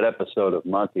reminiscent of an episode of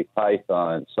Monty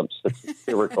Python, some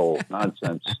satirical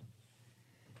nonsense.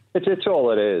 It's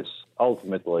all it is.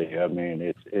 Ultimately, I mean,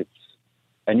 it's.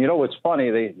 And what's funny?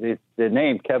 The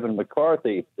name Kevin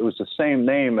McCarthy, it was the same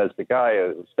name as the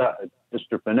guy,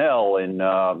 Mr. Fennell in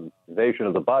Invasion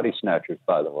of the Body Snatchers,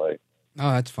 by the way.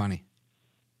 Oh, that's funny.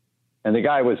 And the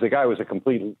guy was a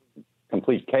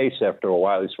complete case after a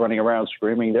while. He's running around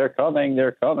screaming, "They're coming!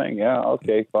 They're coming!" Yeah,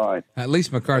 okay, fine. At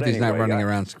least McCarthy's not running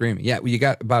around screaming. Yeah, well, you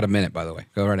got about a minute, by the way.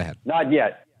 Go right ahead. Not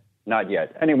yet.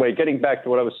 Anyway, getting back to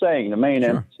what I was saying, the main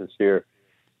emphasis here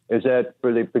is that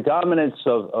for the predominance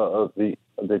of the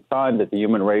time that the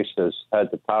human race has had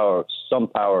some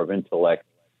power of intellect,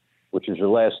 which is the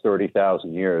last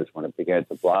 30,000 years when it began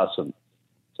to blossom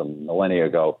some millennia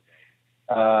ago,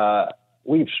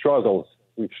 we've struggled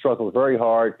very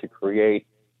hard to create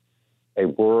a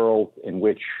world in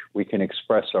which we can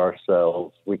express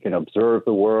ourselves. We can observe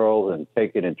the world and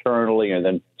take it internally and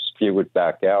then spew it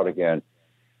back out again.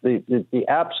 The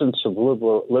absence of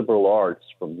liberal arts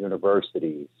from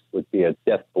universities would be a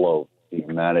death blow to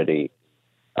humanity.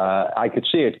 I could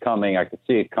see it coming. I could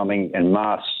see it coming en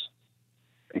masse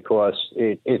because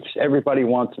it's everybody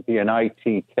wants to be an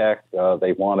IT tech.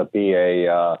 They want to be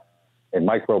a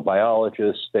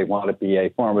microbiologist. They want to be a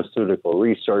pharmaceutical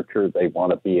researcher. They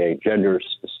want to be a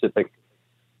gender-specific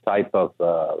type of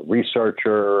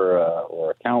researcher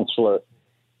or a counselor.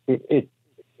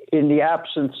 In the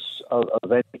absence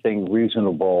of anything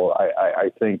reasonable,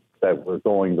 I think that we're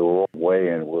going the wrong way,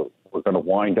 and we're going to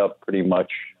wind up pretty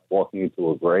much walking into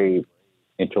a grave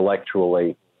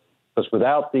intellectually. Because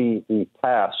without the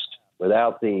past,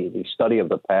 without the study of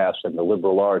the past and the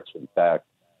liberal arts, in fact,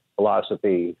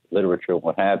 philosophy, literature,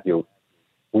 what have you,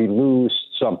 we lose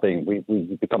something. We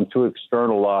become too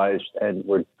externalized, and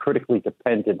we're critically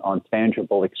dependent on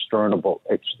tangible external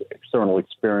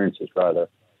experiences, rather,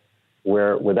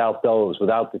 where without those,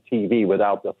 without the TV,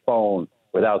 without the phone,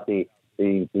 without the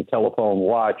telephone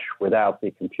watch, without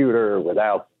the computer,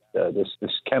 without this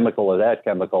chemical or that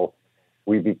chemical,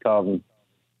 we become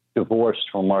divorced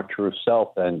from our true self,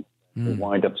 and we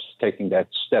wind up taking that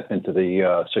step into the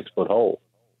 6-foot hole.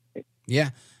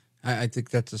 Yeah, I think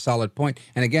that's a solid point.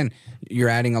 And again, you're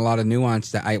adding a lot of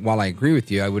nuance that while I agree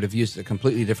with you, I would have used a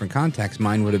completely different context.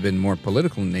 Mine would have been more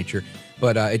political in nature.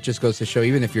 But it just goes to show,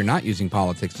 even if you're not using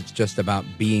politics, it's just about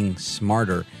being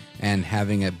smarter and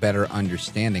having a better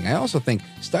understanding. I also think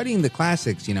studying the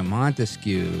classics,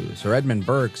 Montesquieu, Sir Edmund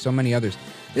Burke, so many others,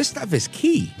 this stuff is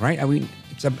key, right? I mean,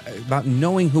 it's about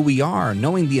knowing who we are,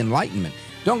 knowing the Enlightenment.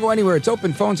 Don't go anywhere. It's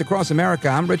Open Phones Across America.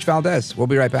 I'm Rich Valdez. We'll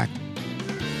be right back.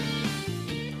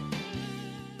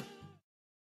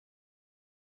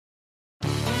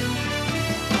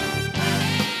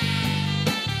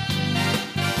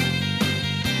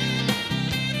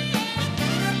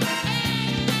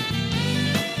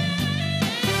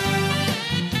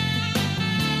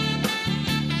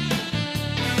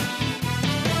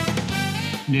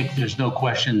 Nick, there's no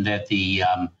question that the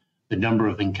number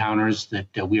of encounters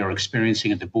that we are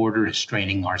experiencing at the border is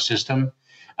straining our system.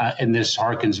 And this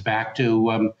harkens back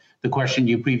to the question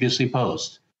you previously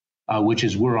posed, which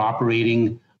is we're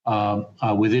operating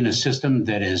within a system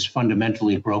that is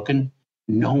fundamentally broken.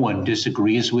 No one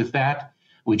disagrees with that.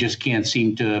 We just can't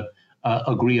seem to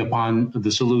agree upon the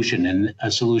solution. And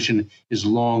a solution is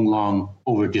long, long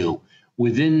overdue.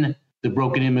 Within the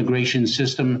broken immigration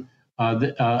system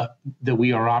that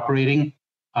we are operating,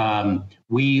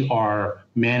 we are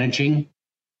managing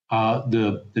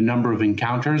the number of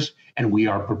encounters, and we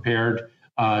are prepared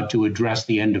to address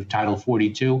the end of Title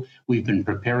 42. We've been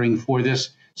preparing for this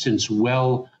since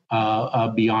well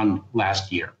beyond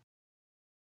last year.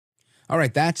 All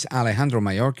right, that's Alejandro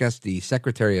Mayorkas, the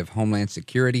Secretary of Homeland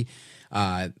Security.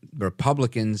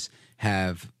 Republicans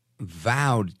have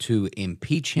vowed to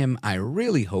impeach him. I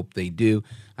really hope they do.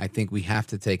 I think we have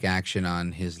to take action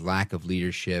on his lack of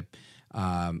leadership,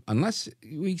 unless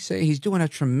we say he's doing a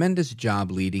tremendous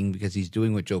job leading because he's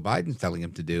doing what Joe Biden's telling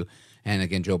him to do. And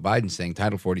again, Joe Biden's saying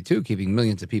Title 42, keeping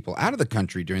millions of people out of the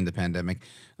country during the pandemic,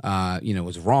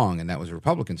 was wrong, and that was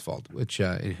Republicans' fault, which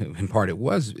in part it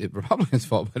was Republicans'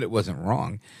 fault, but it wasn't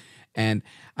wrong. And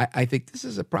I think this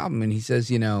is a problem. And he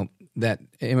says, that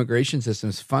immigration system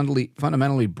is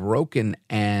fundamentally broken,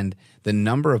 and the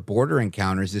number of border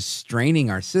encounters is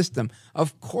straining our system.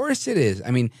 Of course it is.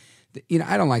 I mean,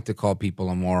 I don't like to call people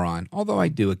a moron, although I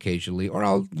do occasionally, or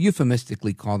I'll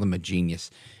euphemistically call them a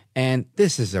genius. And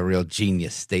this is a real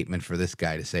genius statement for this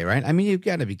guy to say, right? I mean, you've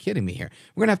got to be kidding me here.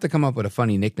 We're going to have to come up with a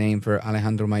funny nickname for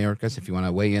Alejandro Mayorkas. If you want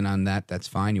to weigh in on that, that's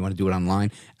fine. You want to do it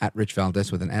online at Rich Valdez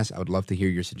with an S. I would love to hear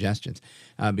your suggestions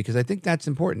because I think that's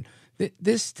important.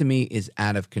 This, to me, is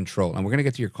out of control. And we're going to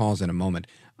get to your calls in a moment.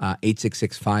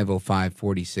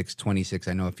 866-505-4626.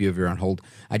 I know a few of you are on hold.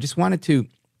 I just wanted to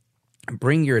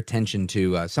bring your attention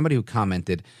to somebody who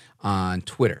commented on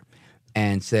Twitter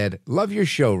and said, love your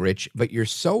show, Rich, but you're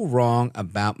so wrong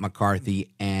about McCarthy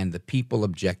and the people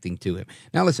objecting to him.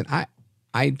 Now, listen,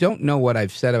 I don't know what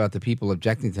I've said about the people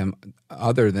objecting to him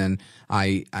other than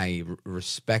I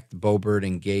respect Boebert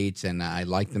and Gates, and I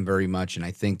like them very much, and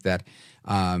I think that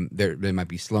they might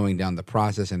be slowing down the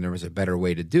process and there was a better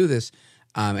way to do this.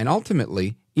 And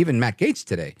ultimately, even Matt Gaetz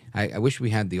today, I wish we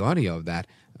had the audio of that.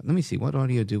 Let me see, what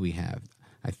audio do we have?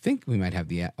 I think we might have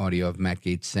the audio of Matt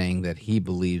Gaetz saying that he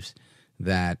believes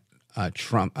that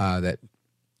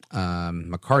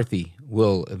McCarthy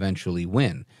will eventually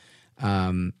win.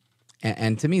 And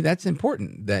to me, that's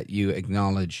important that you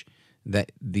acknowledge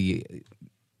that the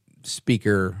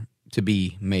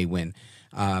speaker-to-be may win.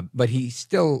 But he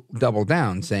still doubled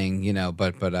down saying,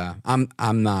 but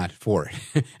I'm not for it.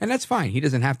 And that's fine. He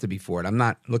doesn't have to be for it. I'm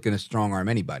not looking to strong-arm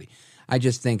anybody. I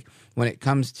just think when it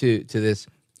comes to this,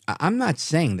 I'm not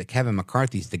saying that Kevin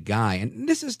McCarthy's the guy, and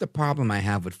this is the problem I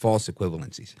have with false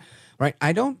equivalencies, right?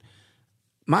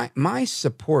 my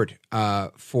support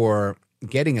for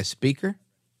getting a speaker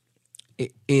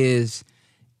is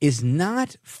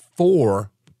not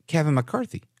for Kevin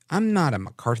McCarthy. I'm not a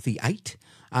McCarthyite.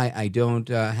 I don't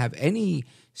have any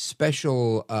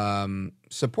special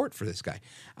support for this guy.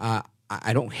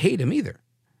 I don't hate him either.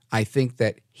 I think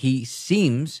that he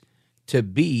seems to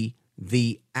be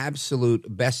the absolute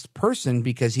best person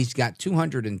because he's got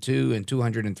 202 and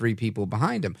 203 people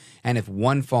behind him. And if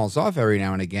one falls off every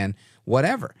now and again,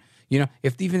 whatever. Even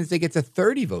if they get to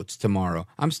 30 votes tomorrow,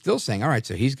 I'm still saying, all right,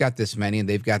 so he's got this many and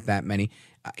they've got that many.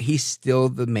 He's still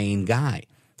the main guy.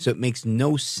 So it makes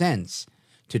no sense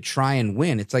to try and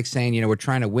win. It's like saying, we're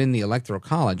trying to win the Electoral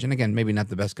College. And again, maybe not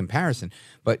the best comparison,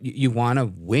 but you want to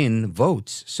win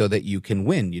votes so that you can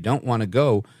win. You don't want to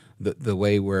go the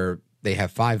way where they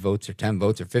have 5 votes or 10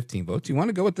 votes or 15 votes. You want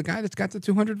to go with the guy that's got the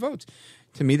 200 votes.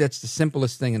 To me, that's the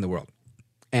simplest thing in the world.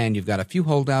 And you've got a few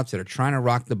holdouts that are trying to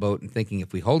rock the boat and thinking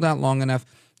if we hold out long enough,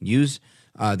 use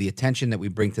the attention that we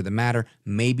bring to the matter,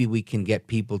 maybe we can get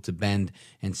people to bend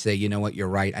and say, you know what, you're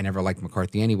right. I never liked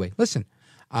McCarthy anyway. Listen,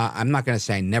 I'm not going to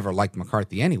say I never liked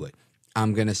McCarthy anyway.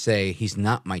 I'm going to say he's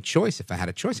not my choice. If I had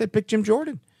a choice, I'd pick Jim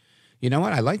Jordan. You know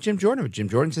what? I like Jim Jordan, but Jim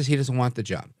Jordan says he doesn't want the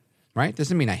job, right?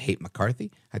 Doesn't mean I hate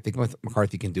McCarthy. I think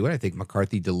McCarthy can do it. I think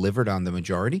McCarthy delivered on the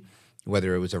majority,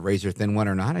 whether it was a razor-thin one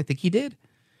or not. I think he did.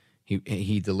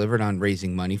 He delivered on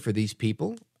raising money for these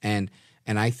people, and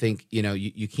I think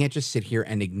you can't just sit here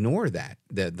and ignore that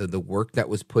the work that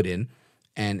was put in,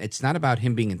 and it's not about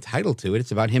him being entitled to it.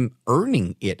 It's about him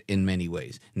earning it in many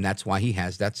ways, and that's why he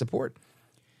has that support.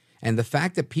 And the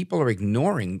fact that people are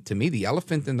ignoring, to me, the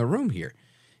elephant in the room here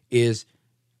is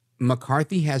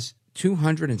McCarthy has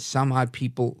 200 and some odd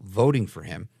people voting for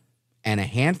him, and a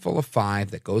handful of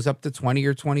 5 that goes up to 20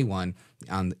 or 21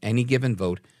 on any given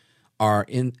vote are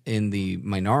in the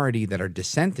minority that are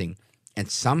dissenting, and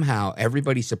somehow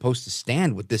everybody's supposed to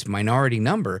stand with this minority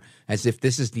number as if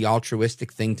this is the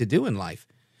altruistic thing to do in life.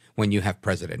 When you have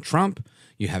President Trump,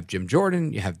 you have Jim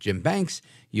Jordan, you have Jim Banks,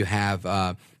 you have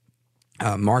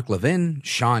Mark Levin,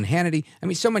 Sean Hannity. I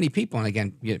mean, so many people. And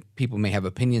again, people may have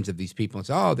opinions of these people and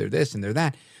say, oh, they're this and they're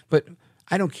that. But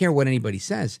I don't care what anybody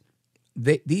says.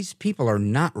 These people are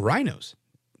not rhinos.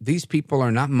 These people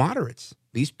are not moderates.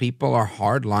 These people are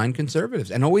hardline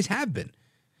conservatives and always have been.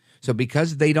 So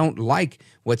because they don't like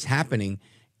what's happening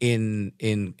in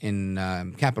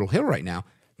Capitol Hill right now,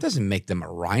 doesn't make them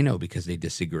a rhino because they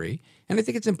disagree. And I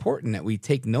think it's important that we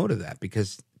take note of that,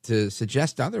 because to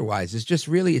suggest otherwise is just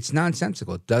really, it's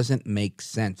nonsensical. It doesn't make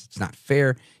sense. It's not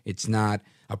fair. It's not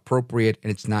appropriate,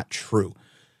 and it's not true.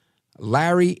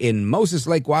 Larry in Moses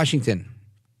Lake, Washington,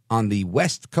 on the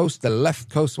west coast, the left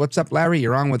coast. What's up, Larry?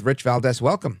 You're on with Rich Valdez.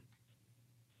 Welcome.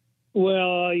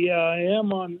 Well, yeah, I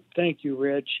am on. Thank you,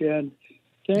 Rich, and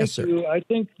thank you. I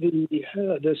think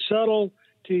the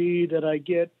subtlety that I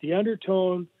get, the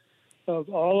undertone of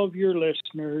all of your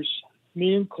listeners,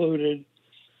 me included,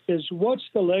 is what's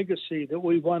the legacy that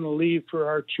we want to leave for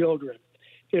our children?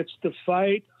 It's the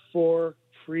fight for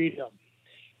freedom,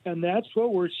 and that's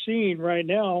what we're seeing right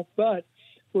now. But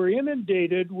we're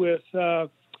inundated with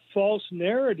false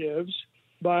narratives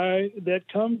that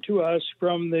come to us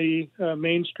from the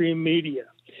mainstream media.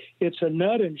 It's a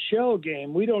nut and shell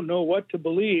game. We don't know what to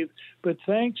believe, but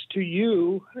thanks to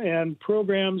you and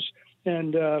programs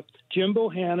and Jim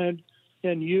Bohannon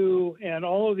and you and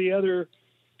all of the other,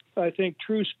 I think,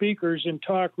 true speakers in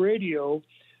talk radio,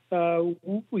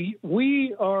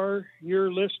 we are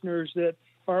your listeners that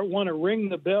want to ring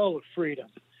the bell of freedom.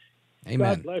 Amen.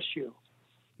 God bless you.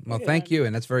 Well, thank you,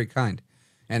 and that's very kind.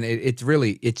 And it's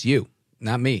you.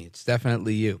 Not me. It's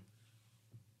definitely you.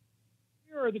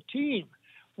 We are the team.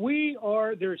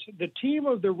 There's the team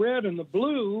of the red and the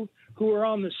blue who are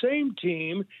on the same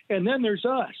team, and then there's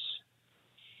us.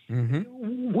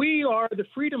 Mm-hmm. We are the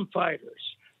freedom fighters.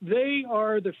 They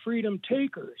are the freedom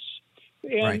takers.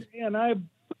 And I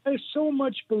so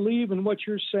much believe in what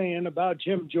you're saying about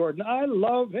Jim Jordan. I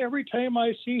love every time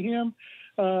I see him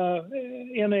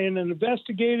in an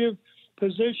investigative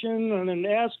position and then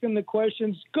asking the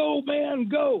questions, go, man,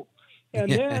 go.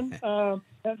 And then,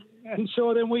 and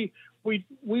so then we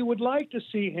would like to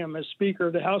see him as Speaker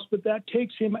of the House, but that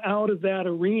takes him out of that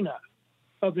arena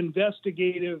of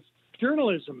investigative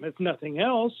journalism, if nothing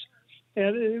else.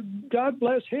 And God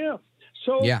bless him.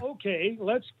 So, okay,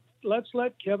 let's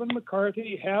let Kevin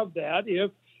McCarthy have that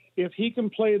if he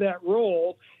can play that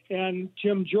role, and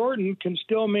Jim Jordan can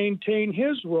still maintain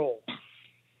his role.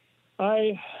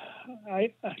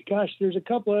 Gosh, there's a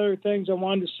couple other things I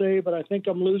wanted to say, but I think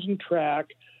I'm losing track.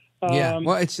 Yeah,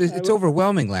 well, it's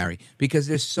overwhelming, Larry, because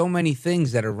there's so many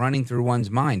things that are running through one's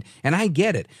mind, and I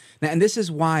get it. And this is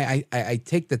why I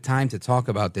take the time to talk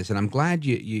about this, and I'm glad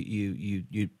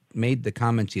you made the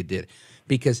comments you did,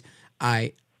 because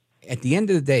at the end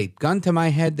of the day, gun to my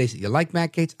head, they say, you like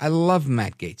Matt Gaetz? I love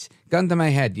Matt Gaetz. Gun to my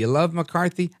head, you love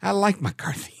McCarthy? I like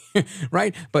McCarthy.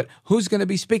 Right? But who's going to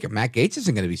be speaker? Matt Gaetz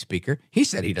isn't going to be speaker. He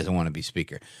said he doesn't want to be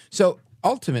speaker. So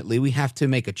ultimately, we have to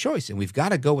make a choice, and we've got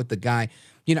to go with the guy.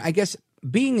 I guess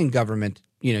being in government,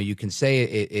 you can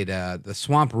say the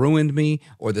swamp ruined me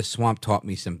or the swamp taught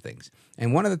me some things.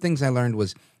 And one of the things I learned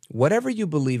was whatever you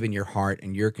believe in your heart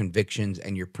and your convictions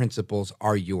and your principles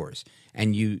are yours.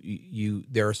 And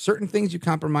there are certain things you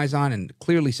compromise on, and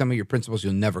clearly some of your principles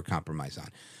you'll never compromise on.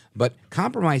 But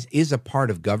compromise is a part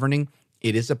of governing.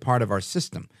 It is a part of our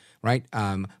system, right?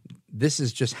 This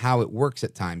is just how it works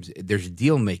at times. There's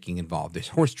deal making involved. There's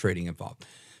horse trading involved.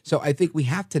 So I think we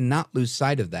have to not lose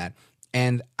sight of that.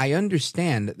 And I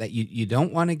understand that you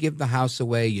don't want to give the house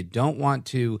away. You don't want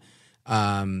to,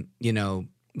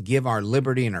 give our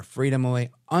liberty and our freedom away.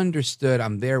 Understood.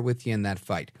 I'm there with you in that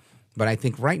fight. But I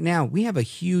think right now we have a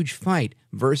huge fight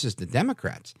versus the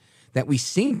Democrats that we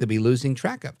seem to be losing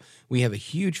track of. We have a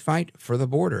huge fight for the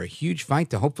border, a huge fight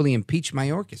to hopefully impeach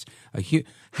Mayorkas.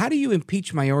 How do you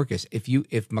impeach Mayorkas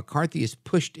if McCarthy is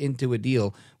pushed into a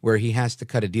deal where he has to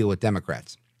cut a deal with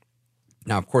Democrats?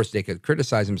 Now, of course, they could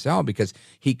criticize himself because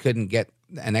he couldn't get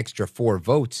an extra 4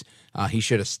 votes. He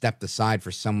should have stepped aside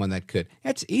for someone that could.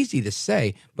 That's easy to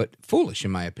say, but foolish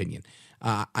in my opinion.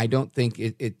 I don't think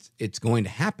it's going to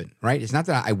happen, right? It's not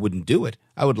that I wouldn't do it.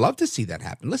 I would love to see that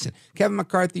happen. Listen, Kevin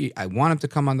McCarthy, I want him to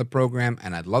come on the program,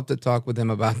 and I'd love to talk with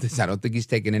him about this. I don't think he's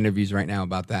taking interviews right now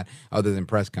about that other than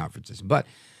press conferences. But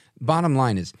bottom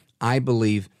line is, I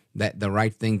believe that the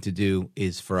right thing to do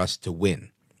is for us to win.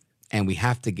 And we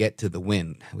have to get to the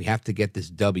win. We have to get this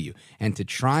W. And to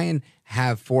try and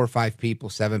have 4 or 5 people,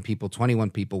 7 people, 21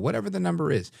 people, whatever the number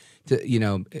is,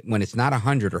 when it's not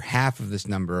 100 or half of this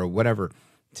number or whatever,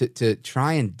 to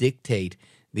try and dictate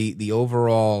the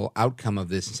overall outcome of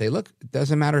this and say, look, it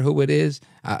doesn't matter who it is.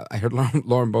 I heard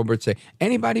Lauren Boebert say,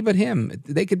 anybody but him.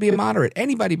 They could be a moderate,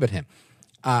 anybody but him.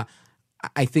 I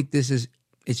think it's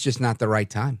just not the right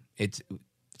time. It's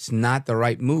not the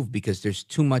right move because there's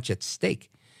too much at stake.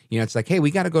 It's like, hey,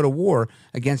 we got to go to war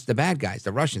against the bad guys,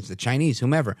 the Russians, the Chinese,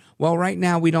 whomever. Well, right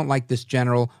now we don't like this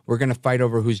general. We're going to fight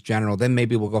over who's general. Then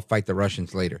maybe we'll go fight the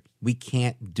Russians later. We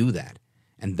can't do that.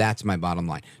 And that's my bottom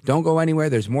line. Don't go anywhere.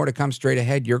 There's more to come straight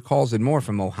ahead. Your calls and more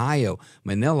from Ohio,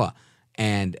 Manila,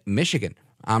 and Michigan.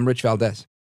 I'm Rich Valdez.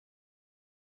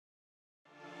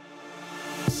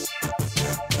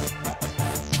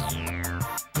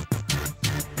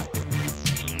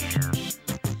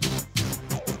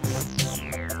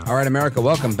 All right, America,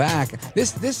 welcome back.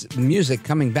 This music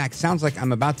coming back sounds like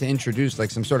I'm about to introduce like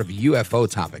some sort of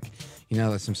UFO topic,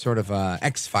 some sort of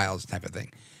X-Files type of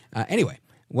thing. Anyway,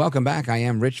 welcome back. I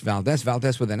am Rich Valdez,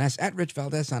 Valdez with an S, at Rich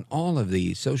Valdez on all of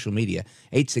the social media.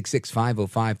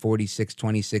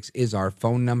 866-505-4626 is our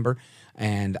phone number.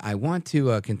 And I want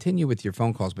to continue with your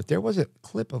phone calls, but there was a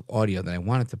clip of audio that I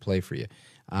wanted to play for you.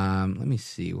 Let me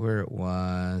see where it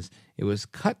was. It was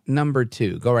cut number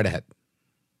 2. Go right ahead.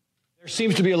 There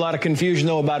seems to be a lot of confusion,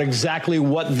 though, about exactly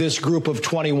what this group of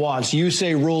 20 wants. You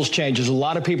say rules changes. A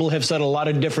lot of people have said a lot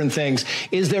of different things.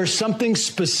 Is there something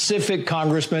specific,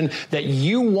 Congressman, that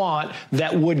you want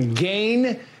that would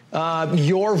gain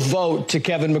your vote to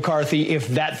Kevin McCarthy if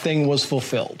that thing was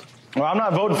fulfilled? Well, I'm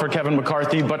not voting for Kevin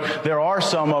McCarthy, but there are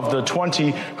some of the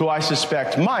 20 who I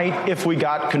suspect might if we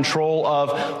got control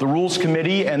of the Rules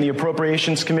Committee and the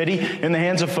Appropriations Committee in the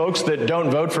hands of folks that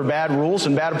don't vote for bad rules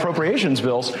and bad appropriations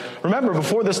bills. Remember,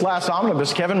 before this last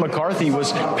omnibus, Kevin McCarthy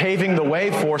was paving the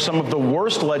way for some of the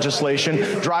worst legislation,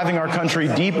 driving our country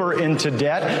deeper into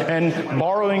debt and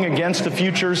borrowing against the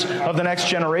futures of the next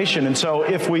generation. And so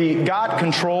if we got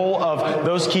control of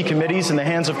those key committees in the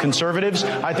hands of conservatives,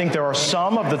 I think there are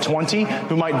some of the 20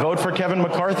 who might vote for Kevin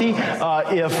McCarthy.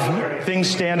 If things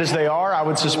stand as they are, I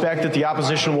would suspect that the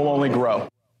opposition will only grow.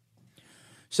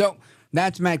 So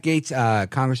that's Matt Gaetz,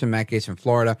 Congressman Matt Gaetz from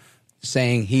Florida,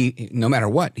 saying no matter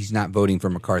what, he's not voting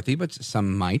for McCarthy, but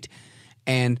some might.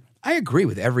 And I agree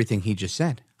with everything he just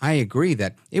said. I agree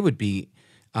that it would be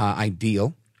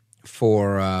ideal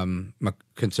for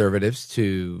conservatives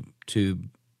to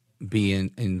be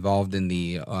involved in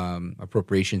the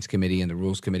Appropriations Committee and the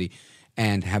Rules Committee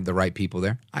and have the right people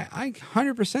there. I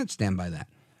 100% stand by that.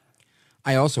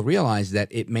 I also realize that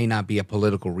it may not be a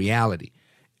political reality.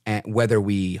 And whether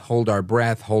we hold our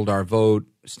breath, hold our vote,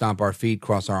 stomp our feet,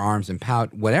 cross our arms and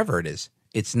pout, whatever it is,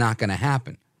 it's not going to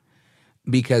happen.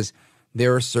 Because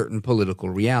there are certain political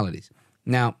realities.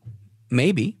 Now,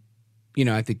 maybe,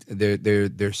 I think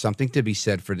there's something to be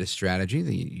said for this strategy.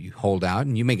 That you hold out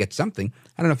and you may get something.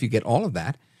 I don't know if you get all of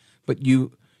that, but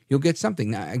you'll get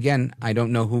something. Now, again, I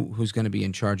don't know who's going to be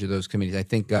in charge of those committees. I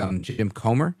think Jim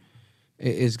Comer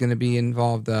is going to be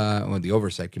involved, or the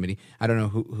Oversight Committee. I don't know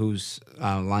who's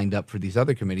lined up for these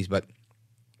other committees, but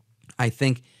I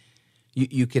think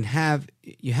you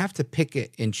have to pick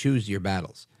it and choose your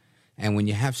battles. And when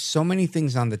you have so many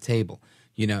things on the table,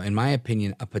 in my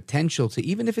opinion, a potential to,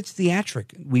 even if it's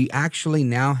theatric, we actually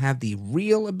now have the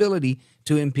real ability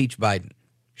to impeach Biden,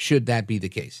 should that be the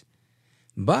case.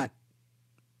 But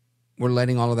we're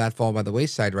letting all of that fall by the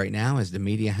wayside right now as the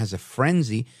media has a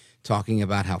frenzy talking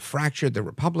about how fractured the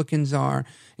Republicans are,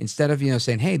 instead of,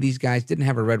 saying, hey, these guys didn't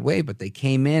have a red wave, but they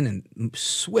came in and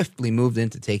swiftly moved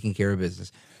into taking care of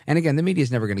business. And again, the media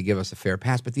is never going to give us a fair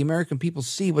pass, but the American people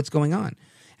see what's going on.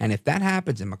 And if that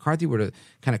happens and McCarthy were to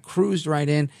kind of cruise right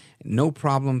in, no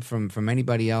problem from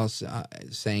anybody else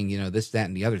saying, this, that,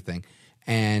 and the other thing,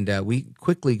 and we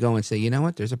quickly go and say, you know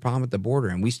what, there's a problem at the border,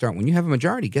 and we start, when you have a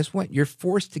majority, guess what? You're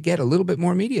forced to get a little bit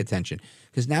more media attention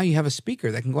because now you have a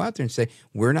speaker that can go out there and say,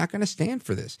 we're not going to stand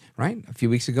for this, right? A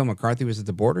few weeks ago, McCarthy was at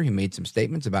the border. He made some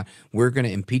statements about we're going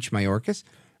to impeach Mayorkas.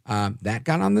 That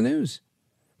got on the news.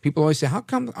 People always say, how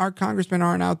come our congressmen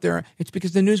aren't out there? It's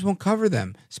because the news won't cover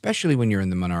them, especially when you're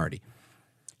in the minority.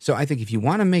 So I think if you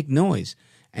want to make noise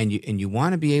and you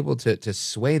want to be able to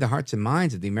sway the hearts and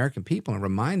minds of the American people and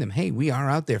remind them, hey, we are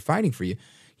out there fighting for you,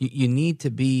 you need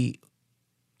to be,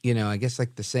 I guess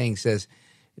like the saying says,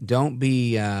 don't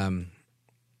be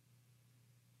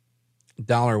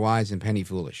dollar wise and penny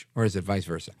foolish, or is it vice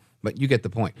versa? But you get the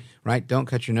point, right? Don't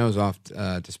cut your nose off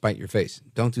to spite your face.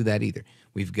 Don't do that either.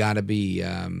 We've got to be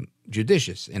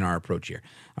judicious in our approach here.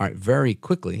 All right, very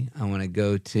quickly, I want to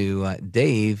go to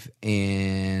Dave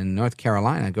in North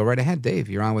Carolina. Go right ahead, Dave.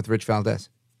 You're on with Rich Valdez.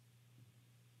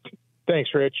 Thanks,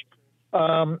 Rich.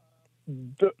 I'm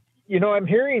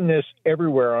hearing this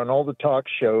everywhere on all the talk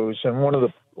shows, and one of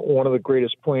the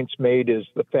greatest points made is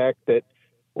the fact that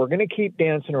we're going to keep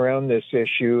dancing around this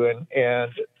issue,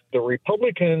 and the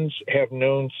Republicans have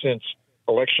known since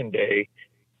Election Day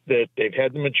that they've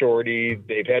had the majority,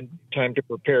 they've had time to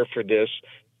prepare for this,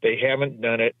 they haven't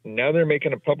done it. Now they're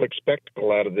making a public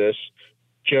spectacle out of this,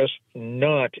 just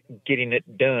not getting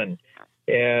it done.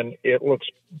 And it looks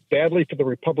badly for the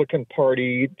Republican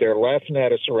Party. They're laughing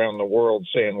at us around the world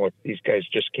saying, look, these guys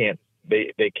just can't,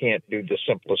 they can't do the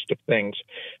simplest of things.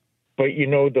 But,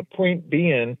 the point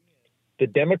being, the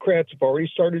Democrats have already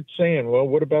started saying, well,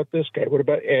 what about this guy? What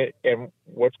about, and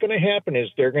what's going to happen is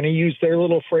they're going to use their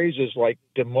little phrases like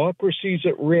democracy's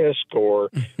at risk,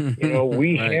 or,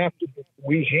 we right.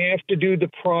 we have to do the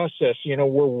process,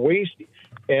 we're wasting.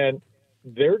 And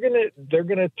they're going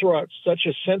to throw out such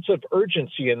a sense of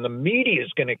urgency, and the media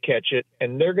is going to catch it,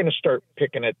 and they're going to start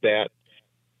picking at that.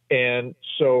 And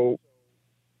so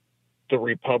the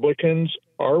Republicans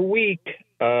are weak.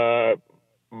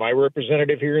 My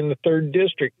representative here in the 3rd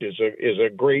District is a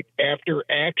great after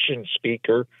action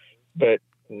speaker, but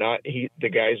the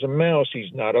guy's a mouse.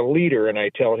 He's not a leader. And I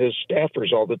tell his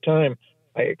staffers all the time,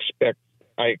 I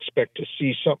expect to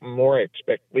see something more. I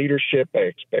expect leadership. I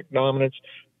expect dominance.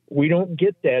 We don't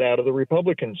get that out of the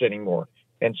Republicans anymore.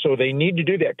 And so they need to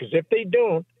do that, because if they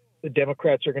don't, the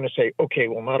Democrats are going to say, okay,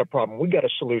 well, not a problem. We got a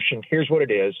solution. Here's what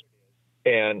it is.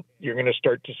 And you're going to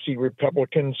start to see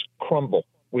Republicans crumble.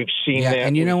 We've seen that.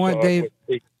 And you know what, Dave?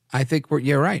 I think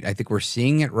you're right. I think we're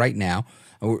seeing it right now.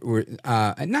 We're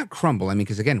not crumble. I mean,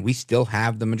 because again, we still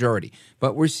have the majority,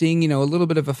 but we're seeing, a little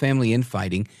bit of a family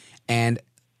infighting. And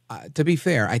to be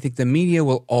fair, I think the media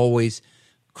will always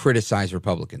criticize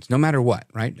Republicans, no matter what,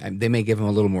 right? They may give them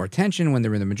a little more attention when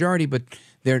they're in the majority, but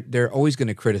they're always going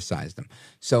to criticize them.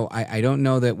 So I don't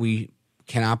know that we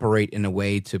can operate in a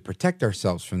way to protect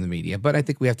ourselves from the media, but I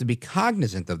think we have to be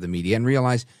cognizant of the media and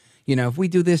realize, if we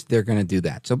do this, they're going to do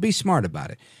that. So be smart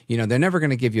about it. They're never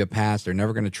going to give you a pass. They're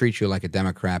never going to treat you like a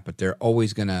Democrat, but they're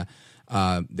always going to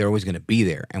be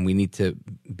there, and we need to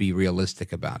be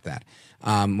realistic about that.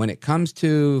 When it comes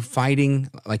to fighting,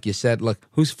 like you said, look,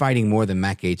 who's fighting more than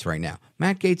Matt Gaetz right now?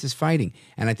 Matt Gaetz is fighting,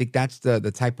 and I think that's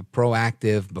the type of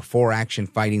proactive, before-action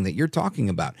fighting that you're talking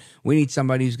about. We need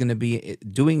somebody who's going to be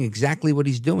doing exactly what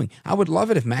he's doing. I would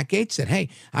love it if Matt Gaetz said, hey,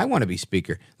 I want to be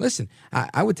speaker. Listen,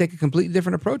 I would take a completely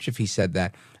different approach if he said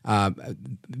that.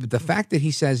 The fact that he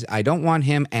says, I don't want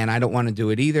him and I don't want to do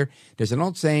it either, there's an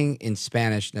old saying in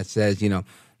Spanish that says,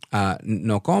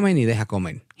 no come ni deja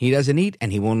comer. He doesn't eat,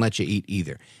 and he won't let you eat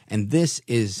either. And this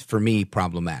is, for me,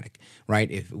 problematic,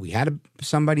 right? If we had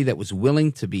somebody that was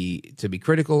willing to be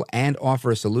critical and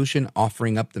offer a solution,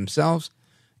 offering up themselves,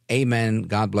 amen,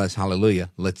 God bless, hallelujah,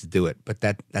 let's do it. But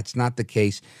that's not the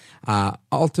case.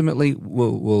 Ultimately,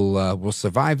 we'll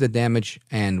survive the damage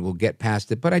and we'll get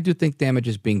past it. But I do think damage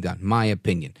is being done, my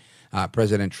opinion.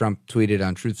 President Trump tweeted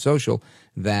on Truth Social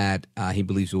that he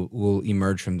believes we'll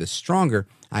emerge from this stronger.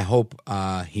 I hope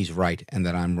he's right and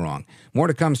that I'm wrong. More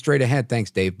to come straight ahead.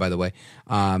 Thanks, Dave, by the way.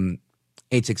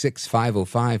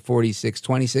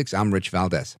 866-505-4626. I'm Rich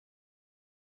Valdez.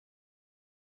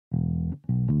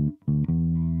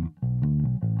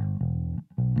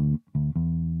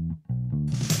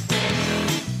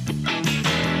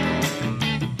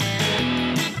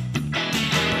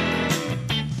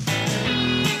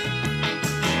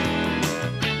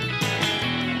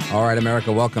 All right,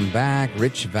 America, welcome back.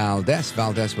 Rich Valdez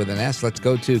with an S. Let's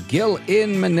go to Gil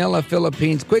in Manila,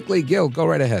 Philippines. Quickly, Gil, go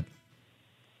right ahead.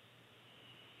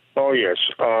 Oh, yes.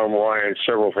 Well, I had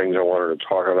several things I wanted to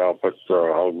talk about, but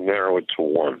I'll narrow it to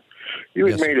one. You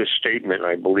had made a statement,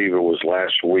 I believe it was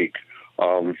last week,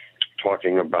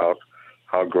 talking about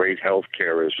how great health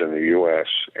care is in the U.S.,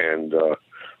 and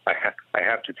I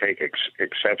have to take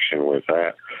exception with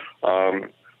that.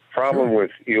 Problem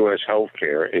with U.S. health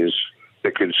care is the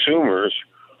consumers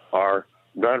are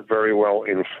not very well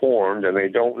informed, and they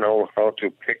don't know how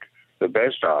to pick the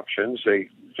best options. They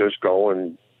just go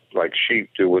and, like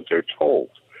sheep, do what they're told.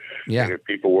 Yeah. And if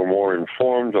people were more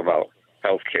informed about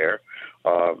health care,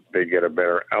 they'd get a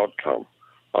better outcome.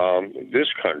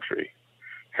 This country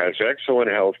has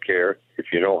excellent health care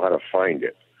if you know how to find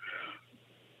it.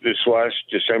 This last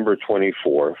December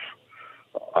 24th,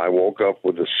 I woke up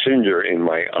with a cinder in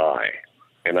my eye,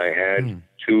 and I had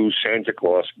 2 Santa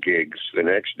Claus gigs the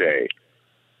next day,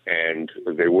 and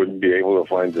they wouldn't be able to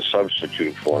find the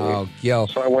substitute for me. Oh, Gil.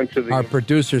 So I went to our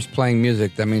producer's playing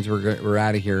music. That means we're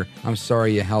out of here. I'm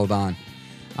sorry you held on.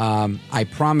 I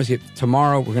promise you,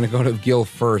 tomorrow we're going to go to Gil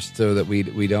first so that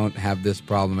we don't have this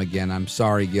problem again. I'm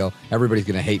sorry, Gil. Everybody's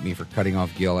going to hate me for cutting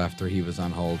off Gil after he was on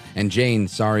hold. And Jane,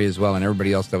 sorry as well, and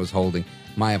everybody else that was holding.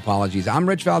 My apologies. I'm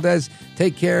Rich Valdez.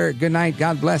 Take care. Good night.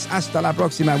 God bless. Hasta la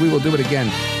próxima. We will do it again.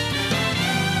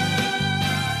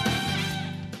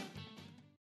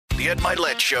 The Ed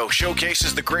Milet Show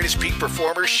showcases the greatest peak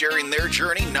performers sharing their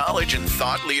journey, knowledge, and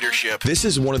thought leadership. This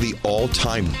is one of the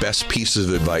all-time best pieces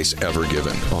of advice ever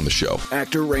given on the show.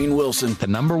 Actor Rainn Wilson. The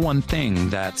number one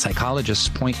thing that psychologists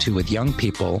point to with young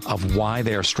people of why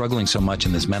they are struggling so much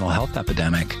in this mental health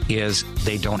epidemic is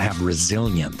they don't have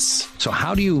resilience. So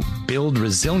how do you build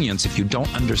resilience if you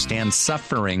don't understand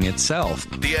suffering itself?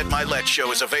 The Ed Milet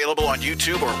Show is available on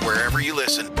YouTube or wherever you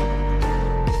listen.